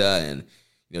Vegeta, and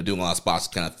doing a lot of spots,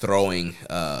 kind of throwing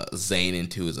Zane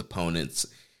into his opponents.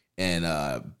 And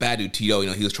Bad Dude Tito,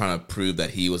 he was trying to prove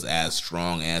that he was as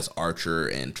strong as Archer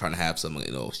and trying to have some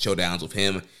showdowns with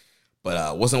him,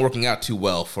 but wasn't working out too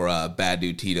well for Bad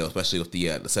Dude Tito, especially with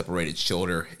the separated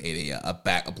shoulder.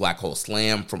 A black hole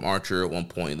slam from Archer at one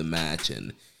point in the match,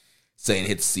 and Zane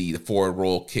hits the forward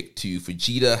roll kick to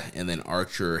Vegeta, and then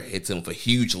Archer hits him with a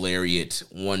huge lariat.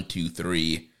 1, 2,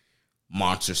 3,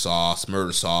 Monster Sauce,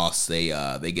 Murder Sauce. They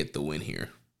get the win here.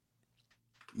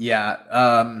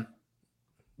 Yeah,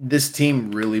 this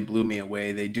team really blew me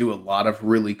away. They do a lot of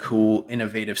really cool,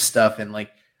 innovative stuff, and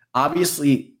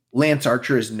obviously Lance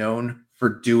Archer is known for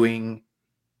doing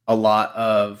a lot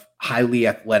of highly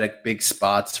athletic big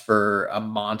spots for a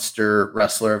monster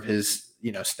wrestler of his,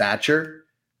 stature.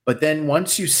 But then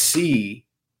once you see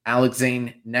Alex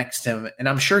Zane next to him, and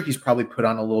I'm sure he's probably put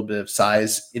on a little bit of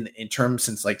size in the interim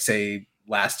since say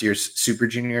last year's Super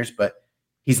Juniors, but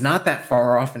he's not that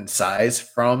far off in size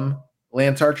from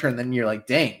Lance Archer. And then you're like,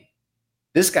 dang,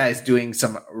 this guy's doing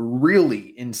some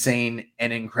really insane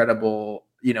and incredible,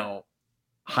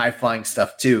 high flying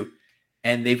stuff too.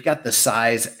 And they've got the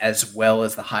size as well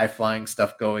as the high flying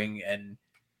stuff going. And,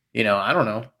 I don't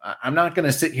know. I'm not going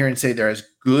to sit here and say they're as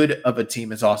good of a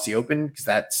team as Aussie Open, because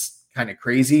that's kind of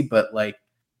crazy. But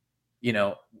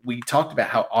we talked about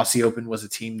how Aussie Open was a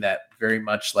team that very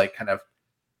much kind of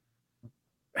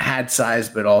had size,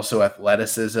 but also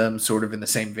athleticism, sort of in the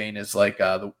same vein as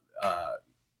War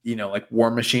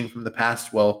Machine from the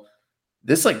past. Well,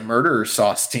 this Murder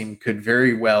Sauce team could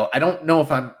very well. I don't know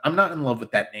if I'm not in love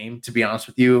with that name, to be honest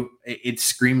with you. It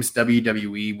screams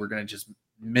WWE. We're gonna just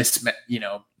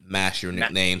mash your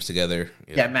names together.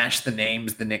 Yeah, mash the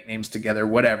nicknames together,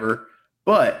 whatever.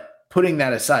 But putting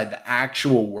that aside, the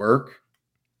actual work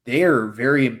they are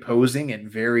very imposing and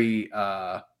very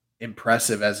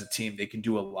impressive as a team. They can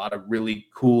do a lot of really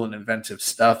cool and inventive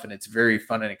stuff, and it's very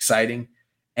fun and exciting.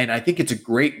 And I think it's a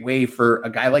great way for a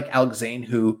guy like Alex Zane,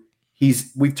 who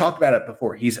we've talked about it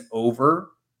before. He's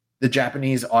over the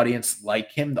Japanese audience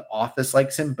like him. The office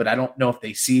likes him, but I don't know if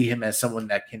they see him as someone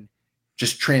that can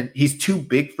just he's too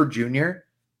big for junior,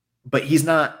 but he's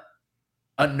not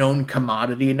a known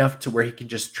commodity enough to where he can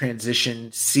just transition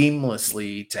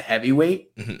seamlessly to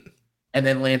heavyweight. Mm-hmm. And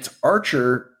then Lance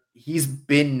Archer, he's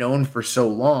been known for so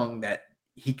long that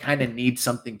he kind of needs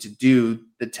something to do.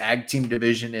 The tag team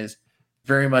division is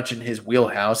very much in his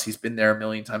wheelhouse. He's been there a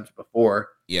million times before.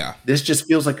 Yeah. This just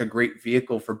feels like a great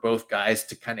vehicle for both guys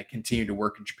to kind of continue to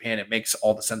work in Japan. It makes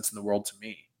all the sense in the world to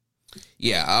me.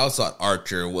 Yeah, I also thought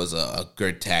Archer was a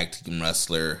good tag team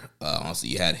wrestler. Also,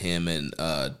 you had him and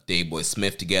Dave Boy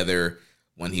Smith together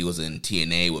when he was in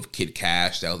TNA with Kid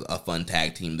Cash. That was a fun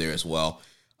tag team there as well.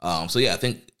 So yeah, I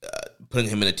think putting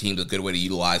him in a team is a good way to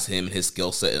utilize him and his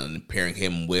skill set, and pairing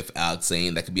him with Alex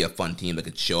Zane. That could be a fun team that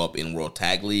could show up in World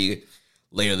Tag League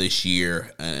later this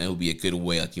year, and it would be a good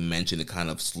way, like you mentioned, to kind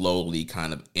of slowly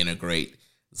kind of integrate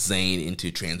Zane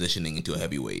into transitioning into a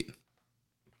heavyweight.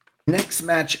 Next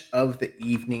match of the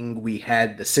evening, we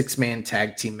had the 6-man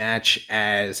tag team match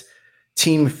as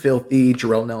Team Filthy,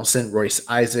 Jarrell Nelson, Royce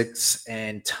Isaacs,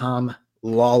 and Tom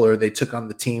Lawler. They took on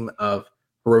the team of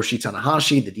Hiroshi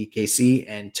Tanahashi, the DKC,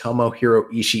 and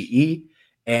Tomohiro Ishii.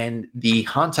 And the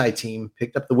Hantai team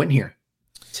picked up the win here.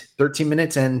 13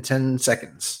 minutes and 10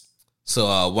 seconds.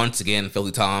 So once again,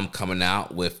 Filthy Tom coming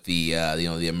out with the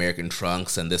American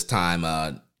trunks, and this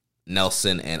time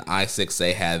Nelson and Isaacs,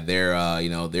 they had their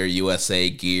their USA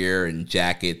gear and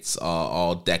jackets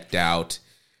all decked out.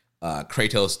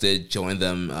 Kratos did join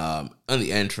them on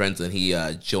the entrance, and he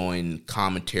joined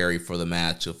commentary for the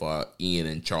match with Ian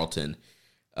and Charlton.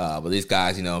 But these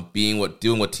guys, doing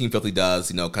what Team Filthy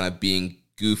does, kind of being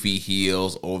goofy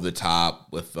heels over the top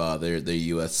with their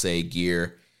USA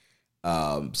gear.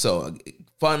 So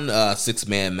fun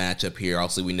 6-man matchup here.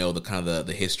 Also, we know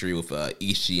the history with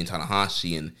Ishii and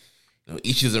Tanahashi, and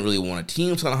Ishii doesn't really want to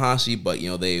team Tanahashi, but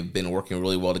they've been working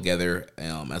really well together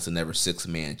as the Never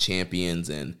 6-man champions.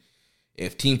 And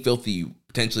if Team Filthy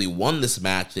potentially won this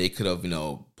match, they could have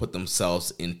put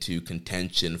themselves into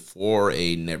contention for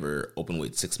a Never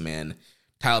Openweight 6-man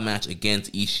title match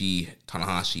against Ishii,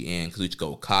 Tanahashi, and Kazuchika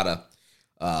Okada.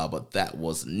 But that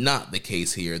was not the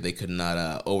case here. They could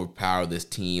not overpower this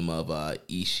team of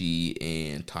Ishii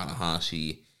and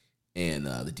Tanahashi and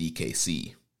the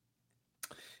DKC.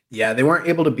 Yeah, they weren't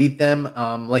able to beat them.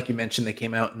 Like you mentioned, they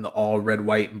came out in the all red,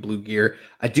 white, and blue gear.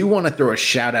 I do want to throw a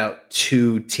shout out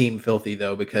to Team Filthy,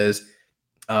 though, because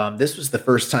this was the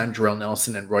first time Jarrell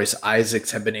Nelson and Royce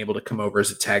Isaacs have been able to come over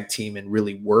as a tag team and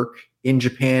really work in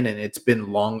Japan, and it's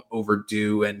been long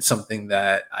overdue, and something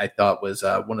that I thought was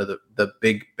one of the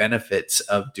big benefits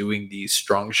of doing these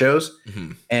strong shows.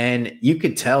 Mm-hmm. And you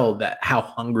could tell that how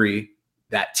hungry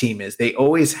that team is. They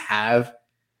always have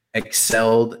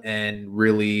excelled and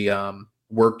really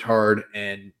worked hard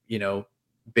and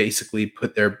basically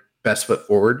put their best foot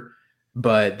forward,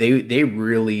 but they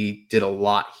really did a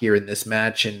lot here in this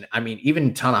match. And I mean,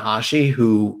 even Tanahashi,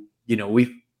 who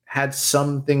we've had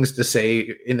some things to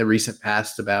say in the recent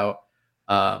past about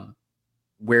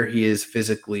where he is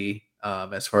physically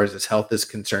as far as his health is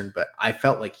concerned, but I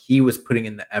felt like he was putting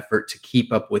in the effort to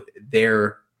keep up with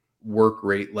their work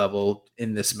rate level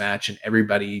in this match, and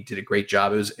everybody did a great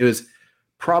job. It was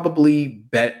probably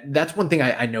that's one thing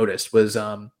I noticed was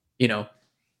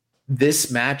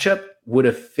this matchup would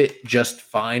have fit just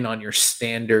fine on your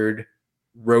standard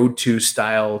Road to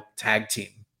style tag team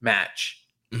match,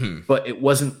 mm-hmm. but it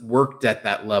wasn't worked at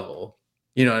that level.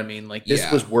 You know what I mean? Like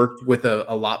this was worked with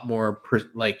a lot more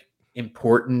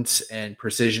importance and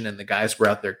precision, and the guys were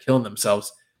out there killing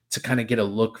themselves to kind of get a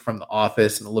look from the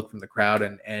office and a look from the crowd.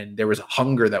 And there was a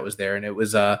hunger that was there. And it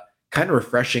was kind of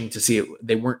refreshing to see it.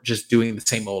 They weren't just doing the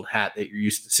same old hat that you're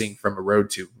used to seeing from a Road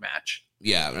to match.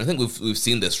 Yeah, and I think we've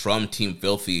seen this from Team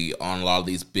Filthy on a lot of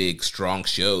these big, strong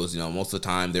shows. Most of the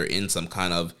time they're in some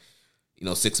kind of,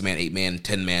 6-man, 8-man,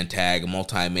 10-man tag, a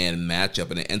multi-man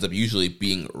matchup, and it ends up usually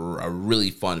being a really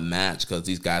fun match because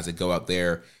these guys that go out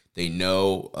there, they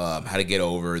know how to get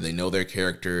over. They know their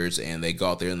characters, and they go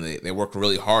out there and they work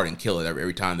really hard and kill it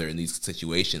every time they're in these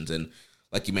situations. And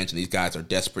like you mentioned, these guys are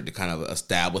desperate to kind of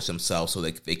establish themselves so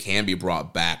they can be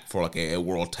brought back for like a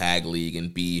World Tag League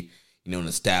and be an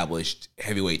established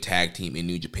heavyweight tag team in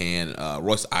New Japan.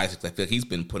 Royce Isaacs, I feel like he's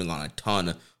been putting on a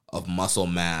ton of muscle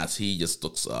mass. He just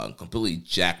looks completely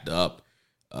jacked up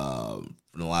from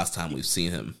the last time we've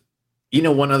seen him.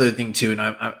 One other thing too, and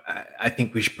I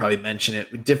think we should probably mention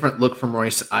it. Different look from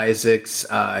Royce Isaacs.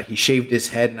 He shaved his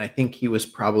head, and I think he was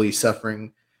probably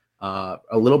suffering a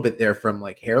little bit there from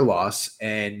like hair loss,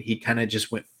 and he kind of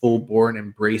just went full bore and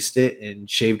embraced it and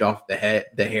shaved off the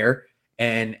hair.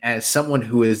 And as someone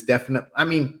who is definitely, I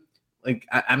mean, like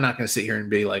I'm not going to sit here and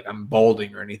be like I'm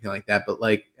balding or anything like that, but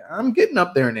like I'm getting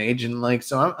up there in age, and like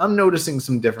so I'm noticing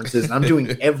some differences. And I'm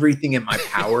doing everything in my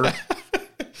power.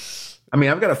 I mean,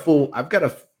 I've got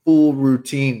a full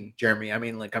routine, Jeremy. I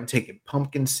mean, like I'm taking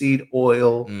pumpkin seed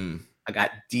oil. I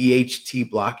got DHT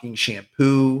blocking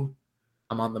shampoo.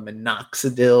 I'm on the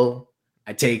minoxidil.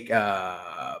 I take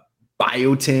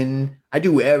biotin. I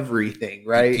do everything,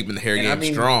 right? Keeping the hair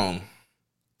game strong.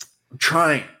 I'm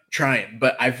trying,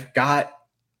 but the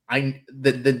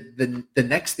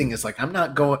next thing is like I'm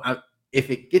not going. If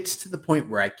it gets to the point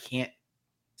where I can't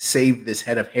save this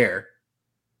head of hair,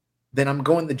 then I'm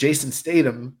going the Jason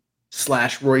Statham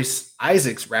 / Royce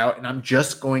Isaacs route, and I'm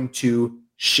just going to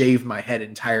shave my head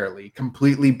entirely,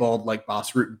 completely bald like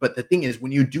Boss Rutan. But the thing is,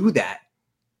 when you do that,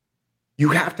 you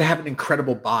have to have an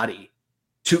incredible body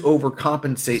to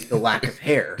overcompensate the lack of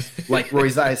hair, like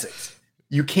Royce Isaacs.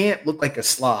 You can't look like a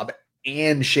slob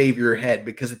and shave your head,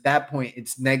 because at that point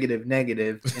it's negative, and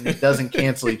it doesn't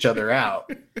cancel each other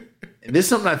out. And this is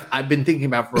something I've been thinking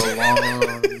about for a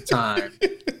long time.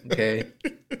 Okay.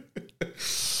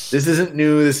 This isn't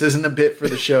new. This isn't a bit for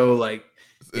the show. Like,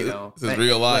 you know, this is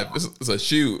real life. It's a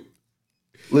shoot.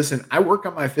 Listen, I work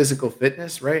on my physical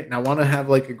fitness, right? And I want to have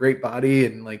like a great body,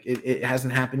 and like it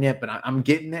hasn't happened yet, but I'm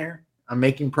getting there. I'm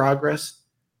making progress.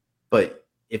 But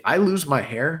if I lose my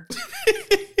hair,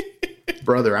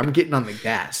 brother, I'm getting on the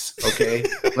gas. Okay.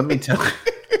 Let me tell you.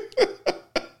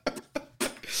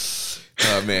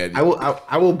 Oh man.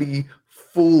 I will be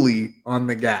fully on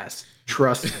the gas.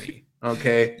 Trust me.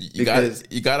 Okay. You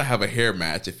gotta have a hair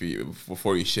match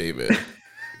before you shave it.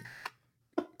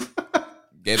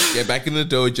 Get back in the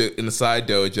dojo, in the side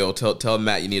dojo. Tell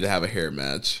Matt you need to have a hair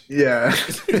match. Yeah.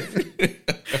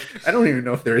 I don't even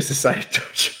know if there is a side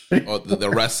dojo. Or the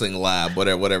wrestling lab,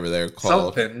 whatever they're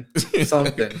called.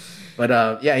 Something.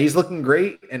 But yeah, he's looking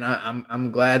great, and I'm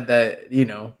glad that, you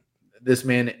know, this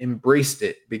man embraced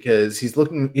it, because he's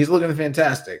looking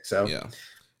fantastic. So yeah.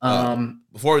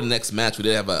 Before the next match, we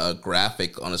did have a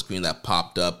graphic on the screen that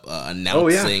popped up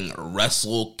announcing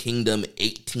Wrestle Kingdom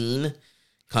 18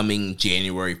 coming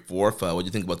January 4th. What do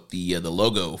you think about the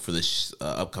logo for this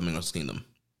upcoming Wrestle Kingdom?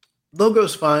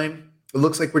 Logo's fine. It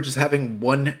looks like we're just having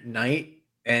one night,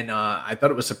 and I thought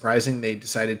it was surprising they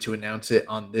decided to announce it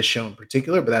on this show in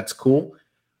particular, but that's cool.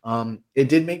 It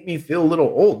did make me feel a little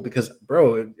old, because,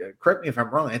 bro, correct me if I'm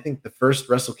wrong, I think the first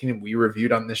Wrestle Kingdom we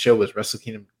reviewed on this show was Wrestle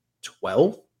Kingdom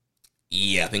 12.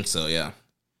 Yeah, I think so, yeah.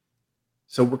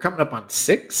 So we're coming up on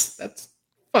 6? That's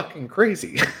fucking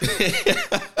crazy.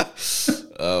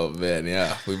 Oh, man,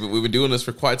 yeah. We've been doing this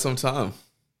for quite some time.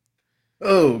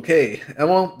 Okay.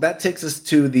 Well, that takes us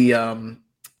to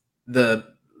the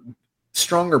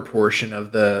stronger portion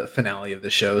of the finale of the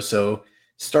show. So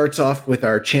starts off with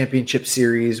our championship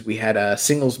series. We had a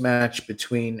singles match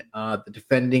between the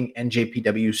defending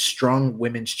NJPW Strong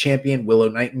Women's Champion, Willow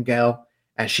Nightingale,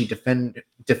 as she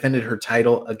defended her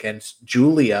title against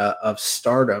Julia of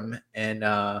Stardom.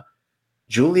 And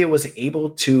Julia was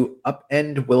able to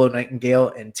upend Willow Nightingale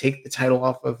and take the title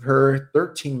off of her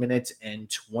 13 minutes and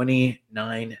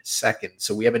 29 seconds.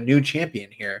 So we have a new champion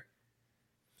here.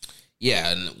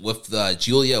 Yeah, and with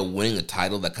Julia winning the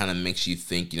title, that kind of makes you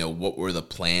think, you know, what were the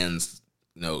plans,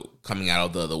 you know, coming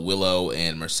out of the Willow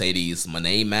and Mercedes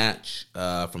Moné match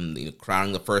from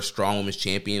crowning the first Strong Women's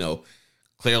Champion. You know,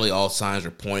 clearly all signs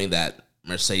are pointing that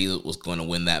Mercedes was going to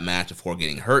win that match before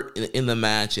getting hurt in the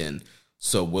match. And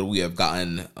so would we have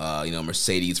gotten,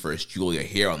 Mercedes versus Julia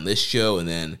here on this show? And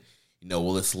then,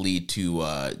 will this lead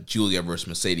to Julia versus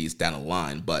Mercedes down the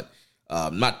line? But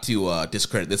not to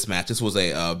discredit this match, this was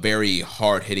a very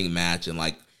hard-hitting match. And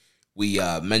like we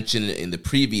mentioned in the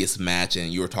previous match,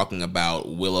 and you were talking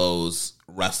about Willow's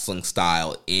wrestling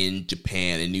style in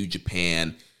Japan, in New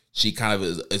Japan, she kind of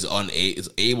is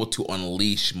able to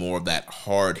unleash more of that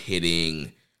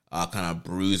hard-hitting kind of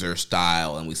bruiser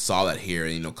style, and we saw that here.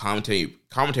 And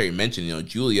commentary mentioned,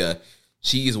 Julia,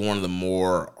 she's one of the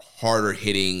more harder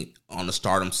hitting on the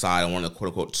Stardom side, and one of the quote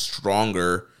unquote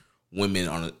stronger women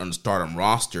on the Stardom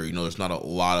roster. There's not a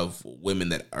lot of women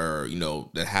that are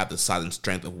that have the size and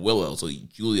strength of Willow. So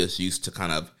Julia's used to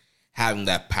kind of having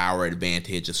that power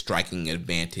advantage, a striking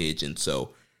advantage, and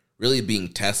so really being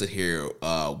tested here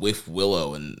with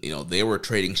Willow. And they were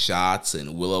trading shots,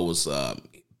 and Willow was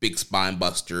big spine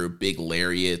buster, big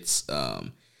lariats.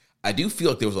 I do feel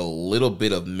like there was a little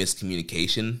bit of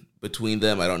miscommunication between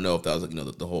them. I don't know if that was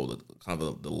the whole kind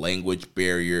of the language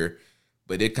barrier,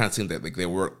 but it did kind of seem that they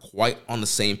weren't quite on the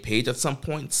same page at some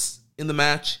points in the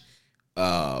match.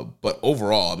 But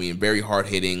overall, I mean, very hard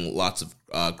hitting, lots of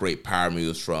great power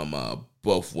moves from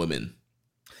both women.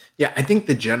 Yeah, I think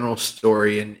the general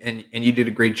story, and you did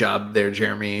a great job there,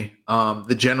 Jeremy.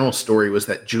 The general story was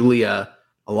that Julia,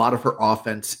 a lot of her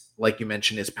offense, like you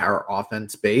mentioned, is power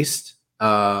offense based.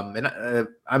 And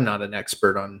I'm not an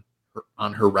expert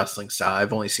on her wrestling style.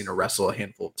 I've only seen her wrestle a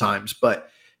handful of times, but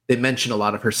they mentioned a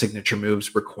lot of her signature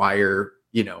moves require,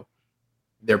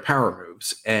 their power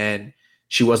moves. And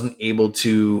she wasn't able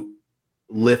to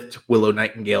lift Willow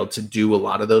Nightingale to do a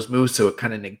lot of those moves. So it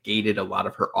kind of negated a lot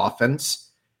of her offense.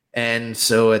 And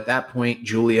so at that point,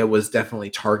 Julia was definitely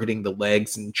targeting the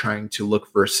legs and trying to look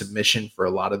for a submission for a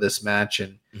lot of this match.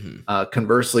 And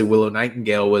conversely, Willow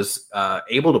Nightingale was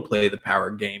able to play the power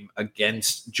game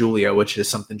against Julia, which is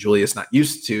something Julia's not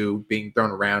used to, being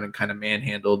thrown around and kind of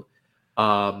manhandled.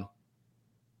 I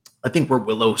think where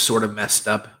Willow sort of messed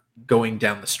up going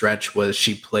down the stretch was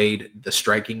she played the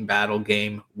striking battle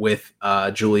game with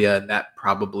Julia, and that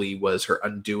probably was her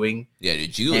undoing. Yeah,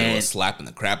 Julia was slapping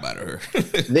the crap out of her.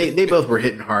 they both were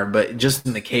hitting hard, but just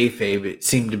in the kayfabe, it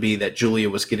seemed to be that Julia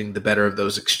was getting the better of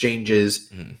those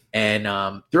exchanges. And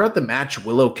throughout the match,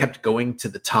 Willow kept going to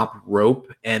the top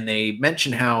rope, and they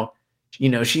mentioned how,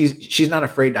 she's not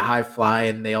afraid to high fly,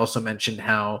 and they also mentioned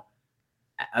how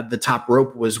the top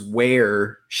rope was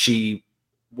where she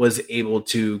was able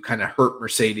to kind of hurt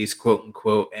Mercedes, quote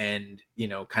unquote, and,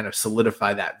 kind of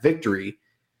solidify that victory.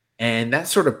 And that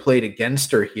sort of played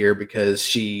against her here because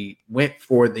she went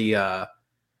for the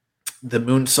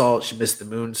moonsault. She missed the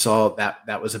moonsault.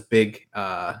 That was a big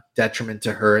detriment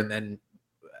to her. And then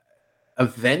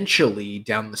eventually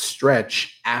down the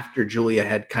stretch, after Julia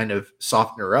had kind of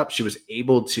softened her up, she was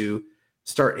able to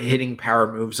start hitting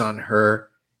power moves on her.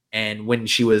 And when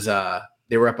she was,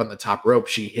 they were up on the top rope,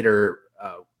 she hit her,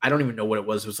 I don't even know what it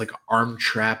was. It was like an arm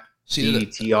trap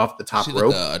DDT off the top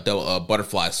rope. A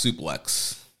butterfly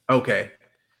suplex. Okay.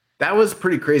 That was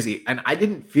pretty crazy. And I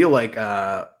didn't feel like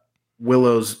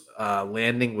Willow's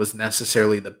landing was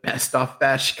necessarily the best off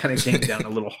that. She kind of came down a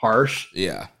little harsh.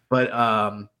 Yeah. But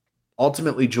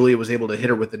ultimately, Julia was able to hit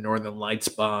her with the Northern Lights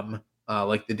bomb,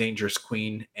 like the Dangerous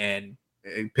Queen, and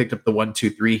picked up the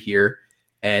 1-2-3 here.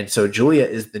 And so Julia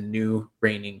is the new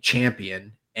reigning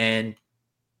champion. And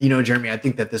Jeremy, I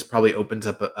think that this probably opens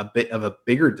up a bit of a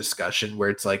bigger discussion where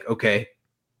it's like, okay,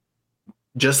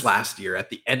 just last year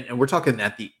at the end, and we're talking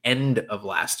at the end of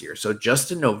last year. So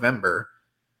just in November,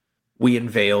 we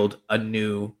unveiled a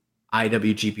new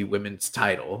IWGP Women's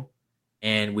title,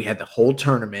 and we had the whole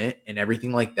tournament and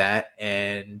everything like that,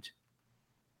 and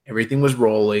everything was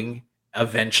rolling.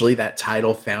 Eventually, that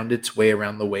title found its way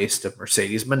around the waist of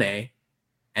Mercedes Moné,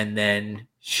 and then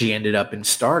she ended up in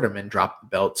Stardom and dropped the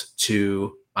belt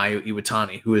to Mayu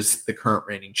Iwatani, who is the current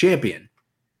reigning champion.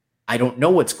 I don't know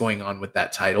what's going on with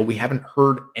that title. We haven't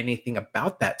heard anything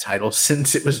about that title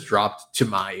since it was dropped to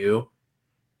Mayu.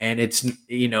 And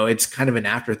it's kind of an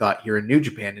afterthought here in New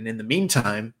Japan. And in the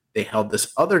meantime, they held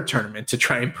this other tournament to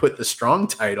try and put the strong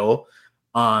title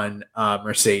on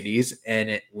Mercedes, and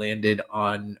it landed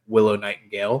on Willow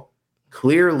Nightingale.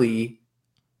 Clearly,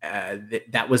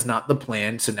 that was not the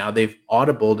plan. So now they've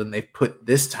audibled and they've put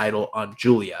this title on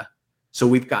Julia. So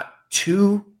we've got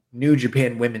two New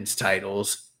Japan women's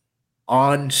titles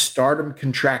on Stardom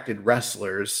contracted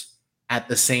wrestlers at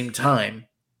the same time.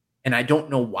 And I don't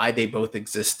know why they both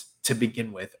exist to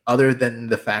begin with, other than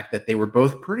the fact that they were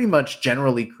both pretty much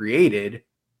generally created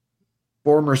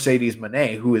for Mercedes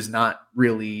Moné, who is not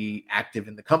really active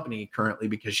in the company currently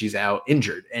because she's out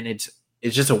injured. And it's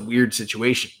just a weird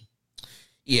situation.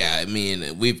 Yeah, I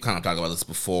mean, we've kind of talked about this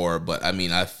before, but I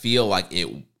mean, I feel like it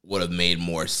would have made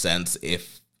more sense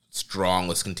if Strong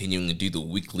was continuing to do the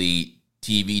weekly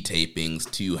TV tapings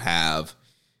to have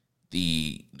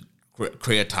the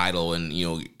create a title and,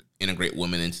 integrate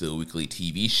women into the weekly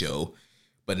TV show.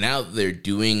 But now that they're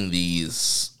doing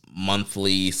these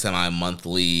monthly,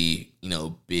 semi-monthly,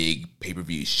 big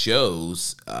pay-per-view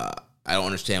shows, I don't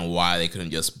understand why they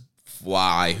couldn't just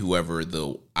fly whoever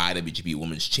the IWGP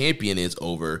Women's Champion is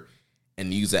over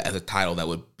and use that as a title that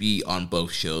would be on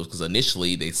both shows. Because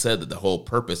initially they said that the whole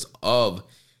purpose of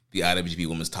the IWGP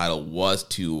Women's title was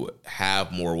to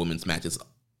have more women's matches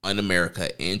in America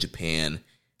and Japan.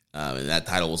 And that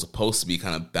title was supposed to be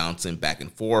kind of bouncing back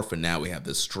and forth. And now we have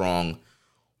this Strong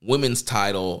women's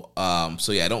title.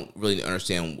 So yeah, I don't really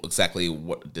understand exactly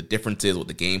what the difference is, what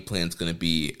the game plan is going to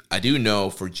be. I do know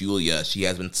for Julia, she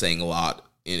has been saying a lot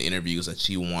in interviews that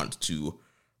she wants to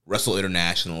wrestle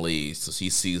internationally. So she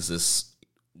sees this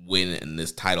win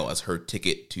this title as her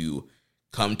ticket to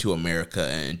come to America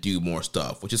and do more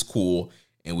stuff, which is cool.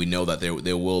 And we know that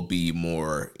there will be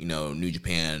more, New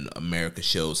Japan America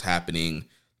shows happening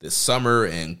this summer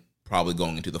and probably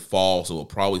going into the fall. So we'll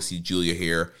probably see Julia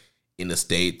here in the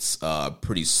States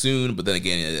pretty soon. But then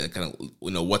again, kind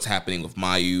of, what's happening with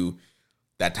Mayu.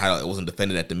 That title, it wasn't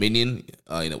defended at Dominion,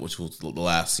 which was the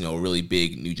last, really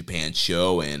big New Japan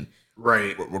show. And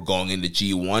right, we're going into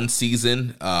G1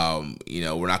 season.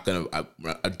 We're not going to,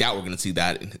 I doubt we're going to see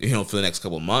that, for the next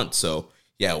couple of months. So,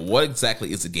 yeah, what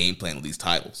exactly is the game plan with these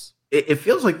titles? It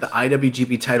feels like the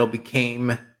IWGP title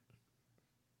became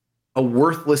a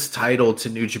worthless title to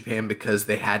New Japan because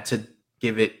they had to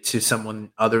give it to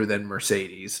someone other than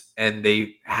Mercedes, and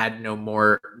they no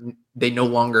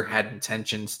longer had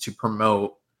intentions to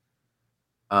promote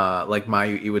like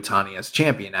Mayu Iwatani as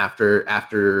champion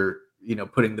after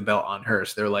putting the belt on her.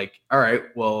 So they're like, all right,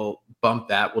 well, bump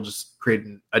that. We'll just create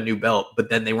a new belt. But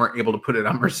then they weren't able to put it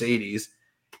on Mercedes.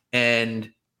 And,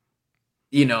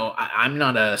 I'm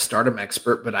not a Stardom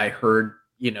expert, but I heard,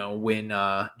 when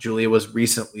Julia was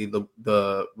recently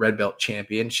the red belt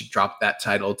champion, she dropped that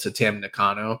title to Tam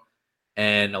Nakano.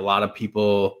 And a lot of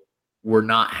people were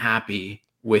not happy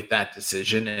with that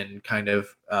decision and kind of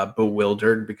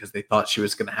bewildered because they thought she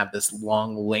was going to have this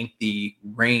long, lengthy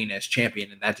reign as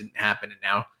champion, and that didn't happen.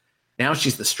 And now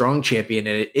she's the strong champion.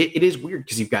 And it is weird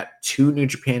because you've got 2 New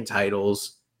Japan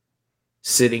titles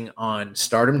sitting on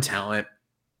Stardom talent,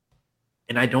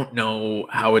 and I don't know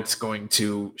how it's going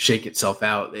to shake itself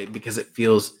out because it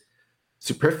feels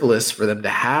superfluous for them to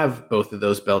have both of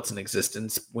those belts in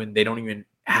existence when they don't even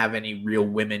have any real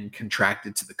women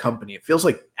contracted to the company. It feels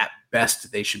like at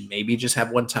best they should maybe just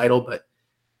have one title, but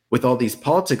with all these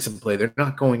politics in play, they're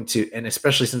not going to, and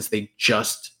especially since they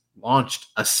just launched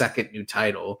a second new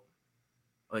title,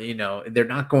 they're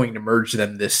not going to merge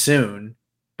them this soon,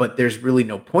 but there's really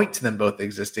no point to them both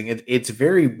existing. It's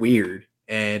very weird.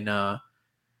 And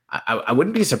I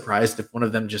wouldn't be surprised if one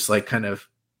of them just like kind of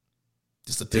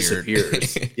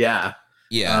disappears. Yeah.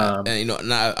 Yeah.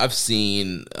 And, I've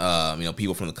seen,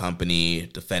 people from the company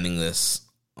defending this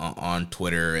on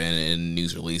Twitter and in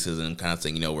news releases and kind of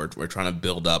saying, we're trying to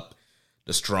build up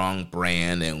the strong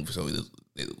brand. And so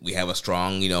we have a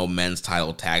strong, men's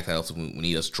title, tag title. So we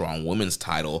need a strong women's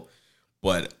title.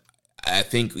 But I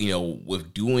think,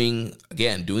 with doing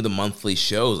the monthly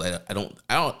shows, I don't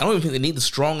even think they need the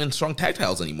strong tag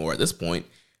titles anymore at this point.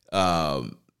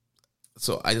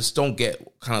 So I just don't get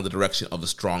kind of the direction of a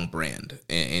strong brand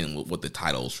and what the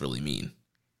titles really mean.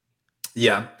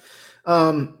 Yeah.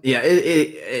 I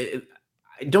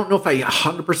don't know if I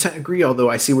 100% agree,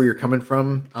 although I see where you're coming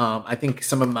from. I think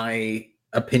some of my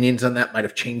opinions on that might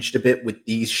have changed a bit with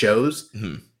these shows.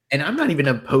 Mm-hmm. And I'm not even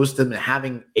opposed to them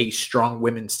having a strong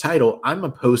women's title. I'm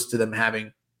opposed to them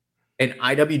having an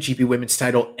IWGP women's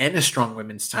title and a strong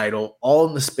women's title all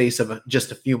in the space of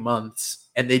just a few months.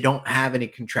 And they don't have any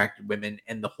contracted women.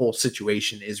 And the whole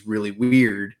situation is really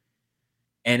weird.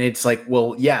 And it's like,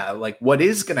 well, yeah, like what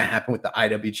is going to happen with the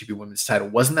IWGP women's title?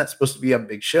 Wasn't that supposed to be on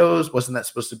big shows? Wasn't that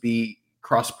supposed to be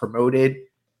cross promoted?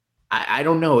 I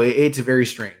don't know. It's very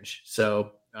strange.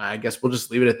 So I guess we'll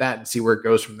just leave it at that and see where it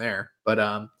goes from there.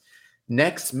 But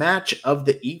next match of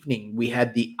the evening, we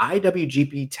had the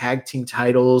IWGP tag team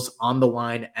titles on the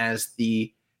line as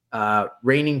the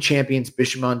reigning champions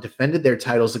Bishamon defended their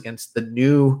titles against the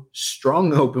new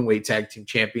strong openweight tag team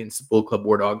champions, the Bull Club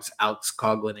War Dogs, Alex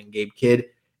Coughlin and Gabe Kidd.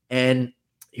 And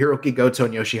Hiroki Goto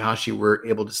and Yoshihashi were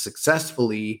able to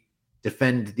successfully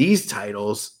defend these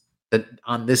titles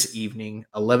on this evening.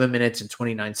 11 minutes and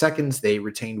 29 seconds. They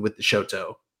retained with the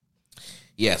Shoto.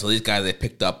 Yeah, so these guys, they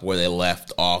picked up where they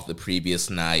left off the previous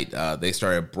night. They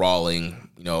started brawling,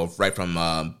 right from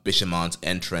Bishamon's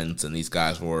entrance, and these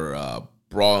guys were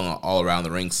brawling all around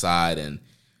the ringside and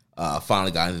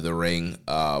finally got into the ring.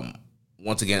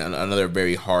 Once again, another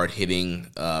very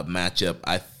hard-hitting matchup.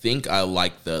 I think I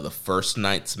like the first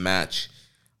night's match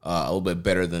a little bit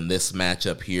better than this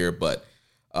matchup here, but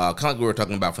kind of like we were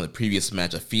talking about from the previous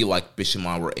match, I feel like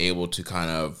Bishamon were able to kind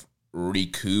of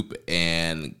recoup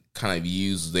and kind of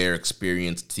use their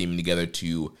experience teaming together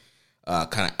to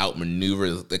kind of outmaneuver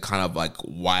the kind of like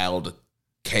wild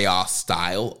chaos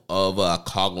style of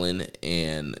Coughlin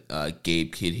and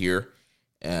Gabe Kidd here.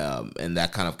 And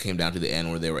that kind of came down to the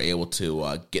end where they were able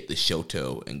to get the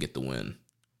Shoto and get the win.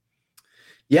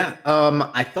 Yeah,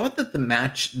 I thought that the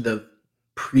match the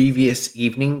previous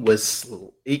evening was,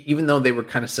 even though they were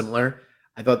kind of similar,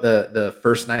 I thought the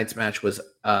first night's match was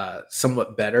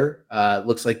somewhat better.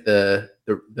 Looks like the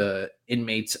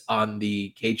inmates on the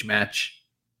cage match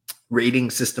rating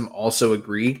system also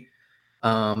agree.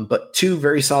 But two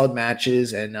very solid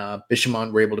matches, and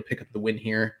Bishamon were able to pick up the win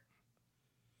here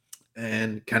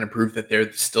and kind of prove that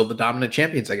they're still the dominant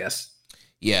champions, I guess.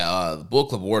 Yeah, the Bullet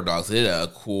Club War Dogs did a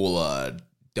cool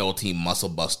double team muscle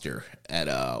buster at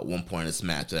one point in this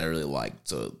match that I really liked.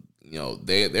 So,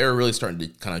 they're really starting to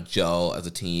kind of gel as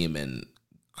a team and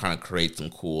kind of create some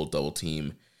cool double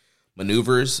team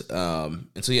maneuvers. And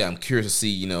so, yeah, I'm curious to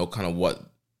see, kind of what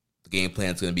the game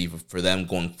plan is going to be for them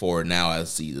going forward now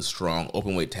as the strong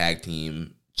openweight tag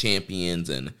team champions,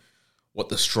 and what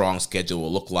the strong schedule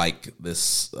will look like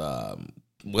this.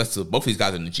 Both of these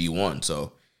guys are in the G1,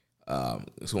 so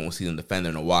this won't see them defend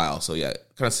in a while. So, yeah,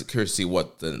 kind of curious to see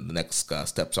what the next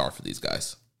steps are for these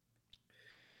guys.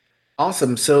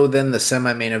 Awesome. So then the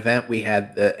semi-main event, we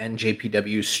had the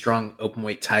NJPW strong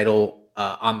openweight title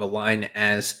on the line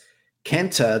as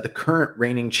Kenta, the current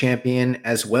reigning champion,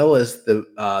 as well as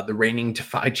the reigning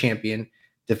Defy champion,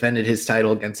 defended his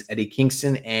title against Eddie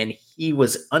Kingston, and he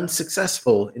was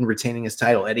unsuccessful in retaining his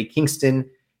title. Eddie Kingston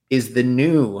is the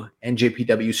new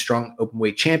NJPW strong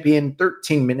openweight champion,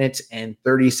 13 minutes and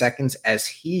 30 seconds, as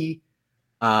he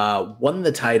won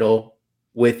the title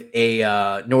with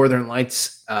a Northern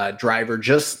Lights driver,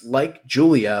 just like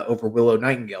Julia over Willow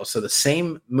Nightingale. So the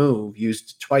same move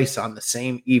used twice on the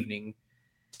same evening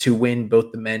to win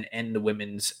both the men and the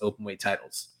women's openweight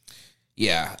titles.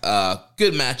 Yeah,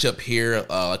 good matchup here.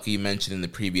 Like you mentioned in the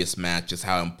previous match, just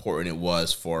how important it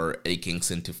was for Eddie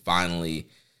Kingston to finally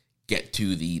get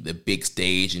to the big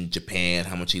stage in Japan,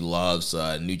 how much he loves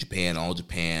New Japan, All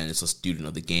Japan, is a student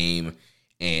of the game.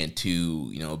 And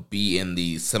to, be in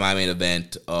the semi-main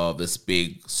event of this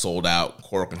big sold-out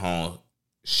Korakuen Hall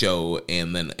show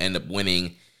and then end up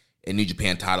winning a New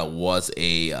Japan title was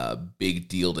a big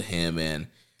deal to him. And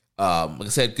like I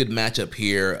said, good matchup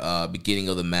here. Beginning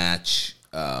of the match,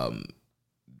 Eddie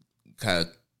kind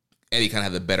of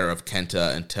had the better of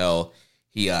Kenta until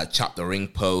he chopped the ring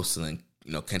post, and then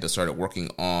Kenta started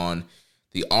working on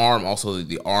the arm. Also,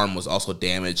 the arm was also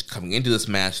damaged coming into this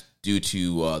match due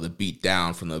to the beat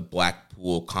down from the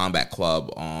Blackpool Combat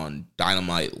Club on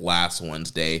Dynamite last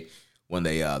Wednesday when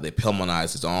they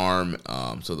Pillmanized his arm.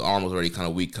 So the arm was already kind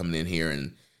of weak coming in here,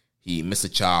 and he missed a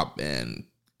chop and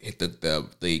hit the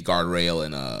guardrail,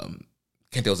 and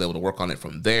Kenta was able to work on it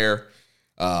from there.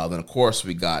 Then, of course,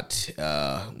 we got,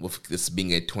 with this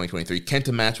being a 2023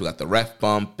 Kenta match, we got the ref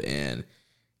bump, and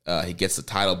he gets the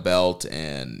title belt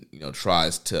and,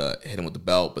 tries to hit him with the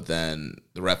belt, but then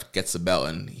the ref gets the belt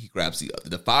and he grabs the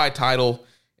Defy title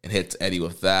and hits Eddie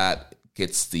with that,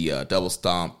 gets the double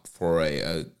stomp for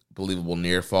a believable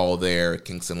near fall there.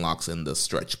 Kingston locks in the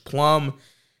stretch plum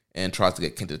and tries to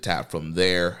get Kenta to tap from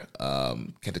there.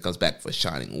 Kenta comes back for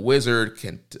Shining Wizard.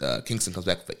 Kingston comes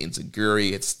back for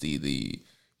Enziguri. It's the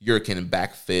Hurricane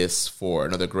back fist for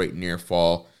another great near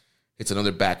fall. It's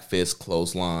another back fist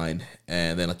clothesline,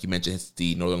 and then, like you mentioned, it's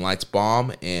the Northern Lights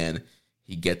bomb, and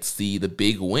he gets the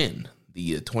big win.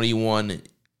 The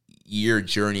 21-year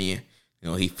journey,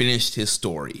 he finished his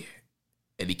story.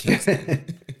 Eddie Kingston.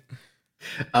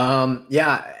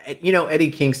 Yeah,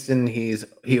 Eddie Kingston,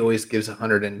 he always gives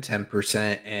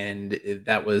 110%, and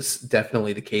that was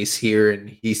definitely the case here, and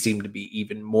he seemed to be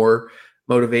even more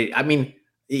motivated. I mean,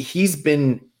 he's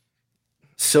been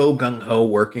so gung-ho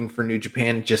working for New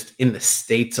Japan just in the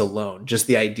States alone, just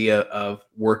the idea of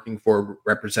working for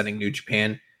representing New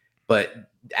Japan,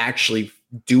 but actually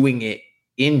doing it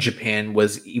in Japan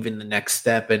was even the next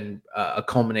step and a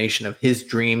culmination of his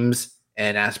dreams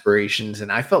and aspirations.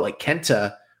 And I felt like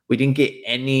Kenta, we didn't get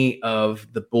any of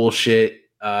the bullshit,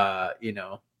 that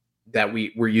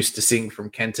we're used to seeing from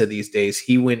Kenta these days.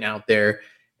 He went out there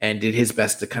and did his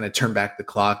best to kind of turn back the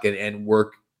clock and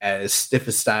work as stiff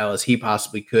a style as he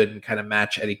possibly could and kind of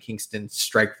match Eddie Kingston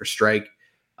strike for strike.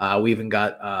 We even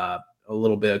got a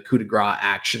little bit of coup de grace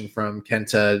action from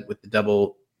Kenta with the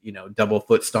double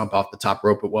foot stomp off the top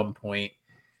rope at one point.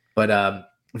 But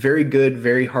very good,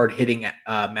 very hard hitting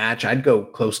match. I'd go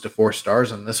close to 4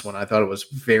 stars on this one. I thought it was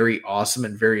very awesome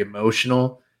and very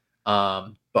emotional.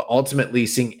 But ultimately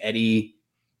seeing Eddie,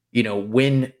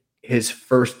 win his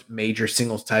first major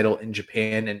singles title in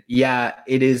Japan. And yeah,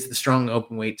 it is the strong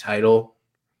openweight title.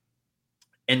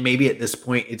 And maybe at this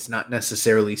point, it's not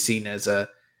necessarily seen as a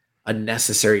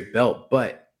necessary belt,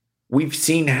 but we've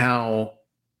seen how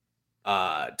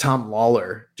Tom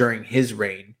Lawler during his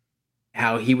reign,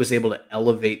 how he was able to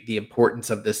elevate the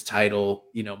importance of this title,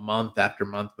 month after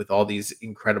month with all these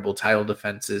incredible title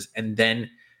defenses. And then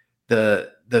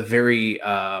the very,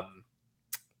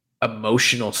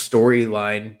 emotional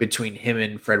storyline between him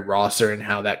and Fred Rosser and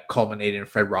how that culminated in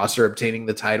Fred Rosser obtaining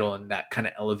the title, and that kind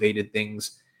of elevated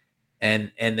things.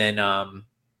 And then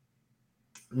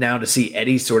now to see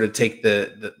Eddie sort of take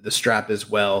the strap as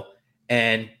well.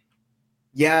 And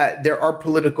yeah, there are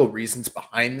political reasons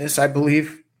behind this, I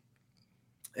believe.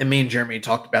 And me and Jeremy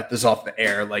talked about this off the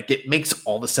air. Like, it makes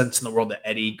all the sense in the world that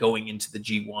Eddie going into the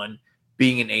G1,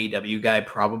 being an AEW guy,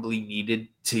 probably needed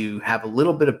to have a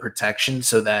little bit of protection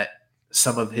so that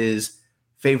some of his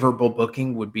favorable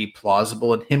booking would be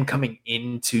plausible. And him coming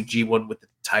into G1 with the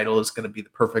title is going to be the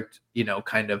perfect,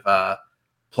 kind of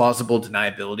plausible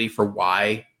deniability for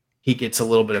why he gets a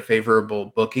little bit of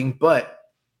favorable booking. But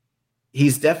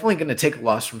he's definitely going to take a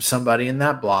loss from somebody in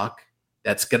that block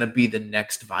that's going to be the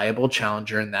next viable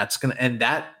challenger, and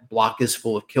that block is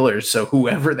full of killers. So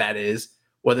whoever that is,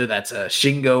 whether that's a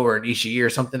Shingo or an Ishii or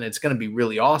something, it's going to be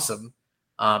really awesome.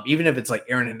 Even if it's like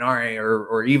Aaron Henare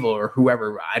or Evil or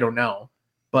whoever, I don't know.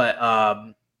 But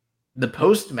the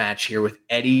post match here with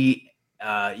Eddie,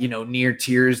 near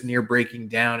tears, near breaking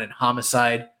down, and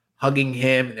Homicide hugging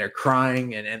him, and they're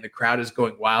crying, and the crowd is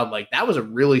going wild. Like, that was a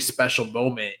really special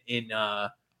moment in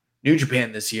New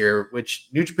Japan this year, which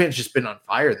New Japan's just been on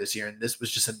fire this year, and this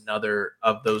was just another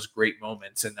of those great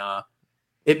moments. And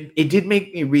it did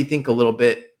make me rethink a little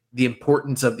bit the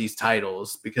importance of these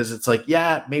titles, because it's like,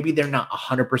 yeah, maybe they're not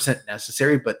 100%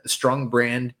 necessary, but the strong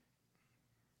brand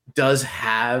does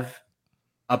have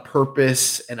a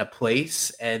purpose and a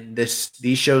place, and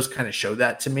these shows kind of show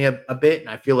that to me a bit. And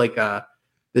I feel like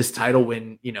this title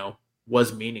win,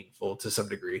 was meaningful to some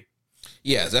degree.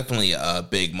 Yeah, it's definitely a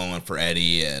big moment for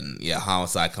Eddie, and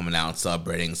Homicide coming out and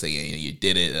celebrating, saying, you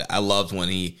did it. I loved when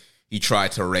he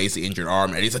tried to raise the injured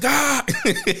arm, and he's like, ah!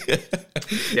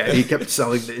 Yeah, he kept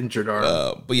selling the injured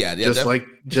arm. But yeah,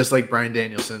 just like Bryan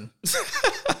Danielson.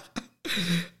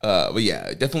 But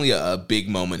yeah, definitely a big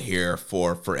moment here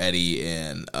for Eddie,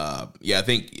 and I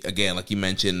think, again, like you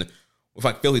mentioned, with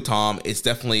like Philly Tom, it's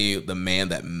definitely the man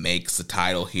that makes the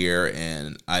title here,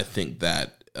 and I think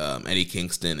that Eddie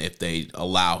Kingston, if they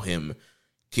allow him,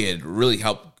 could really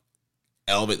help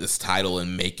elevate this title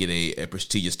and make it a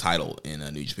prestigious title in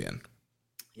New Japan.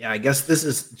 Yeah, I guess this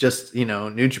is just,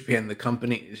 New Japan, the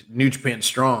company, New Japan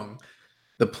Strong,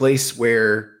 the place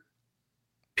where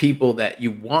people that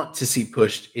you want to see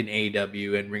pushed in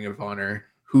AEW and Ring of Honor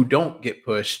who don't get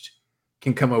pushed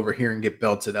can come over here and get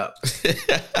belted up.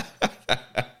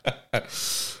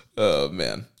 Oh,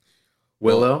 man.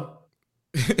 Willow.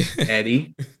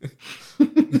 Eddie.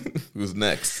 Who's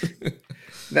next?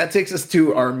 That takes us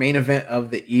to our main event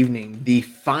of the evening, the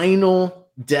final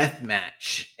death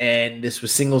match. And this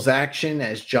was singles action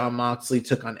as Jon Moxley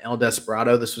took on El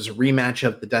Desperado. This was a rematch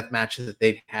of the death match that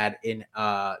they'd had in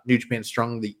New Japan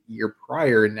Strong the year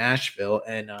prior in Nashville.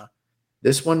 And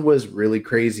this one was really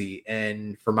crazy.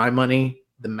 And for my money,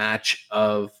 the match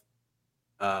of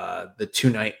the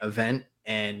 2-night event.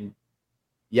 And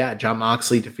yeah, Jon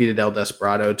Moxley defeated El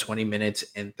Desperado 20 minutes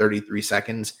and 33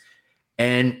 seconds.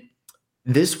 And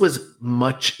this was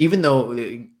much, even though,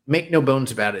 make no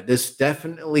bones about it, this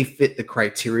definitely fit the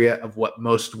criteria of what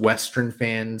most Western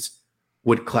fans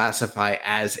would classify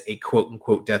as a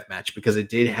quote-unquote death match, because it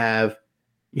did have,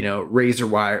 razor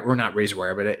wire, or not razor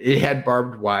wire, but it had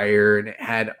barbed wire, and it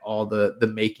had all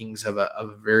the makings of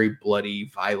a very bloody,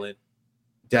 violent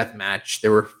death match.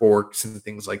 There were forks and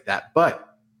things like that. But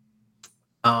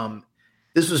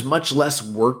this was much less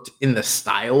worked in the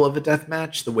style of a death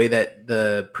match, the way that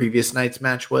the previous night's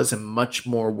match was, and much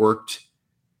more worked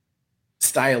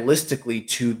stylistically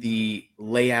to the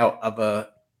layout of a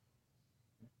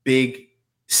big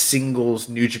singles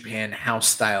New Japan house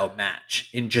style match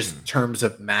in just terms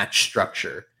of match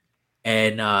structure.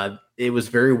 And it was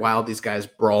very wild. These guys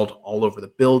brawled all over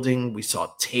the building. We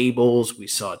saw tables, we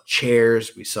saw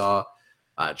chairs, we saw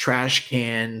trash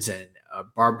cans, and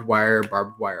barbed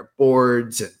wire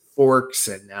boards and forks.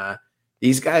 And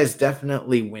these guys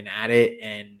definitely went at it.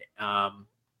 And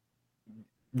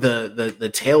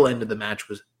the tail end of the match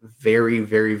was very,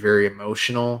 very, very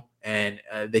emotional. And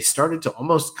they started to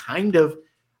almost kind of,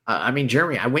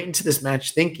 Jeremy, I went into this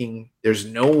match thinking there's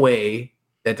no way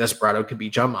that Desperado could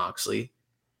beat Jon Moxley.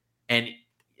 And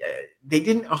they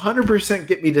didn't 100%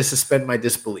 get me to suspend my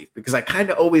disbelief, because I kind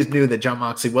of always knew that Jon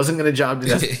Moxley wasn't going to job to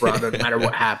Desperado no matter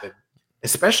what happened,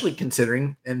 especially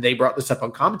considering, and they brought this up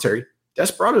on commentary,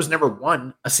 Desperado's never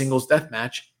won a singles death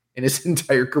match in his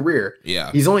entire career.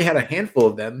 Yeah. He's only had a handful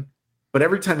of them, but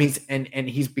every time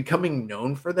he's becoming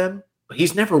known for them, but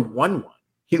he's never won one.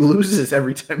 He loses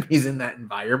every time he's in that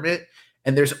environment.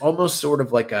 And there's almost sort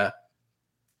of like a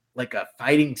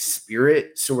fighting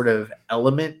spirit sort of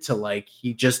element to, like,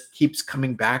 he just keeps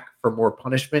coming back for more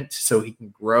punishment so he can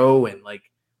grow and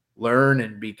like learn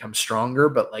and become stronger.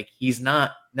 But like, he's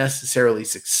not necessarily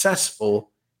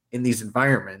successful in these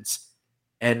environments.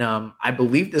 And I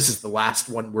believe this is the last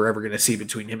one we're ever going to see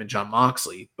between him and Jon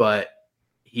Moxley, but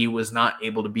he was not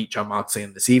able to beat Jon Moxley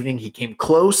in this evening. He came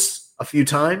close a few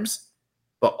times,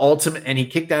 but and he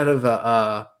kicked out of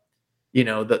the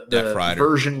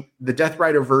version, the Death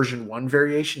Rider version 1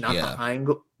 variation, not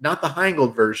the high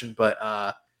angled version,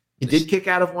 but he did kick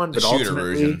out of one, but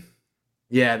ultimately,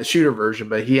 the shooter version,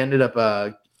 but he ended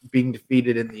up being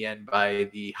defeated in the end by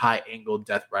the high angled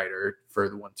Death Rider for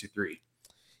the 1, 2, 3.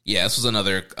 Yeah, this was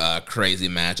another crazy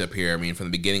matchup here. I mean, from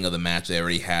the beginning of the match, they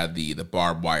already had the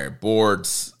barbed wire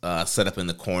boards set up in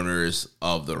the corners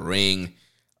of the ring.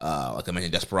 Like I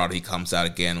mentioned, Desperado, he comes out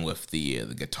again with the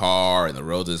guitar, and the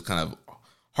roses kind of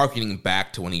harkening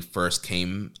back to when he first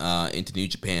came into New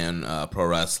Japan Pro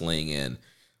Wrestling, and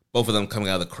both of them coming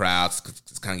out of the crowds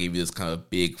kind of gave you this kind of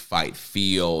big fight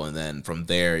feel. And then from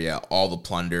there, all the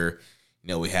plunder.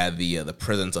 We had the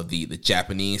presence of the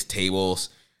Japanese tables.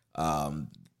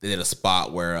 They did a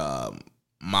spot where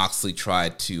Moxley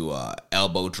tried to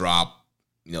elbow drop,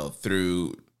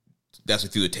 through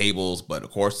the tables, but of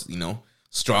course,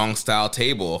 strong style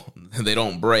table, they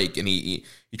don't break, and he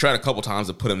tried a couple times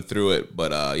to put him through it, but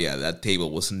that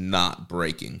table was not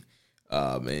breaking.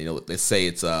 And they say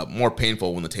it's more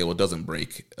painful when the table doesn't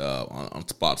break on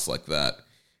spots like that.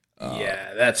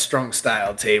 That strong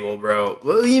style table, bro.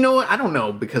 Well, I don't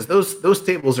know, because those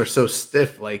tables are so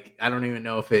stiff. Like, I don't even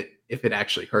know if it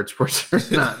actually hurts worse or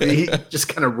not. He just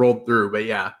kind of rolled through, but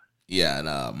yeah. Yeah,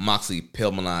 and Moxley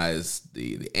pillmanized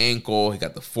the ankle. He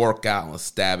got the fork out and was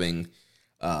stabbing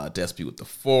Despy with the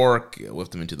fork,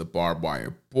 whipped him into the barbed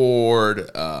wire board,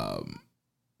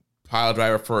 pile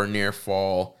driver for a near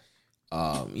fall.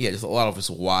 Just a lot of just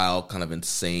wild, kind of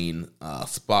insane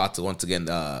spots. Once again,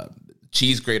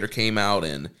 cheese grater came out,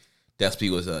 and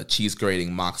Despy was cheese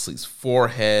grating Moxley's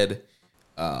forehead.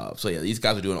 These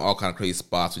guys are doing all kind of crazy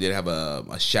spots. We did have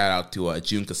a shout out to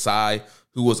Jun Kasai,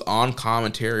 who was on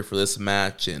commentary for this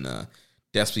match, and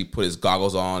Despy put his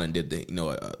goggles on and did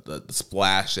the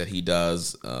splash that he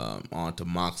does onto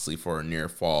Moxley for a near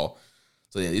fall.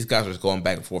 So these guys are just going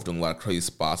back and forth doing a lot of crazy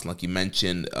spots. And like you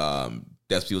mentioned,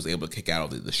 Despy was able to kick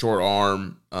out of the short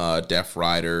arm Death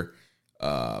Rider,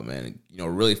 and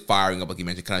really firing up, like you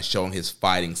mentioned, kind of showing his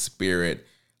fighting spirit.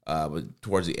 But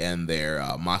towards the end there,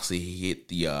 Moxley hit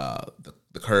the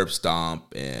curb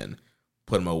stomp and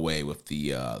put him away with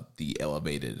the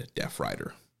elevated Death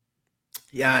Rider.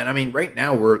 Yeah, and I mean, right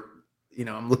now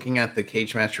I'm looking at the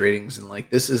cage match ratings, and like,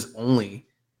 this is only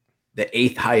the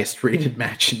 8th highest rated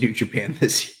match in New Japan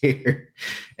this year,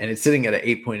 and it's sitting at an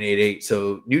 8.88.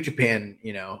 So New Japan,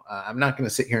 I'm not going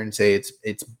to sit here and say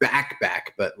it's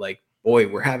back, but like,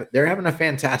 boy, they're having a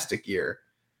fantastic year,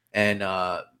 and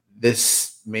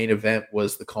this main event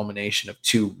was the culmination of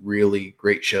 2 really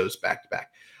great shows back to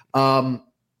back.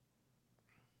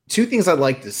 2 things I'd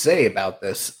like to say about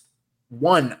this.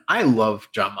 One, I love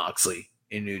Jon Moxley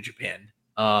in New Japan.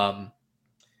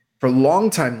 For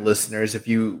longtime listeners, if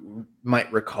you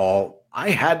might recall,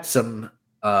 I had some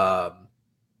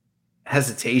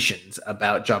hesitations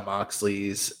about Jon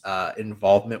Moxley's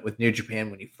involvement with New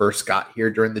Japan when he first got here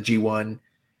during the G1.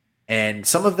 And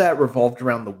some of that revolved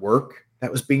around the work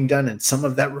that was being done, and some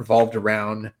of that revolved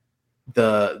around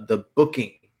the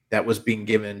booking that was being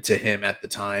given to him at the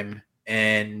time.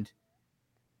 And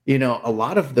a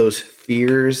lot of those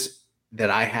fears that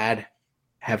I had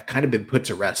have kind of been put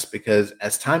to rest, because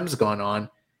as time's gone on,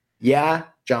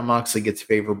 Jon Moxley gets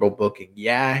favorable booking.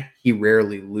 He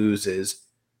rarely loses,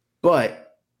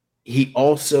 but he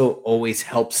also always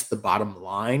helps the bottom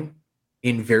line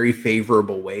in very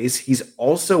favorable ways. He's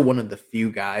also one of the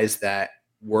few guys that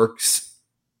works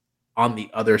on the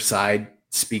other side,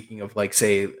 speaking of, like,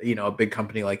 say, a big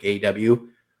company like AEW,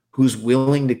 who's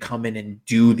willing to come in and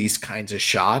do these kinds of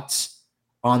shots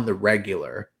on the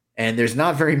regular. And there's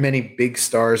not very many big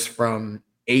stars from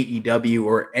AEW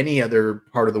or any other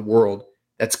part of the world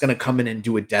that's going to come in and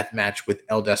do a death match with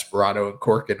El Desperado and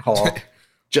Corkin Hall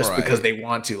just because they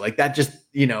want to. Like, that just,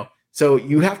 so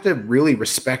you have to really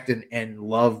respect and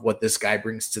love what this guy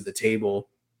brings to the table.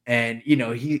 And,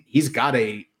 he's got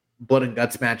a blood and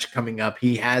guts match coming up.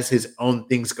 He has his own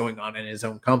things going on in his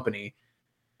own company.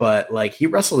 But like, he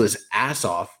wrestled his ass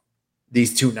off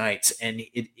these 2 nights, and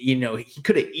he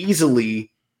could have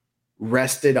easily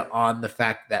rested on the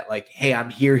fact that, like, hey,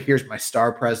 I'm here. Here's my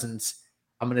star presence.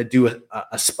 I'm gonna do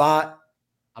a spot.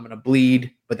 I'm gonna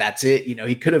bleed, but that's it.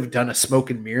 He could have done a smoke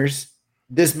and mirrors.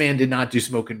 This man did not do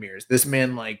smoke and mirrors. This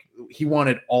man, like, he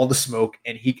wanted all the smoke,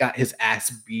 and he got his ass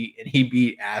beat, and he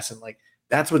beat ass, and like,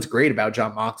 that's what's great about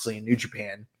Jon Moxley in New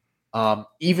Japan.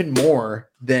 Even more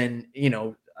than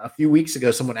a few weeks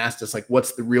ago, someone asked us, like,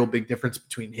 what's the real big difference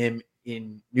between him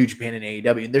in New Japan and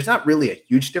AEW? And there's not really a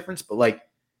huge difference, but like,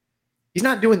 he's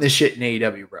not doing this shit in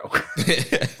AEW, bro.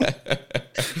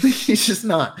 He's just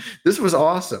not. This was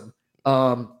awesome.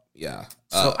 Yeah.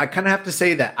 So I kind of have to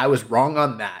say that I was wrong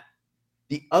on that.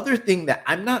 The other thing that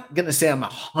I'm not going to say I'm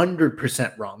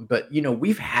 100% wrong, but, you know,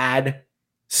 we've had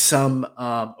some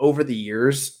over the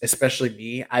years, especially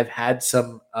me, I've had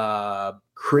some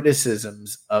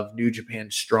criticisms of New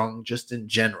Japan Strong just in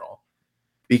general,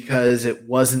 because it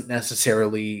wasn't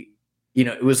necessarily, you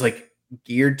know, it was like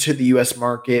geared to the US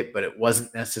market, but it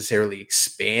wasn't necessarily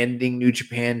expanding New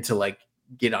Japan to like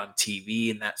get on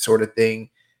TV and that sort of thing.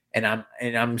 And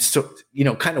I'm so, you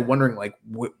know, kind of wondering like,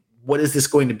 what is this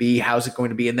going to be? How's it going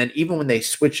to be? And then even when they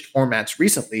switched formats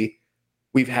recently,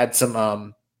 we've had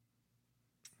some,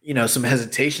 you know, some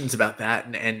hesitations about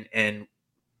that and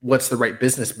what's the right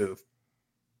business move.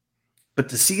 But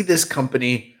to see this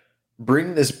company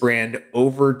bring this brand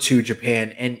over to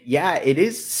Japan, and yeah, it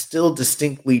is still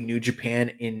distinctly New Japan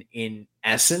in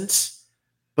essence,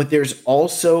 but there's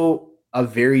also a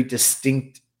very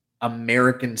distinct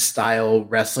American style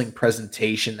wrestling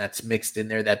presentation that's mixed in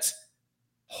there that's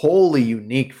wholly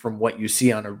unique from what you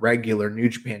see on a regular New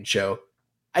Japan show.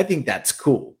 I think that's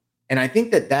cool. And I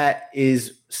think that that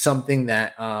is something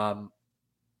that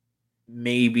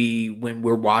maybe when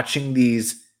we're watching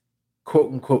these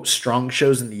quote unquote strong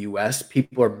shows in the US,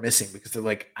 people are missing, because they're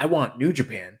like, I want New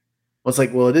Japan. Well, it's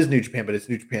like, well, it is New Japan, but it's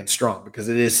New Japan Strong because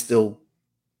it is still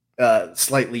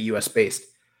slightly US based.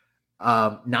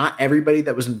 Not everybody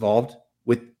that was involved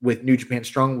with New Japan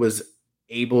Strong was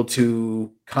able to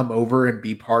come over and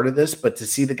be part of this, but to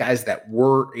see the guys that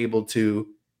were able to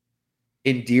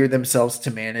endear themselves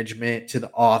to management, to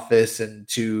the office, and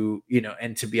to, you know,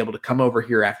 and to be able to come over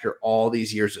here after all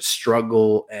these years of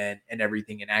struggle and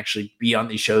everything, and actually be on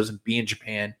these shows and be in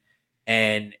Japan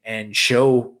and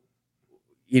show,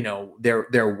 you know,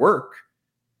 their work.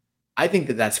 I think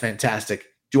that that's fantastic.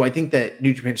 Do I think that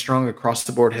New Japan Strong across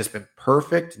the board has been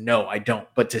perfect? No, I don't.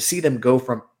 But to see them go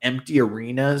from empty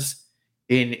arenas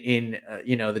in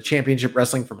you know, the Championship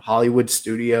Wrestling from Hollywood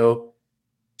studio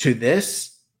to this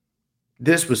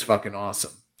was fucking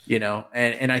awesome, you know?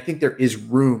 And I think there is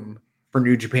room for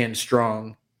New Japan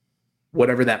Strong,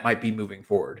 whatever that might be moving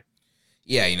forward.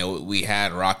 Yeah, you know, we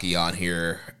had Rocky on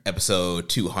here, episode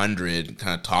 200,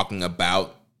 kind of talking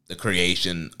about the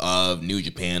creation of New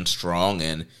Japan Strong,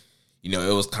 and you know,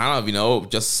 it was kind of, you know,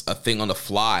 just a thing on the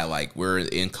fly. Like, we're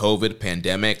in COVID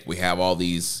pandemic. We have all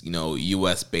these, you know,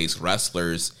 US-based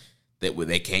wrestlers that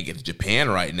they can't get to Japan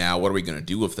right now. What are we going to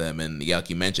do with them? And yeah, like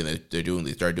you mentioned, they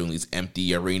started doing these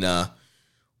empty arena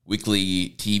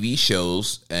weekly TV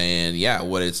shows. And yeah,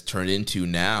 what it's turned into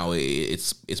now,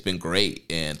 it's been great.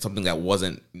 And something that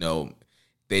wasn't, you know,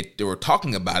 they were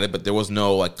talking about it, but there was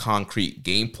no like concrete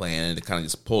game plan, and to kind of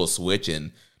just pull a switch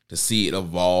and to see it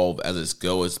evolve as it's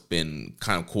go, it's been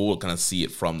kind of cool to kind of see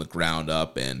it from the ground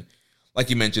up. And like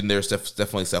you mentioned, there's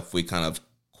definitely stuff we kind of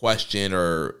question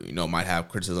or, you know, might have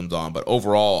criticisms on. But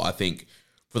overall, I think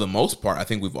for the most part, I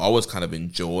think we've always kind of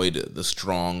enjoyed the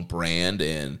Strong brand,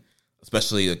 and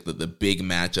especially like the big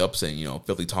matchups, and, you know,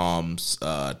 Filthy Tom's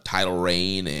title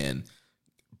reign, and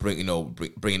bringing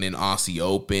in Aussie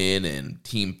Open and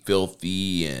Team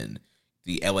Filthy and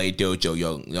the LA Dojo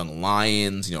Young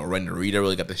Lions. You know, Ren Narita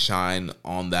really got to shine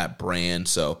on that brand.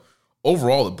 So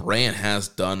overall, the brand has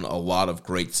done a lot of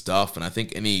great stuff. And I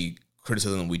think any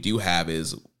criticism we do have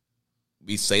is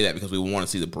we say that because we want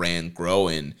to see the brand grow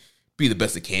and be the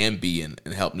best it can be, and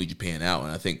help New Japan out.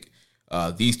 And I think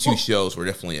these two shows were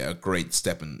definitely a great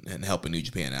step in helping New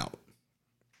Japan out.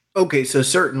 Okay, so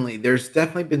certainly there's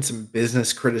definitely been some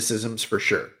business criticisms for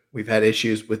sure. We've had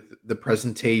issues with the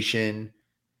presentation,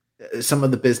 some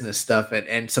of the business stuff,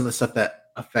 and some of the stuff that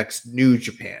affects New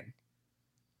Japan.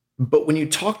 But when you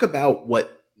talk about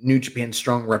what New Japan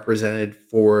Strong represented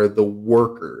for the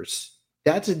workers,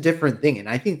 that's a different thing. And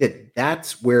I think that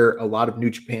that's where a lot of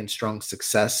New Japan Strong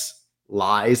success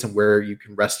lies, and where you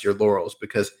can rest your laurels,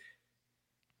 because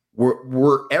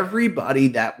were everybody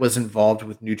that was involved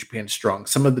with New Japan Strong,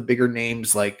 some of the bigger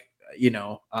names, like, you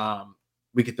know,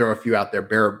 we could throw a few out there,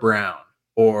 Barrett Brown,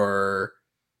 or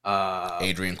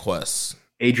Adrian Quest,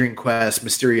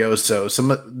 Mysterioso,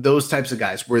 some of those types of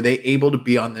guys, were they able to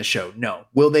be on this show? No.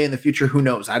 Will they in the future? Who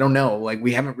knows? I don't know. Like,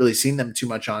 we haven't really seen them too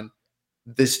much on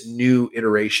this new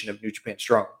iteration of New Japan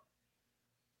Strong.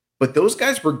 But those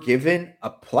guys were given a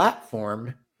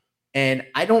platform, and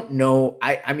I don't know.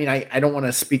 I mean, I don't want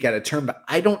to speak out of turn, but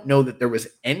I don't know that there was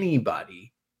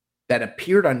anybody that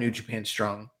appeared on New Japan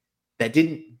Strong that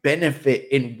didn't benefit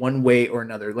in one way or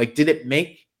another. Like, did it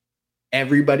make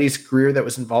everybody's career that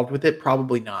was involved with it?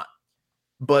 Probably not.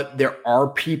 But there are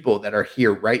people that are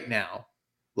here right now,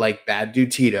 like Bad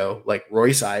Dude Tito, like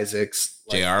Royce Isaacs,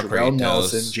 like J.R. Jarrell Kratos,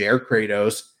 Nelson, J.R.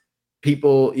 Kratos,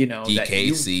 people,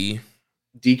 DKC.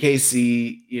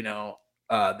 DKC,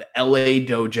 the LA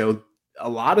Dojo, a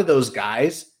lot of those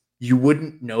guys, you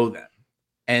wouldn't know them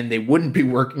and they wouldn't be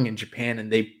working in Japan.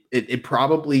 And it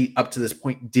probably up to this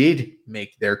point did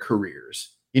make their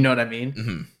careers. You know what I mean?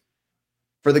 Mm-hmm.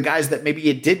 For the guys that maybe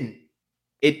it didn't,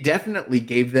 it definitely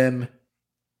gave them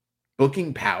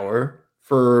booking power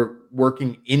for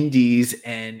working indies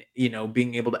and,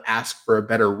 being able to ask for a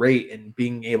better rate and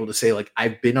being able to say, like,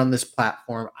 I've been on this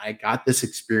platform. I got this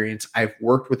experience. I've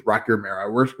worked with Rocky Romero. I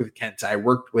worked with Kenta. I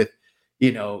worked with,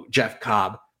 Jeff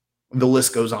Cobb. The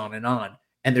list goes on.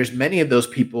 And there's many of those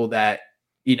people that,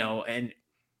 and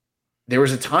there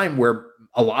was a time where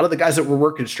a lot of the guys that were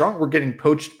working strong were getting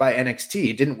poached by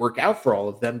NXT. It didn't work out for all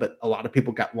of them, but a lot of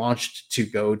people got launched to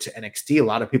go to NXT. A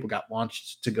lot of people got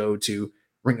launched to go to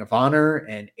Ring of Honor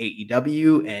and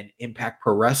AEW and Impact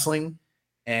Pro Wrestling.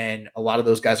 And a lot of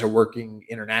those guys are working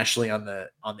internationally on the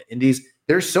indies.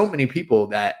 There's so many people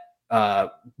that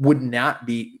would not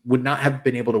have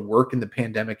been able to work in the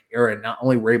pandemic era. Not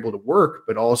only were able to work,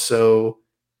 but also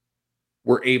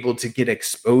were able to get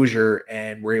exposure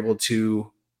and were able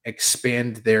to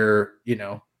expand their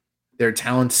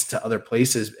talents to other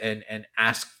places and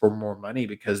ask for more money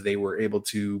because they were able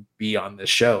to be on the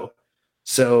show.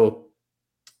 So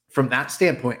from that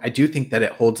standpoint, I do think that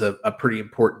it holds a pretty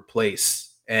important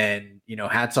place. And,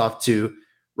 hats off to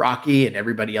Rocky and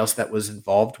everybody else that was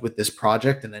involved with this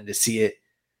project. And then to see it,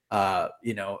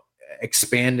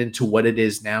 expand into what it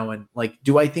is now. And like,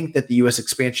 do I think that the US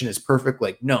expansion is perfect?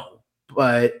 Like, no,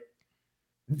 but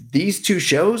these two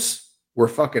shows were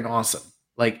fucking awesome.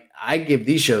 Like, I give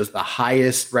these shows the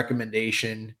highest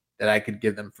recommendation that I could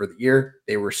give them for the year.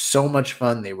 They were so much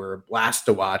fun. They were a blast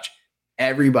to watch.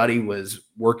 Everybody was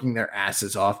working their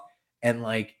asses off. And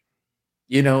like,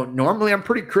 normally I'm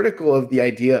pretty critical of the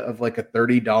idea of like a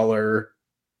 $30,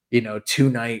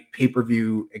 2-night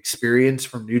pay-per-view experience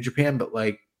from New Japan. But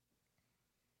like,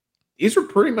 these were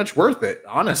pretty much worth it,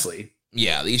 honestly.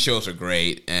 Yeah, these shows are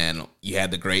great, and you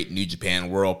had the great New Japan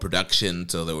World production,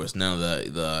 so there was none of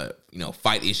the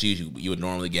fight issues you would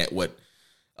normally get with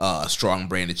a strong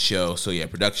branded show. So yeah,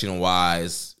 production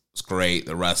wise, it's great.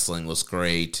 The wrestling was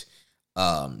great.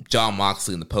 Jon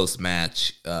Moxley in the post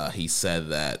match, he said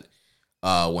that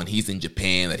when he's in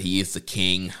Japan, that he is the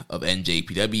king of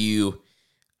NJPW,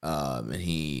 and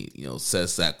he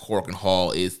says that Korakuen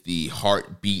Hall is the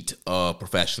heartbeat of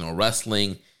professional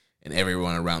wrestling. And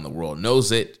everyone around the world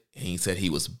knows it. And he said he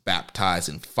was baptized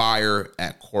in fire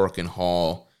at Korakuen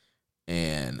Hall.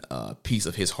 And a piece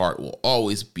of his heart will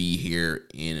always be here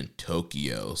in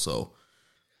Tokyo. So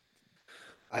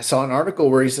I saw an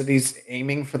article where he said he's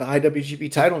aiming for the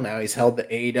IWGP title now. He's held the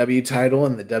AEW title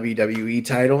and the WWE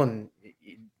title. And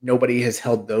nobody has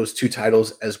held those two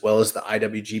titles as well as the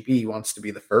IWGP. He wants to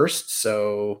be the first.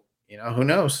 So, who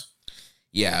knows?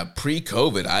 Yeah,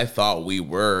 pre-COVID, I thought we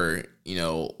were,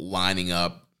 lining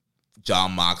up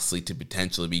Jon Moxley to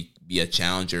potentially be a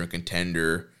challenger and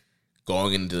contender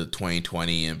going into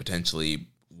 2020 and potentially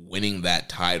winning that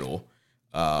title.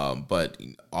 But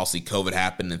obviously COVID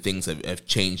happened and things have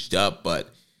changed up.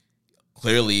 But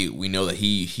clearly we know that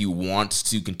he wants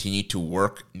to continue to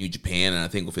work New Japan. And I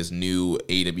think with his new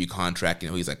AEW contract,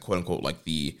 he's like, quote unquote, like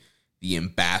the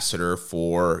ambassador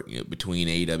for, between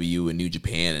AEW and New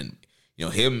Japan. And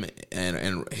him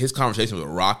and his conversation with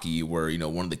Rocky were,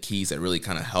 one of the keys that really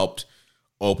kind of helped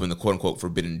open the quote-unquote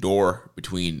forbidden door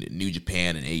between New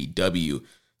Japan and AEW.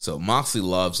 So Moxley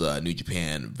loves New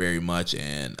Japan very much,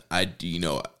 and I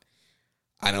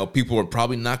know people are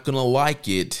probably not going to like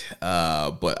it,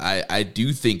 but I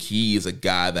do think he is a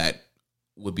guy that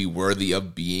would be worthy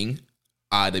of being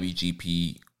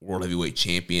IWGP World Heavyweight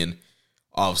Champion.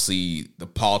 Obviously, the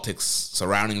politics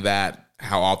surrounding that,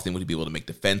 how often would he be able to make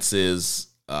defenses?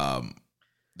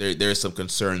 There's some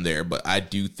concern there, but I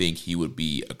do think he would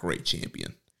be a great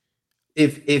champion.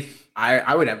 If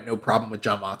I would have no problem with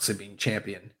Jon Moxley being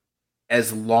champion,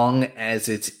 as long as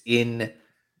it's in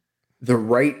the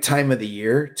right time of the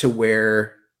year to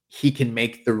where he can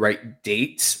make the right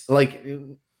dates. Like,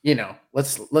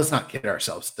 let's not kid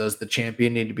ourselves. Does the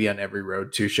champion need to be on every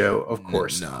Road to show? Of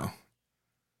course not.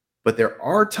 But there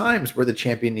are times where the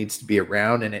champion needs to be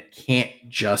around, and it can't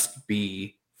just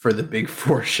be for the big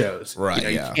four shows. Right.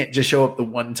 You can't just show up the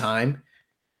one time.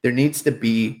 There needs to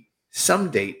be some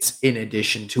dates in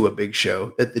addition to a big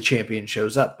show that the champion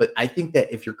shows up. But I think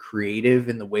that if you're creative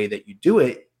in the way that you do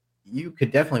it, you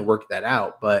could definitely work that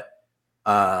out. But,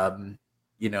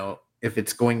 if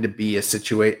it's going to be a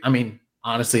situation. I mean,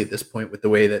 honestly, at this point, with the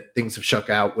way that things have shook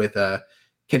out with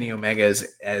Kenny Omega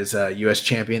as a U.S.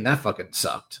 champion, that fucking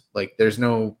sucked. Like, there's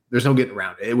no getting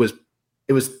around it.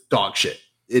 It was dog shit.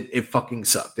 It fucking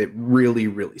sucked. It really,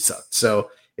 really sucked.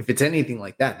 So if it's anything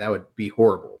like that, that would be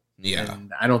horrible. Yeah.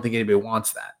 And I don't think anybody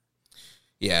wants that.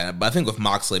 Yeah, but I think with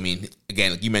Moxley, I mean,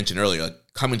 again, like you mentioned earlier, like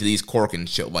coming to these Corkin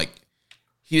show, like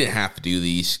he didn't have to do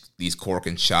these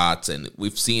Corkin shots, and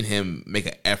we've seen him make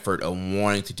an effort of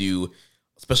wanting to do,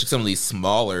 especially some of these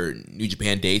smaller New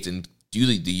Japan dates and do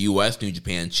the U.S. New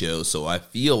Japan shows. So I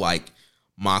feel like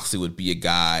Moxley would be a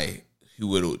guy who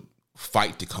would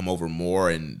fight to come over more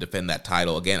and defend that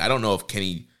title. Again, I don't know if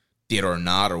Kenny did or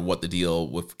not, or what the deal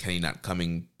with Kenny not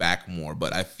coming back more,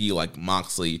 but I feel like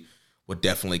Moxley would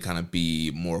definitely kind of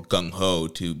be more gung-ho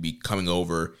to be coming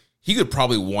over. He could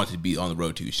probably want to be on the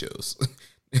Road 2 shows,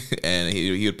 and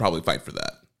he would probably fight for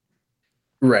that.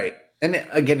 Right. And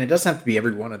again, it doesn't have to be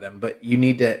every one of them, but you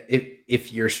need to,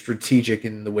 if you're strategic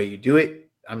in the way you do it,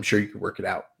 I'm sure you could work it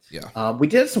out. Yeah. We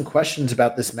did have some questions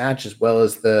about this match, as well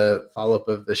as the follow-up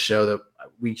of the show that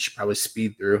we should probably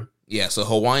speed through. Yeah, so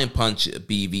Hawaiian Punch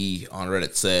BV on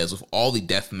Reddit says, with all the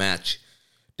deathmatch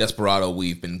Desperado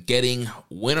we've been getting,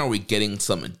 when are we getting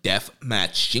some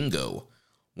deathmatch Shingo?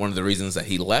 One of the reasons that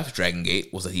he left Dragon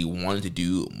Gate was that he wanted to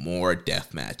do more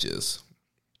death matches.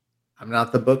 I'm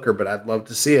not the booker, but I'd love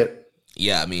to see it.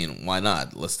 Yeah, I mean, why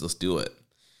not? Let's do it.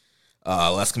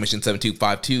 Last Commission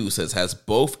 7252 says, has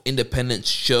both independent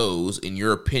shows, in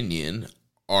your opinion,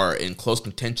 are in close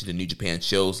contention to New Japan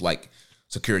shows like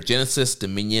Sakura Genesis,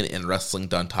 Dominion, and Wrestling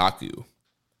Dantaku?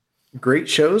 Great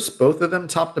shows, both of them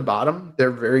top to bottom.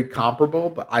 They're very comparable,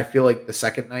 but I feel like the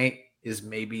second night is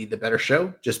maybe the better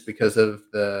show just because of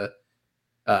the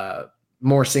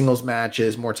more singles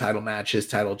matches, more title matches,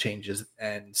 title changes,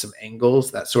 and some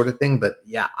angles, that sort of thing. But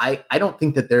yeah, I don't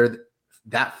think that they're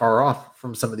that far off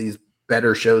from some of these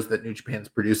better shows that New Japan's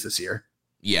produced this year.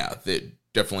 Yeah, they're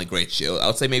definitely great show. I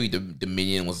would say maybe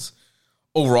Dominion was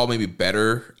overall maybe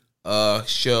better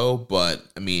show, but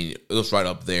I mean, it was right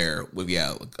up there with,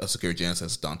 like a Sakura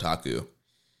Genesis, Dantaku.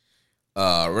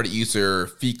 Reddit user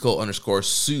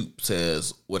fecal_soup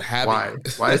says,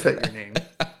 Why is that your name?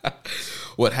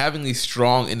 Would having these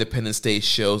strong Independence Day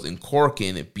shows in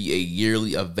Corkin be a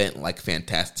yearly event like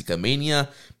Fantastica Mania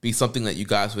be something that you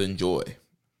guys would enjoy?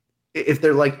 If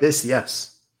they're like this,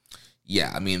 yes.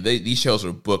 Yeah, I mean, these shows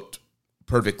are booked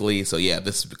perfectly, so yeah,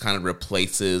 this kind of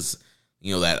replaces,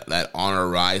 that Honor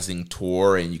Rising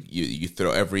tour, and you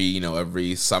throw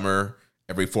every summer,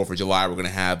 every 4th of July, we're going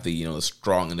to have the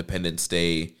strong Independence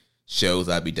Day shows.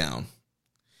 I'd be down.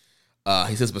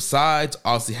 He says, besides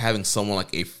obviously having someone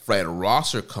like a Fred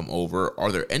Rosser come over,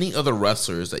 are there any other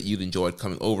wrestlers that you'd enjoy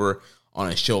coming over on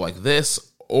a show like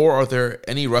this? Or are there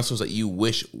any wrestlers that you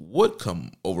wish would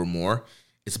come over more?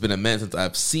 It's been a minute since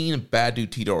I've seen Bad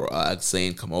Dude Tito or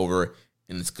Axane come over,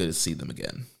 and it's good to see them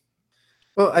again.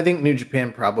 Well, I think New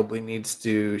Japan probably needs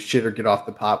to shit or get off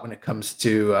the pot when it comes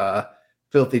to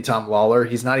Filthy Tom Lawler.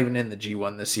 He's not even in the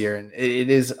G1 this year, and it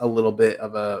is a little bit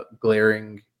of a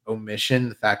glaring omission,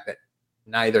 the fact that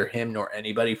neither him nor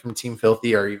anybody from Team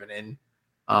Filthy are even in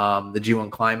the G1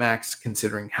 Climax,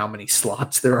 considering how many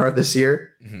slots there are this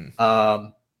year. Mm-hmm.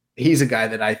 He's a guy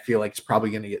that I feel like is probably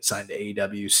going to get signed to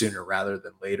AEW sooner rather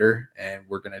than later, and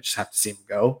we're going to just have to see him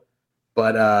go.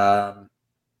 But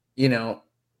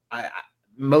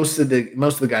most of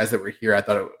the guys that were here, I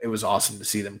thought it was awesome to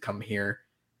see them come here.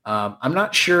 I'm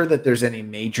not sure that there's any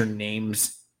major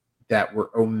names that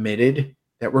were omitted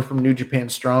that were from New Japan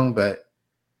Strong, but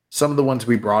some of the ones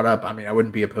we brought up, I mean, I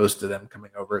wouldn't be opposed to them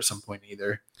coming over at some point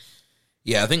either.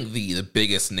 Yeah, I think the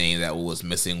biggest name that was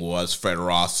missing was Fred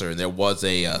Rosser. There was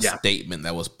a statement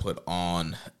that was put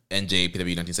on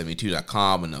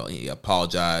NJPW1972.com, and he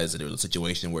apologized, and there was a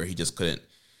situation where he just couldn't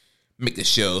make the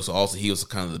show. So also he was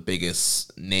kind of the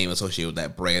biggest name associated with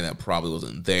that brand that probably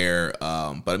wasn't there.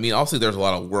 But I mean, also there's a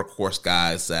lot of workhorse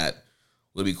guys that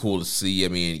would be cool to see. I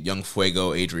mean, Young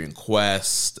Fuego, Adrian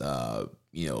Quest,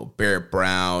 Barrett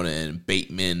Brown and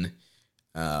Bateman,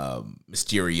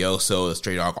 Mysterioso, the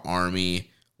Stray Dog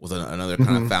Army was another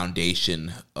kind of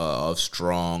foundation of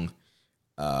strong.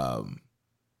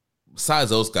 Besides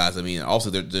those guys, I mean, also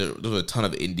there was a ton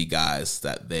of indie guys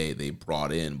that they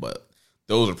brought in, but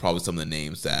those are probably some of the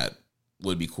names that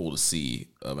would be cool to see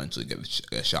eventually get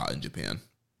a shot in Japan.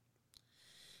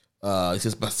 He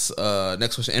says,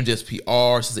 next question,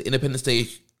 MJSPR says the Independence Day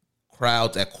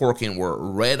crowds at Corkin were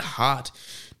red hot.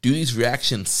 Do these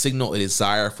reactions signal a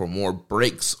desire for more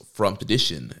breaks from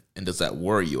tradition? And does that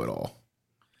worry you at all?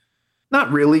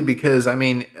 Not really, because, I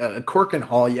mean, Corkin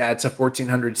Hall, yeah, it's a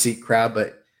 1,400 seat crowd,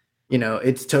 but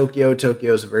it's Tokyo.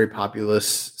 Tokyo is a very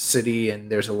populous city, and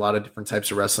there's a lot of different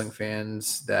types of wrestling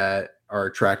fans that are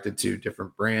attracted to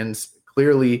different brands.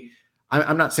 Clearly,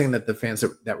 I'm not saying that the fans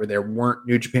that were there weren't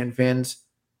New Japan fans,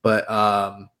 but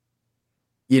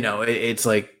it's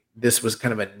like this was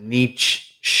kind of a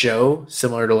niche show,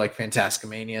 similar to like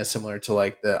Fantasticamania, similar to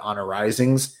like the Honor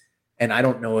Risings, and I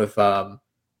don't know if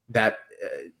that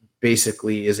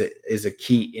basically is a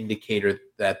key indicator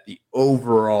that the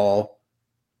overall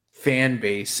fan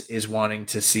base is wanting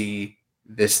to see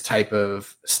this type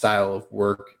of style of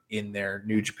work in their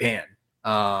New Japan.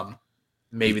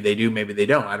 Maybe they do, maybe they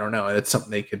don't. I don't know. It's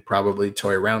something they could probably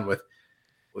toy around with.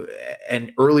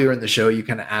 And earlier in the show, you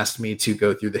kind of asked me to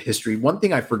go through the history. One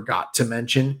thing I forgot to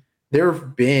mention, there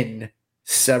have been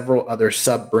several other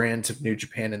sub-brands of New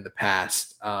Japan in the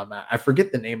past. I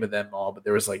forget the name of them all, but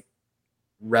there was like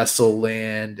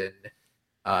WrestleLand and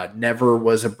Never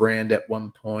was a brand at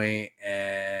one point,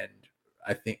 and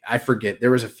I forget.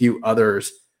 There was a few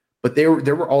others, but there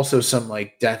were also some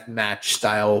like death match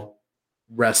style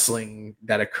wrestling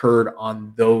that occurred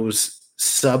on those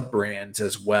sub brands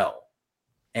as well,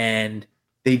 and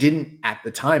they didn't at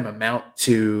the time amount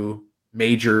to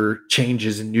major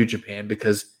changes in New Japan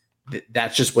because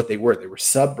that's just what they were. They were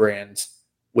sub brands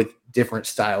with different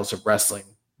styles of wrestling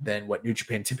than what New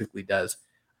Japan typically does.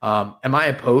 Am I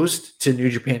opposed to New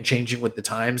Japan changing with the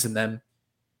times and then,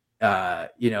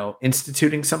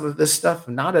 instituting some of this stuff?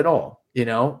 Not at all,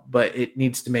 but it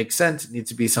needs to make sense. It needs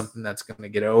to be something that's going to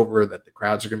get over, that the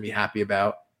crowds are going to be happy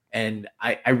about. And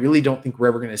I really don't think we're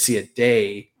ever going to see a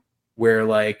day where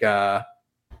like,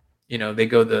 they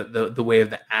go the way of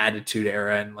the Attitude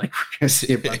Era and like we're going to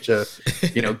see a bunch of,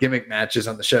 gimmick matches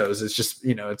on the shows. It's just,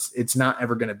 it's not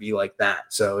ever going to be like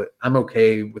that. So I'm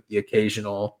okay with the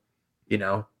occasional,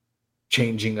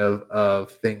 changing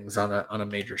of things on a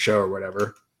major show or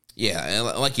whatever. Yeah, and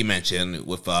like you mentioned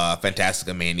with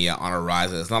Fantasticamania, Honor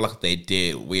Rising, it's not like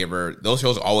those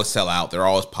shows always sell out. They're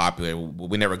always popular.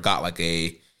 We never got like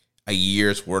a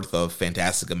year's worth of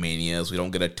Fantasticamanias. We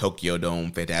don't get a Tokyo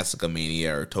Dome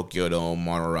Fantasticamania or Tokyo Dome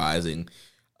Honor Rising.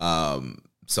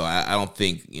 So I don't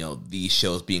think these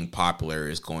shows being popular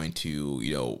is going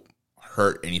to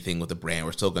hurt anything with the brand.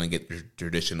 We're still going to get the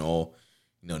traditional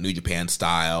New Japan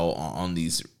style on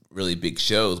these really big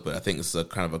shows, but I think it's a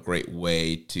kind of a great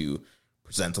way to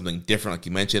present something different. Like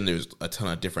you mentioned, there's a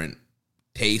ton of different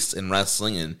tastes in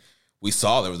wrestling, and we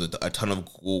saw there was a ton of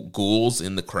ghouls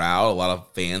in the crowd, a lot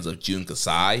of fans of Jun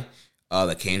Kasai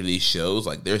that came to these shows.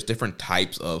 Like there's different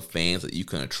types of fans that you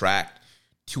can attract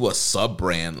to a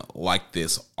sub-brand like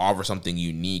this, offer something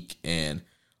unique, and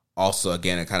also,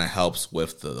 again, it kind of helps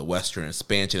with the Western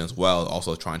expansion as well,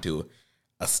 also trying to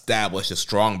establish a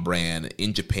strong brand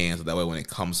in Japan, so that way when it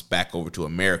comes back over to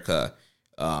America,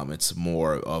 it's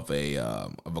more of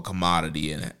a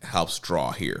commodity and it helps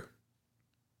draw here.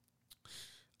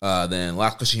 Then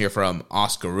last question here from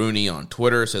Oscar Rooney on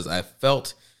Twitter says, I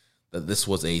felt that this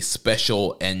was a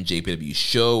special NJPW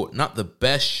show, not the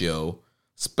best show,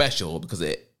 special because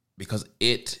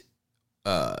it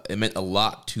meant a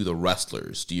lot to the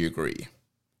wrestlers. Do you agree?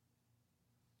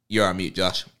 You're on mute,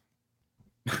 Josh.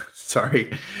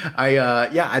 Sorry.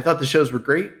 I thought the shows were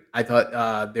great. I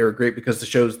thought they were great because the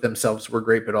shows themselves were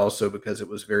great, but also because it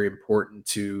was very important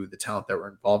to the talent that were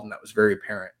involved, and that was very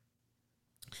apparent.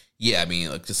 Yeah, I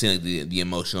mean, like just seeing like the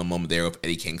emotional moment there with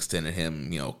Eddie Kingston and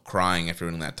him, crying after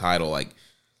winning that title. Like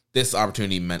this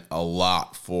opportunity meant a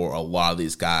lot for a lot of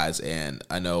these guys, and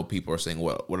I know people are saying,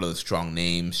 what are the strong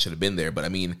names should have been there? But I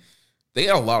mean, they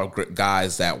got a lot of great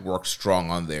guys that work strong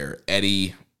on there.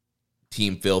 Eddie,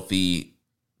 Team Filthy,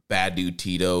 Bad Dude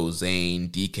Tito, Zane,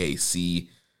 DKC.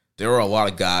 There were a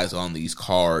lot of guys on these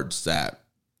cards that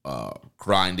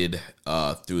grinded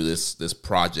through this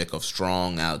project of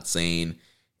Strong Out Zane,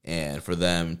 and for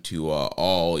them to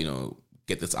all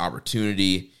get this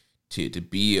opportunity to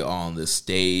be on this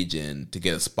stage and to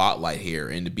get a spotlight here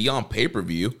and to be on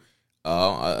pay-per-view,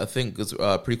 I think it's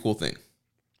a pretty cool thing.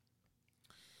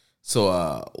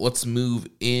 So let's move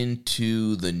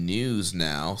into the news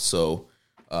now. So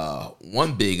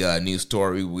one big news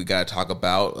story we got to talk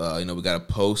about, we got a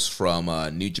post from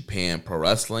New Japan Pro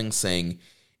Wrestling saying,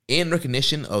 in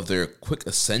recognition of their quick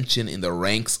ascension in the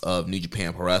ranks of New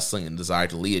Japan Pro Wrestling and desire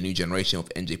to lead a new generation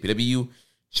with NJPW,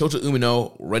 Shota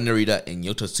Umino, Ren Narita, and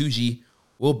Yota Tsuji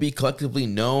will be collectively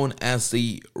known as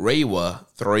the Reiwa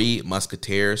Three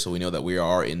Musketeers. So we know that we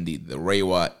are in the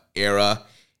Reiwa era.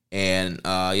 And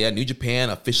New Japan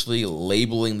officially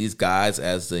labeling these guys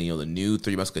as the new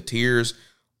Three Musketeers.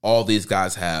 All these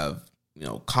guys have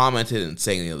commented and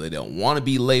saying they don't want to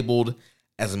be labeled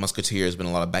as a Musketeer, there's been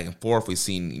a lot of back and forth. We've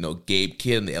seen, Gabe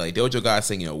Kidd and the LA Dojo guys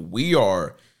saying, we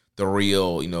are the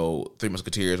real, Three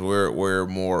Musketeers. We're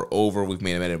more over. We've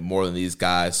made it more than these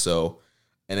guys. So,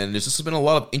 and then there's just been a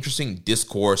lot of interesting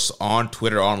discourse on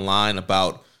Twitter, online,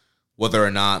 about whether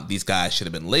or not these guys should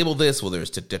have been labeled this, whether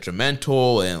it's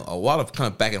detrimental, and a lot of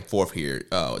kind of back and forth here.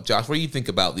 Josh, what do you think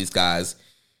about these guys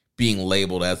being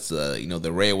labeled as,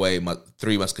 the Railway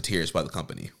Three Musketeers by the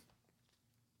company?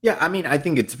 Yeah, I mean, I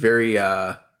think it's very,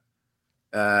 I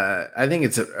think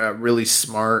it's a really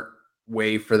smart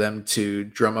way for them to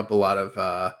drum up a lot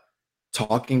of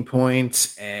talking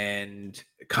points and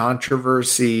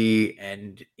controversy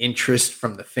and interest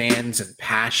from the fans and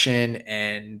passion,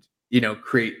 and,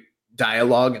 create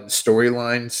dialogue and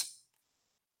storylines.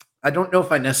 I don't know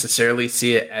if I necessarily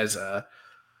see it as a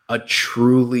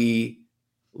truly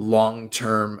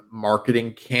long-term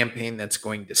marketing campaign that's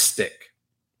going to stick.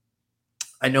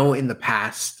 I know in the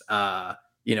past, for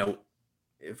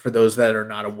those that are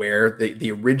not aware,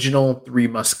 the original Three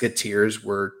Musketeers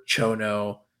were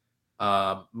Chono,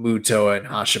 Muto, and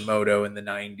Hashimoto in the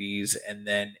 90s. And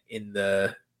then in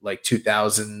the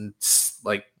 2000s,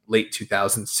 late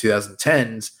 2000s,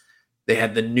 2010s, they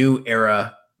had the new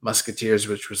era Musketeers,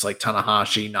 which was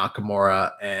Tanahashi,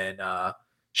 Nakamura, and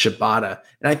Shibata.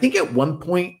 And I think at one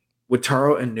point,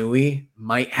 Wataru Inui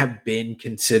might have been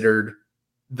considered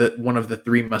one of the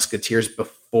Three Musketeers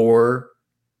before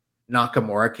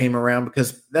Nakamura came around,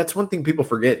 because that's one thing people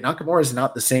forget. Nakamura is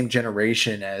not the same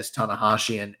generation as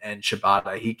Tanahashi and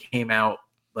Shibata. He came out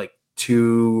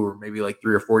 2 or maybe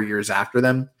 3 or 4 years after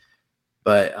them.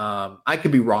 But I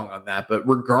could be wrong on that. But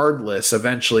regardless,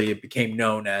 eventually it became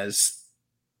known as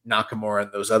Nakamura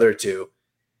and those other two.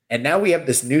 And now we have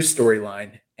this new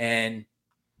storyline, and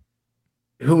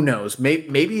who knows?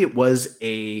 Maybe it was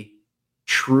a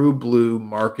true blue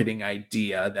marketing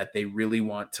idea that they really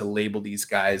want to label these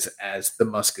guys as the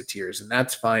Musketeers, and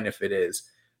that's fine if it is.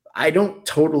 I don't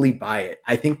totally buy it.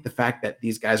 I think the fact that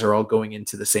these guys are all going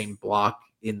into the same block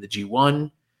in the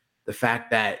G1, the fact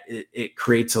that it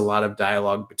creates a lot of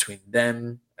dialogue between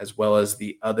them as well as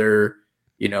the other,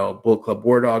 Bullet Club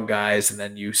War Dog guys, and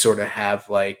then you sort of have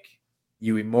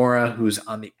Uemura, who's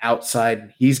on the outside,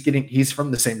 and he's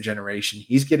from the same generation.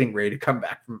 He's getting ready to come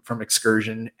back from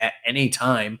excursion at any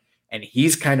time, and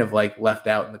he's kind of left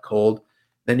out in the cold.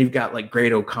 Then you've got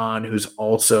Great Okan, who's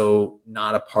also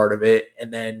not a part of it.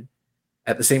 And then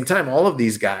at the same time, all of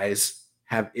these guys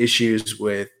have issues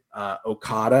with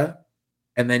Okada.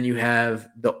 And then you have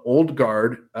the old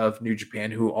guard of New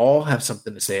Japan, who all have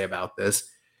something to say about this.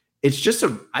 It's just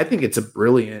I think it's a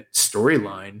brilliant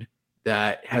storyline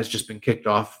that has just been kicked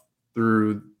off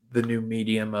through the new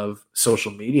medium of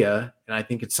social media. And I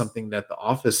think it's something that the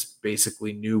office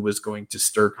basically knew was going to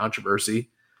stir controversy.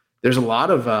 There's a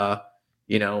lot of,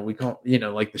 we call, the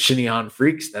Shinyan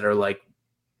freaks that are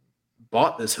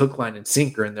bought this hook, line, and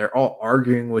sinker, and they're all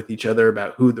arguing with each other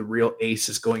about who the real ace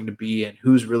is going to be and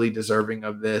who's really deserving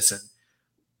of this and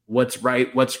what's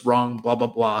right, what's wrong, blah, blah,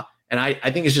 blah. And I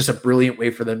think it's just a brilliant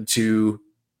way for them to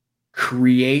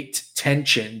create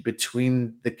tension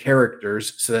between the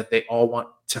characters so that they all want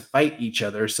to fight each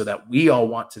other, so that we all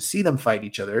want to see them fight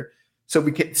each other, so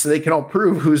they can all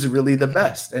prove who's really the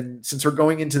best. And since we're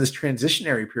going into this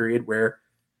transitionary period where,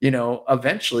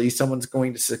 eventually someone's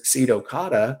going to succeed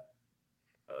Okada,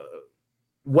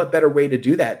 what better way to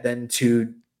do that than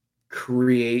to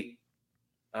create,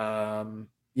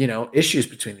 issues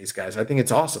between these guys? I think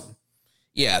it's awesome.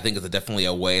 Yeah, I think it's definitely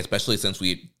a way, especially since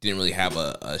we didn't really have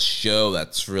a show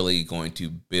that's really going to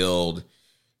build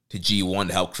to G1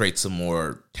 to help create some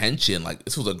more tension.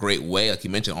 This was a great way. Like you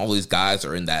mentioned, all these guys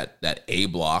are in that A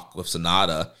block with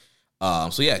Sonata.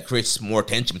 So yeah, it creates more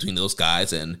tension between those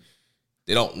guys, and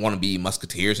they don't want to be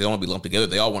Musketeers. They don't want to be lumped together.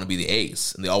 They all want to be the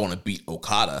ace, and they all want to beat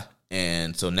Okada.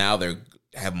 And so now they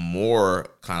have more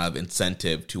kind of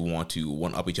incentive to want to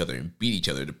one-up each other and beat each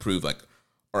other to prove all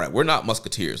right, we're not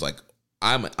Musketeers.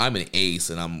 I'm an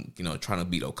ace, and I'm trying to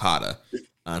beat Okada.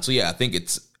 So yeah, I think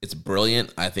it's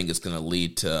brilliant. I think it's going to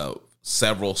lead to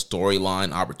several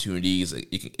storyline opportunities.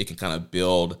 It can kind of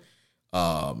build,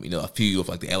 a few of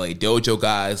the LA Dojo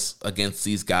guys against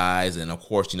these guys, and of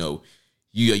course,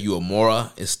 Yuya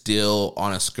Uemura is still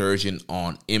on excursion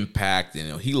on Impact,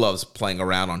 and he loves playing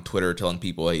around on Twitter, telling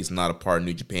people he's not a part of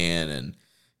New Japan and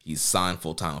he's signed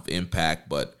full time with Impact.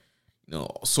 But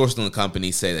sources in the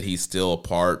company say that he's still a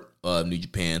part of New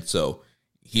Japan, so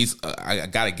he's I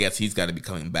gotta guess he's got to be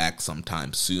coming back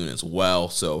sometime soon as well.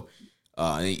 So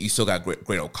and you still got Great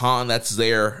Okan that's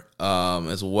there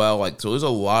as well. So there's a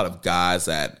lot of guys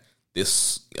that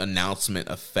this announcement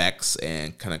affects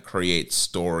and kind of creates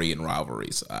story and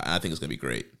rivalries. I think it's gonna be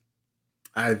great.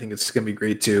 I think it's going to be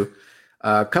great too.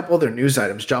 A couple other news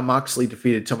items. Jon Moxley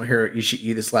defeated Tomohiro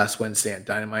Ishii this last Wednesday on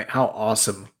Dynamite. How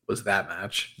awesome was that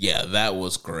match? Yeah, that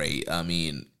was great. I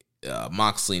mean,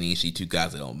 Moxley and Ishii, two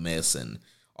guys that don't miss, and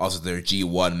also their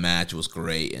G1 match was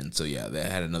great. And so, yeah, they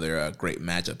had another great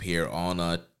matchup here on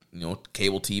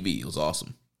cable TV. It was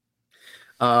awesome.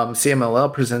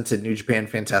 CMLL presented New Japan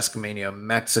Fantasticmania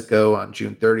Mexico on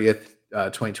June 30th,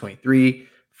 2023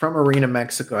 from Arena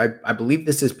Mexico. I believe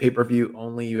this is pay-per-view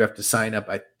only. You have to sign up,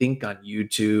 I think, on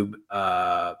YouTube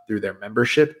through their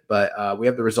membership. But we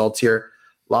have the results here.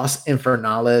 Los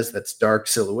Infernales, that's Dark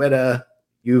Silhouette,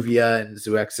 Lluvia, and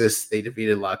Zuexis. They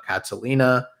defeated La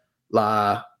Catalina,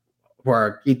 La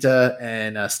Huarquita,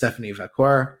 and Stephanie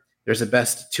Vaquer. There's a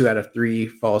best 2 out of 3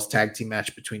 falls tag team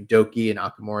match between Doki and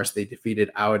Nakamura. They defeated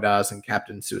Audaz and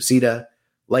Captain Suicida.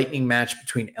 Lightning match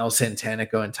between El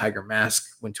Santanico and Tiger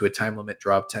Mask went to a time limit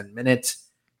draw of 10 minutes.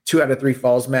 2 out of 3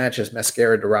 falls match as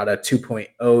Mascara Dorada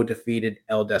 2.0 defeated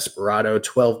El Desperado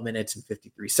 12 minutes and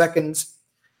 53 seconds.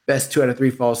 Best 2 out of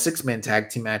 3 falls 6-man tag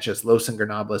team match as Los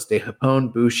Ingobernables de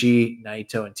Japón, Bushi,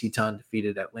 Naito, and Titan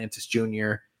defeated Atlantis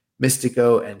Jr.,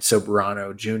 Mystico, and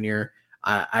Soberano Jr.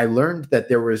 I learned that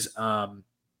there was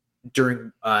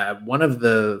during one of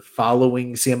the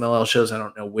following CMLL shows, I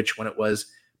don't know which one it was,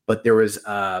 but there was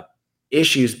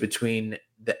issues between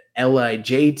the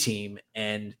LIJ team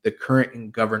and the current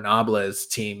Ingobernables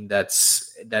team that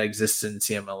exists in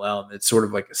CMLL, and it's sort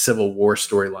of like a civil war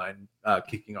storyline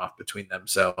kicking off between them.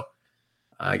 So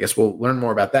I guess we'll learn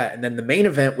more about that. And then the main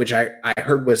event, which I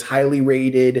heard was highly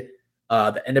rated,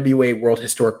 the NWA World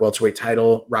Historic Welterweight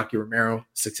title. Rocky Romero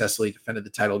successfully defended the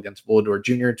title against Volador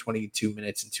Jr. 22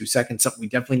 minutes and 2 seconds. Something we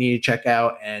definitely need to check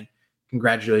out. And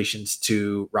congratulations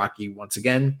to Rocky once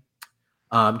again.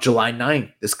 July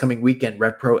 9th, this coming weekend,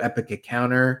 Red Pro Epic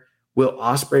Encounter. Will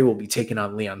Ospreay will be taking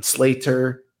on Leon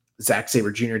Slater. Zack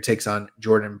Sabre Jr. takes on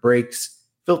Jordan Breaks.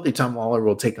 Filthy Tom Lawler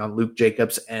will take on Luke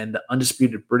Jacobs. And the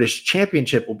Undisputed British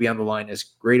Championship will be on the line as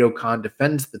Great O'Khan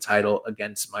defends the title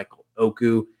against Michael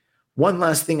Oku. One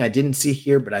last thing I didn't see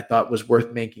here, but I thought was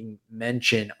worth making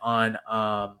mention on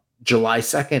July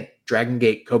 2nd, Dragon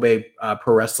Gate Kobe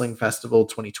Pro Wrestling Festival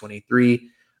 2023.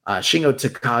 Shingo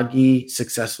Takagi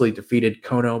successfully defeated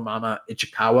Kono Mama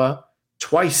Ichikawa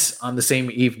twice on the same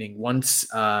evening, once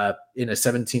in a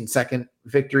 17-second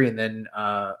victory, and then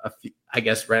I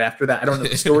guess right after that. I don't know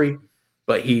the story,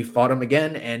 but he fought him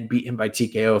again and beat him by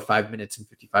TKO 5 minutes and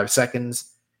 55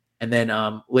 seconds. And then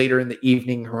later in the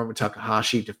evening, Hiromu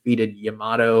Takahashi defeated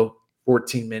Yamato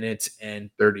 14 minutes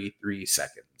and 33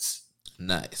 seconds.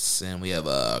 Nice. And we have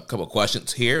a couple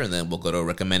questions here, and then we'll go to a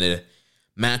recommended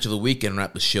match of the week and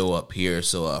wrap the show up here.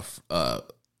 So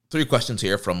 3 questions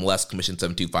here from Les Commission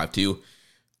 7252.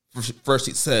 First,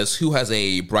 it says, who has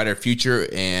a brighter future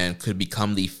and could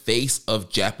become the face of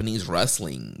Japanese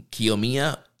wrestling?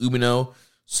 Kiyomiya, Umino,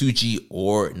 Tsuji,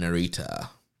 or Narita?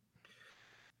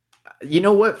 You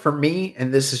know what, for me,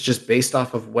 and this is just based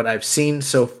off of what I've seen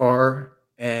so far,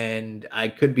 and I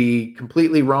could be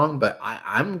completely wrong, but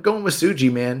I'm going with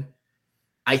Tsuji, man.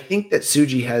 I think that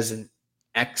Tsuji has an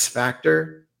X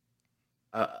factor,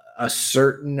 a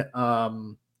certain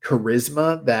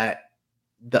charisma that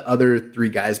the other 3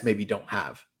 guys maybe don't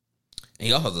have. And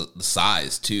he also has the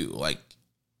size too. Like,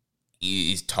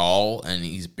 he's tall and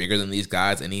he's bigger than these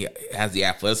guys, and he has the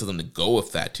athleticism to go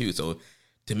with that too. So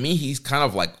to me, he's kind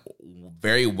of like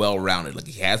very well rounded. Like,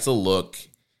 he has the look,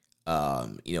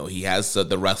 he has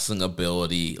the wrestling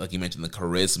ability, like you mentioned, the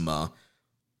charisma.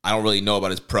 I don't really know about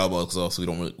his promo because also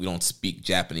we don't speak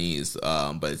Japanese,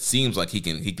 but it seems like he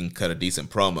can cut a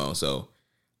decent promo. So,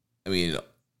 I mean,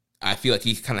 I feel like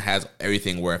he kind of has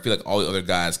everything. Where I feel like all the other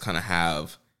guys kind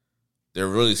of they're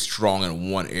really strong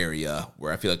in one area,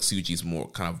 where I feel like Tsuji's more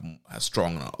kind of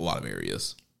strong in a lot of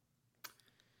areas.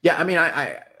 Yeah, I mean,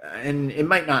 I and it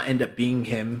might not end up being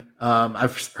him.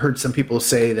 I've heard some people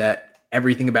say that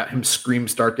everything about him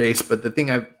screams Dark Ace, but the thing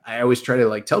I always try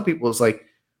to tell people is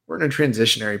we're in a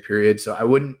transitionary period, so I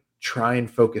wouldn't try and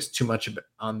focus too much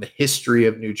on the history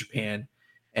of New Japan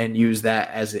and use that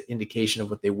as an indication of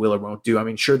what they will or won't do. I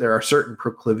mean, sure, there are certain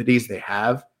proclivities they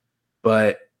have,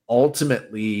 but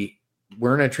ultimately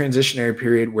we're in a transitionary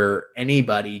period where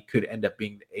anybody could end up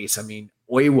being the ace. I mean,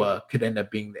 Oiwa could end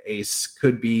up being the ace,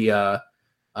 could be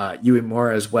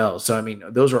Uemura as well. So, I mean,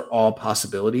 those are all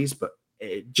possibilities, but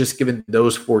just given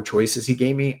those 4 choices he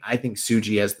gave me, I think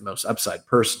Tsuji has the most upside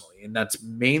personally, and that's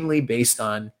mainly based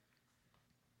on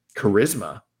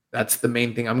charisma. That's the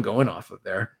main thing I'm going off of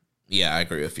there. Yeah, I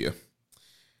agree with you.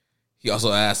 He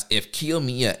also asked, if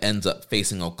Kiyomiya ends up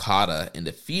facing Okada and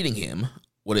defeating him,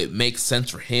 would it make sense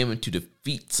for him to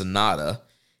defeat Sonata?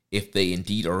 if they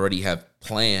indeed already have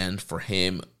planned for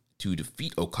him to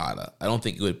defeat Okada. I don't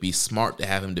think it would be smart to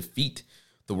have him defeat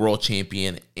the world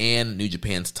champion and New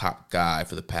Japan's top guy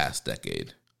for the past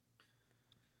decade.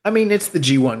 I mean, it's the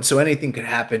G1, so anything could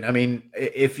happen. I mean,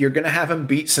 if you're going to have him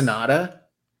beat Sonata,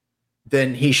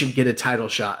 then he should get a title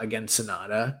shot against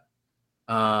Sonata,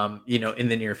 in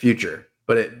the near future.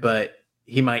 But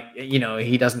he might,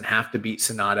 he doesn't have to beat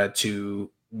Sonata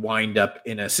to wind up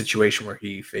in a situation where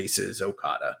he faces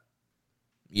Okada.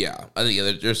 Yeah, I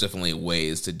think there's definitely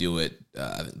ways to do it.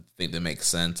 I think that makes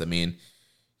sense. I mean,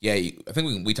 yeah, I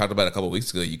think we talked about it a couple of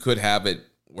weeks ago. You could have it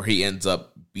where he ends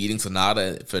up beating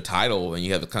Sonata for the title, and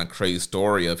you have a kind of crazy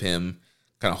story of him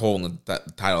kind of holding the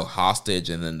title hostage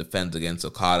and then defends against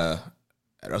Okada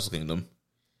at Wrestle Kingdom.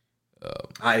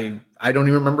 I don't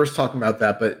even remember us talking about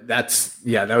that, but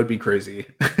that would be crazy.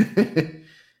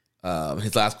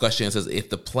 His last question says, if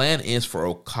the plan is for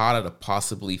Okada to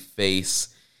possibly face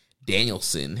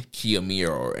Danielson, Kiyomiya,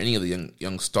 or any of the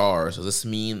young stars, does this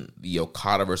mean the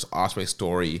Okada versus Ospreay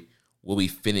story will be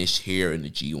finished here in the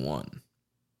G1?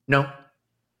 No.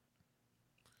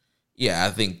 Yeah,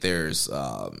 I think there's,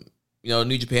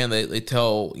 New Japan, they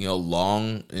tell,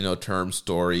 long, term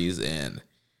stories. And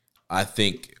I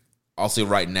think also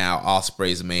right now,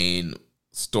 Ospreay's main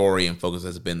story and focus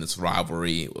has been this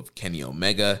rivalry with Kenny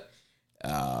Omega.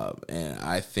 And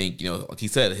I think, like he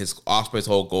said, Ospreay's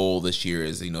whole goal this year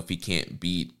is, if he can't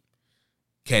beat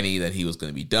Kenny, that he was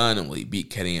going to be done. And will he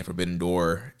beat Kenny at Forbidden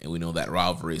Door? And we know that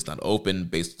rivalry is not open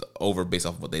based off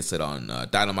of what they said on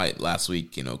Dynamite last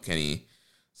week. Kenny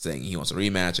saying he wants a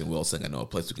rematch and Will saying, I know a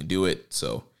place we can do it.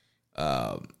 So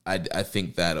I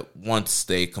think that once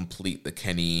they complete the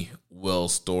Kenny Will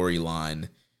storyline,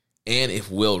 and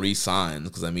if Will resigns,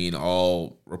 because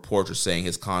all reports are saying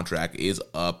his contract is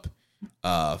up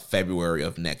February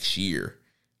of next year.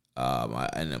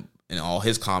 And all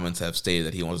his comments have stated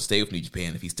that he wants to stay with New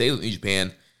Japan. If he stays with New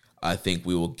Japan, I think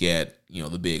we will get,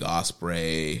 the big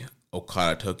Ospreay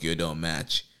Okada Tokyo Dome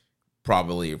match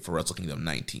probably for Wrestle Kingdom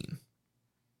 19.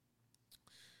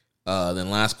 Then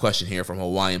last question here from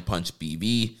Hawaiian Punch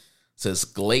BB says,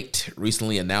 GLEAT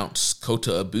recently announced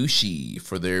Kota Ibushi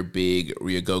for their big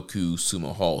Ryogoku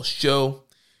Sumo Hall show.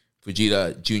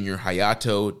 Fujita Jr.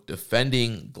 Hayato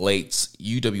defending GLEAT's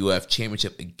UWF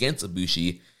championship against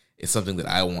Ibushi is something that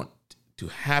I want to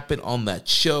happen on that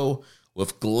show,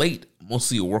 with GLEAT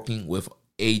mostly working with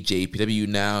AJPW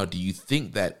now. Do you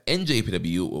think that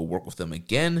NJPW will work with them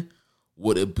again?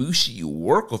 Would Ibushi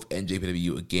work with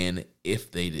NJPW again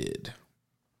if they did?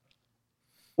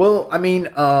 Well,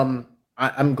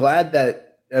 I'm glad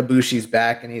that Ibushi's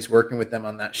back and he's working with them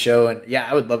on that show. And yeah,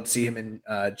 I would love to see him in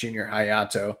Junior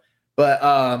Hayato. But,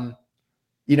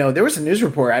 there was a news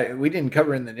report we didn't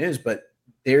cover in the news, but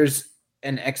there's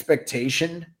an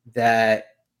expectation that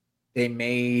they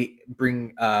may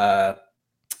bring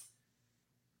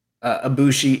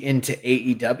Ibushi into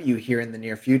AEW here in the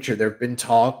near future. There have been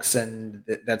talks, and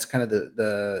that's kind of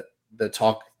the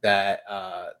talk that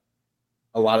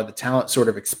a lot of the talent sort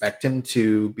of expect him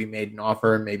to be made an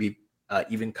offer and maybe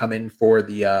even come in for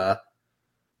the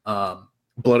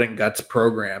Blood and Guts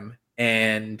program.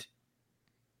 And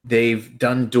they've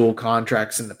done dual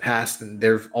contracts in the past, and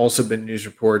there have also been news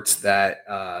reports that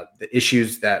the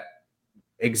issues that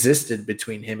existed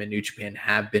between him and New Japan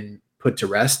have been put to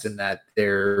rest, and that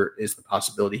there is the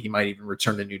possibility he might even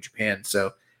return to New Japan.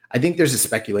 So I think there's a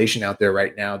speculation out there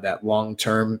right now that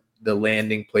long-term, the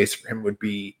landing place for him would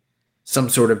be some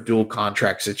sort of dual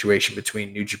contract situation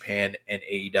between New Japan and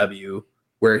AEW,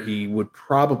 where he would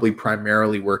probably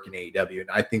primarily work in AEW. And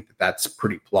I think that that's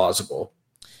pretty plausible.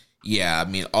 Yeah,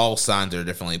 all signs are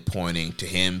definitely pointing to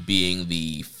him being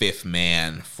the fifth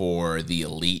man for the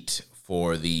Elite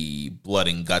for the Blood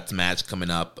and Guts match coming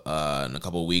up in a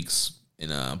couple of weeks in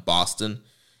Boston.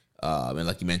 And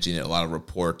like you mentioned, a lot of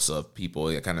reports of people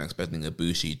kind of expecting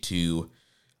Ibushi to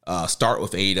start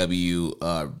with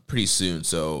AEW pretty soon.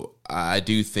 So I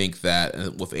do think that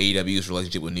with AEW's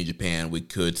relationship with New Japan, we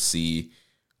could see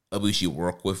Ibushi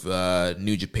work with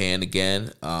New Japan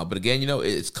again. But again,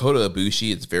 it's Kota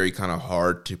Ibushi. It's very kind of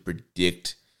hard to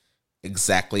predict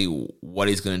exactly what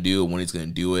he's going to do and when he's going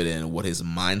to do it and what his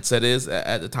mindset is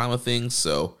at the time of things.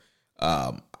 So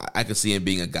I could see him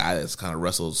being a guy that's kind of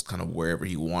wrestles kind of wherever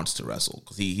he wants to wrestle,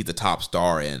 because he's the top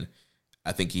star, and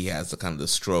I think he has the kind of the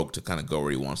stroke to kind of go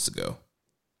where he wants to go.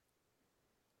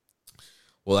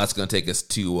 Well, that's going to take us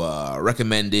to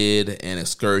recommended and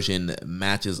excursion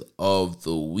matches of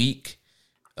the week.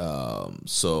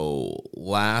 So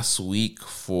last week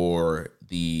for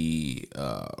the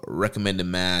recommended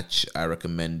match, I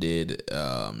recommended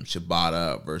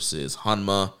Shibata versus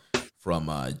Hanma from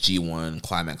G1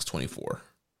 Climax 24.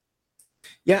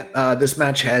 Yeah, this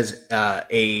match has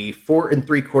a 4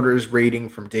 3/4 rating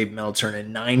from Dave Meltzer and a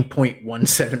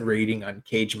 9.17 rating on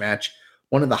Cage Match.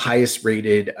 One of the highest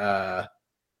rated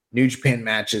New Japan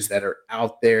matches that are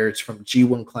out there. It's from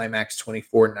G1 Climax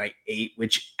 24 Night 8,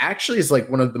 which actually is like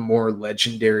one of the more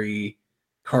legendary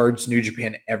cards New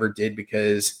Japan ever did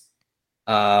because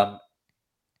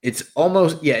it's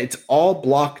all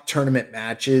block tournament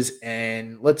matches.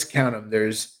 And let's count them.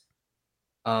 There's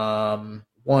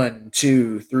 1,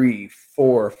 2, 3,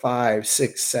 4, 5,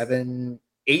 6, 7,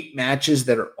 8 matches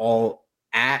that are all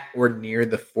at or near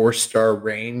the 4-star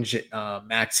range,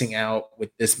 maxing out with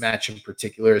this match in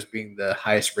particular as being the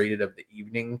highest rated of the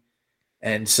evening.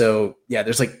 And so, yeah,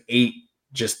 there's like 8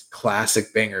 just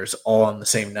classic bangers all on the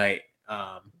same night.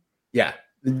 The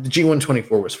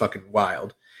G124 was fucking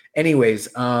wild. Anyways,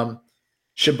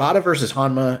 Shibata versus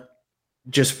Hanma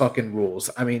just fucking rules.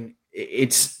 I mean,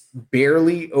 it's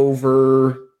barely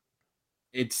over.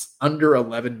 It's under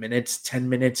 11 minutes, 10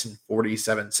 minutes and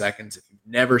 47 seconds. If you've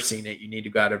never seen it, you need to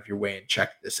go out of your way and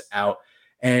check this out.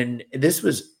 And this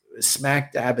was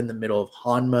smack dab in the middle of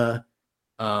Hanma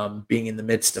being in the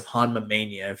midst of Hanma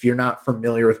Mania. If you're not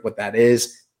familiar with what that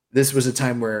is, this was a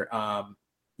time where,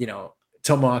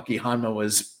 Tomoaki Hanma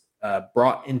was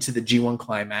brought into the G1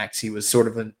 Climax. He was sort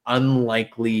of an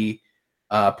unlikely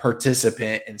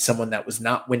participant and someone that was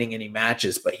not winning any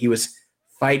matches, but he was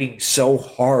fighting so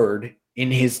hard in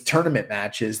his tournament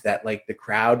matches that like the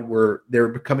crowd were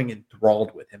becoming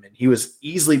enthralled with him, and he was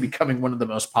easily becoming one of the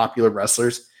most popular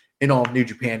wrestlers in all of New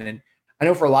Japan. And I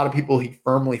know for a lot of people he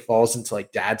firmly falls into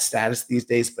like dad status these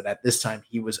days, but at this time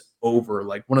he was over,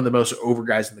 like one of the most over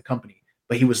guys in the company,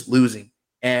 but he was losing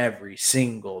every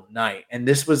single night. And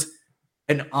this was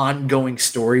an ongoing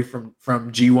story from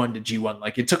G1 to G1.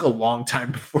 Like it took a long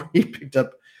time before he picked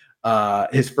up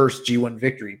his first G1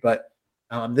 victory, but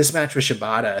this match with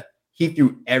Shibata, he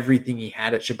threw everything he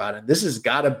had at Shibata. And this has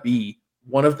got to be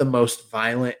one of the most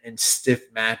violent and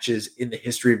stiff matches in the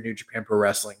history of New Japan Pro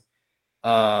Wrestling.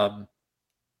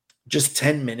 Just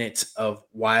 10 minutes of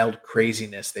wild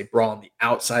craziness. They brawl on the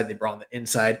outside, they brawl on the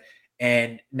inside.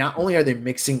 And not only are they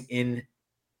mixing in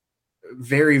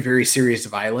very, very serious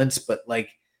violence, but like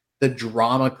the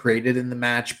drama created in the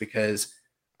match because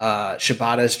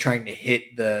Shibata is trying to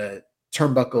hit the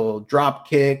turnbuckle drop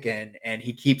kick and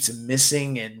he keeps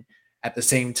missing, and at the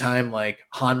same time like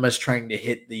Hanma's trying to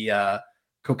hit the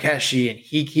Kokeshi and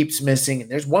he keeps missing. And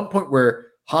there's one point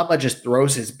where Hanma just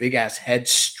throws his big ass head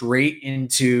straight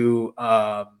into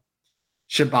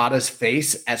Shibata's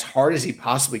face as hard as he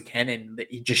possibly can, and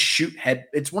he just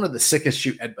it's one of the sickest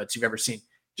shoot headbutts you've ever seen.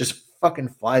 Just fucking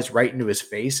flies right into his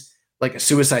face like a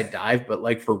suicide dive, but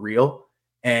like for real.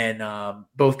 And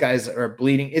both guys are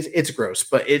bleeding. It's gross,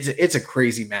 but it's a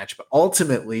crazy match. But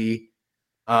ultimately,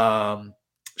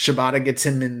 Shibata gets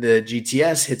him in the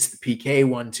GTS, hits the PK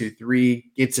 1, 2,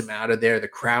 3, gets him out of there. The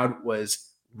crowd was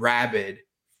rabid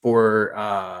for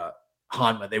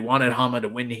Hanma. They wanted Hanma to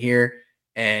win here,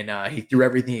 and he threw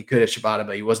everything he could at Shibata,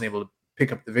 but he wasn't able to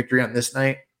pick up the victory on this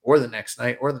night or the next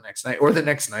night or the next night or the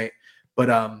next night. But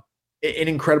an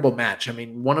incredible match. I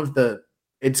mean,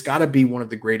 it's got to be one of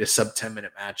the greatest sub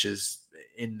 10-minute matches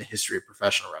in the history of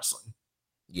professional wrestling.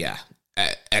 Yeah,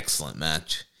 excellent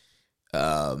match.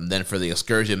 Then for the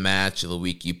excursion match of the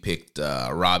week, you picked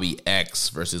Robbie X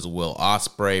versus Will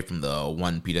Ospreay from the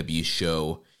 1PW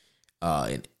show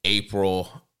in April.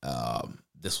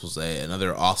 This was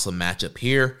another awesome matchup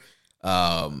here.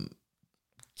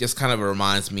 Just kind of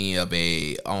reminds me of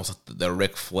almost the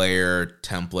Ric Flair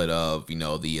template of,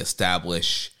 the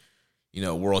established,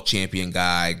 world champion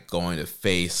guy going to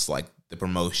face like the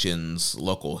promotion's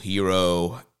local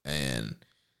hero and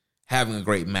having a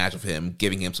great match with him,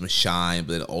 giving him some shine,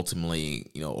 but then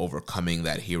ultimately, overcoming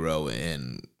that hero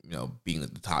and, being the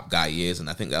top guy he is. And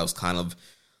I think that was kind of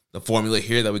the formula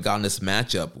here that we got in this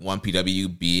matchup.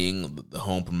 1PW being the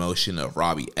home promotion of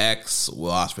Robbie X,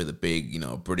 Will Ospreay, the big,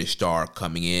 British star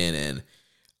coming in. And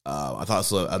I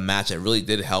thought it was a match that really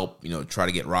did help, try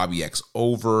to get Robbie X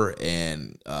over.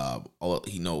 And,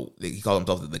 he called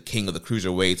himself the king of the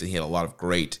cruiserweights, and he had a lot of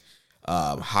great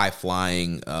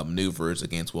high-flying maneuvers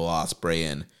against Will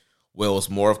Ospreay. And Will was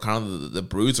more of kind of the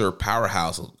bruiser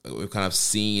powerhouse. We've kind of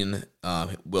seen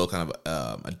Will kind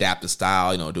of adapt the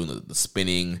style, doing the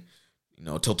spinning,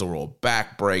 tilt-a-roll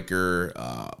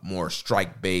backbreaker, more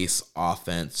strike-based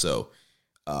offense. So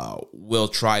Will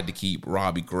tried to keep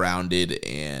Robbie grounded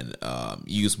and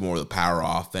use more of the power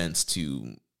offense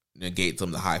to negate some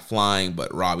of the high flying,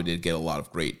 but Robbie did get a lot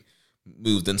of great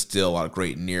moves and still a lot of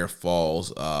great near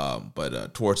falls.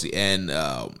 But towards the end,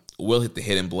 Will hit the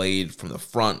hidden blade from the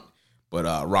front,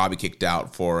 but Robbie kicked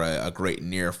out for a great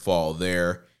near fall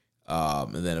there.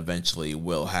 And then eventually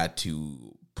Will had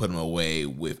to put him away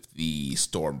with the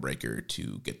Stormbreaker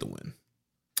to get the win.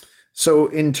 So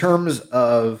in terms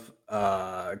of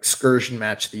excursion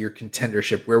match of the year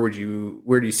contendership, where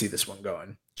do you see this one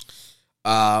going?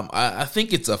 I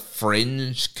think it's a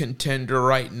fringe contender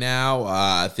right now.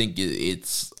 I think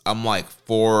I'm like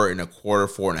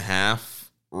 4.25, 4.5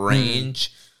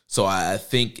 range. So I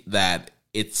think that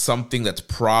it's something that's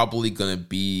probably going to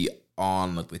be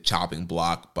on like the chopping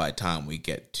block by the time we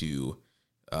get to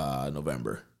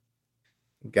November.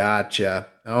 Gotcha.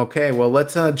 Okay, well,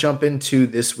 let's jump into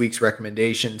this week's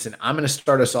recommendations, and I'm going to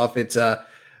start us off. It's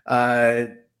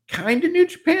kind of New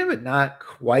Japan, but not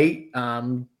quite.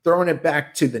 Throwing it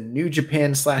back to the New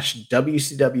Japan /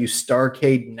 WCW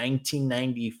Starrcade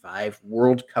 1995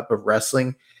 World Cup of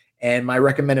Wrestling, and my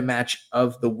recommended match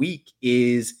of the week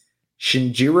is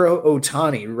Shinjiro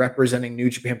Otani, representing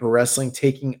New Japan Pro Wrestling,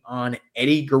 taking on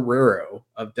Eddie Guerrero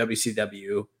of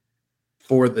WCW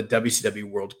for the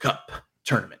WCW World Cup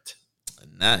tournament.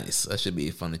 Nice. That should be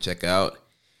fun to check out.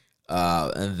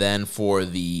 And then for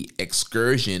the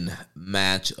excursion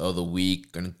match of the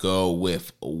week, going to go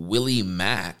with Willie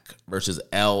Mack versus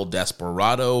El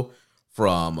Desperado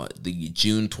from the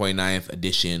June 29th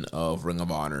edition of Ring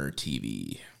of Honor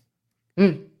TV.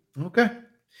 Okay.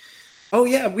 Oh,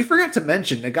 yeah, we forgot to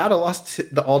mention, Nagata lost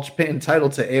the All Japan title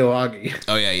to Aoyagi.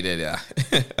 Oh, yeah, he did, yeah.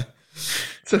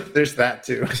 So there's that,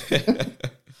 too.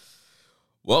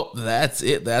 Well, that's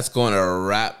it. That's going to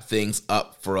wrap things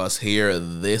up for us here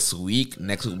this week.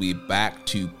 Next we'll be back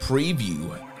to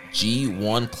preview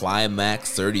G1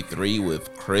 Climax 33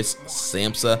 with Chris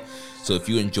Samsa. So if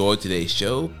you enjoyed today's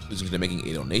show, please consider making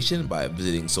a donation by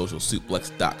visiting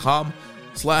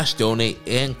socialsuplex.com/donate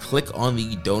and click on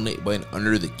the donate button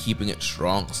under the Keeping It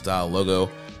Strong style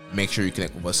logo. Make sure you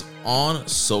connect with us on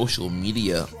social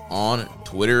media on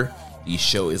Twitter. The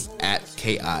show is at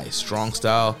KI Strong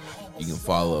Style. You can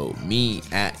follow me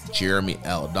at Jeremy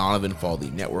L. Donovan. Follow the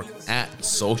network at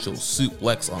Social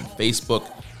Suplex on Facebook.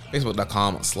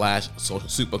 Facebook.com/Social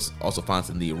Suplex. Also find us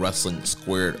in the Wrestling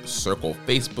Squared Circle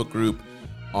Facebook group.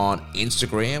 On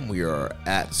Instagram, we are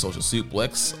at Social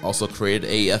Suplex. Also created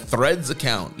a Threads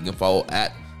account. You can follow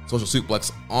at Social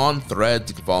Suplex on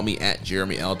Threads. You can follow me at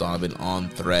Jeremy L. Donovan on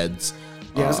Threads.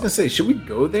 Yeah, I was going to say, should we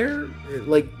go there?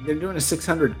 Like, they're doing a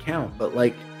 600 count, but,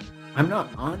 like, I'm not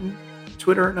on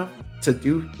Twitter enough to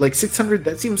do, like, 600.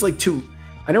 That seems like too,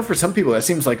 I know for some people that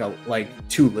seems like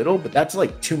too little, but that's,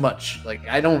 like, too much. Like,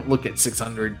 I don't look at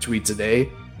 600 tweets a day,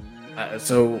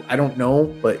 so I don't know,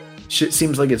 but shit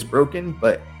seems like it's broken,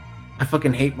 but I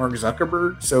fucking hate Mark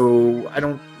Zuckerberg, so I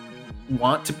don't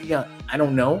want to be I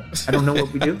don't know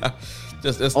what we do.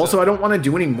 Also, I don't want to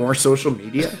do any more social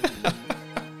media.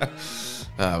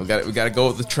 We got to go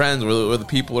with the trends where the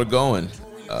people are going.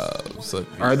 So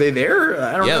are they there?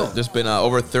 I don't know. Yeah, there's been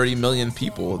over 30 million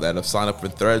people that have signed up for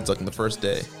Threads like on the first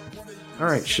day. All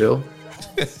right, shill.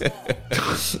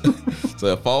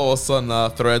 So follow us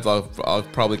on Threads. I'll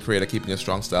probably create a Keeping It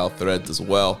Strong style Threads as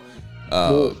well.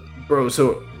 Well, bro,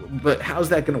 but how's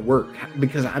that going to work?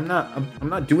 Because I'm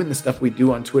not doing the stuff we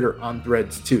do on Twitter on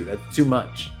Threads too. That's too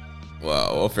much.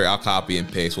 Well, I'll copy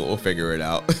and paste. We'll figure it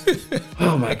out.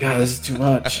 Oh my god, this is too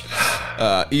much.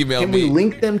 Email me. Can we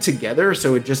link them together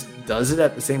so it just does it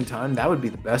at the same time? That would be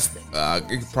the best thing.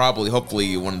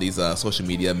 Hopefully, one of these social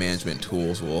media management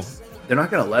tools will. They're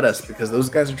not going to let us because those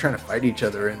guys are trying to fight each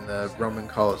other in the Roman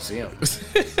Colosseum.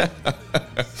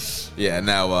 Yeah,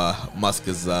 now Musk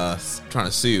is trying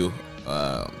to sue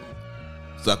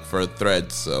Zuck for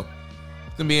Threads, so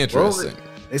it's gonna be interesting. Well,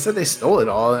 they said they stole it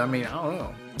all. I mean, I don't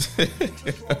know.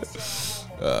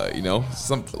 A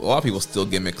lot of people steal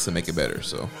gimmicks and make it better.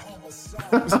 So,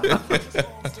 but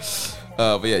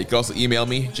yeah, you can also email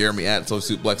me, Jeremy at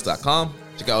socialsuplex.com.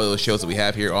 Check out all those shows that we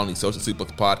have here on the Social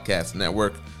Suplex Podcast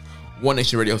Network. One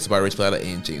Nation Radio, hosted by Rich Plata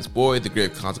and James Boyd. The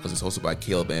Grave Consequences, hosted by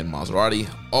Caleb and Maserati.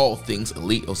 All Things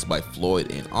Elite, hosted by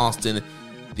Floyd and Austin.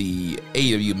 The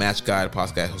AEW Match Guide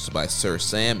podcast, hosted by Sir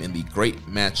Sam. And the Great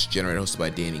Match Generator, hosted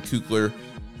by Danny Kukler.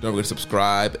 Don't forget to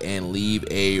subscribe and leave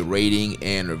a rating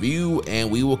and review. And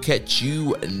we will catch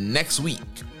you next week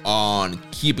on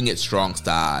Keeping It Strong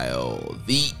Style,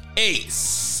 the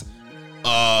ace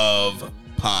of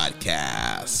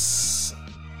podcasts.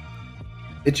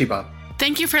 Ichiban.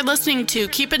 Thank you for listening to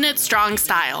Keeping It Strong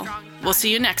Style. We'll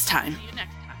see you next time.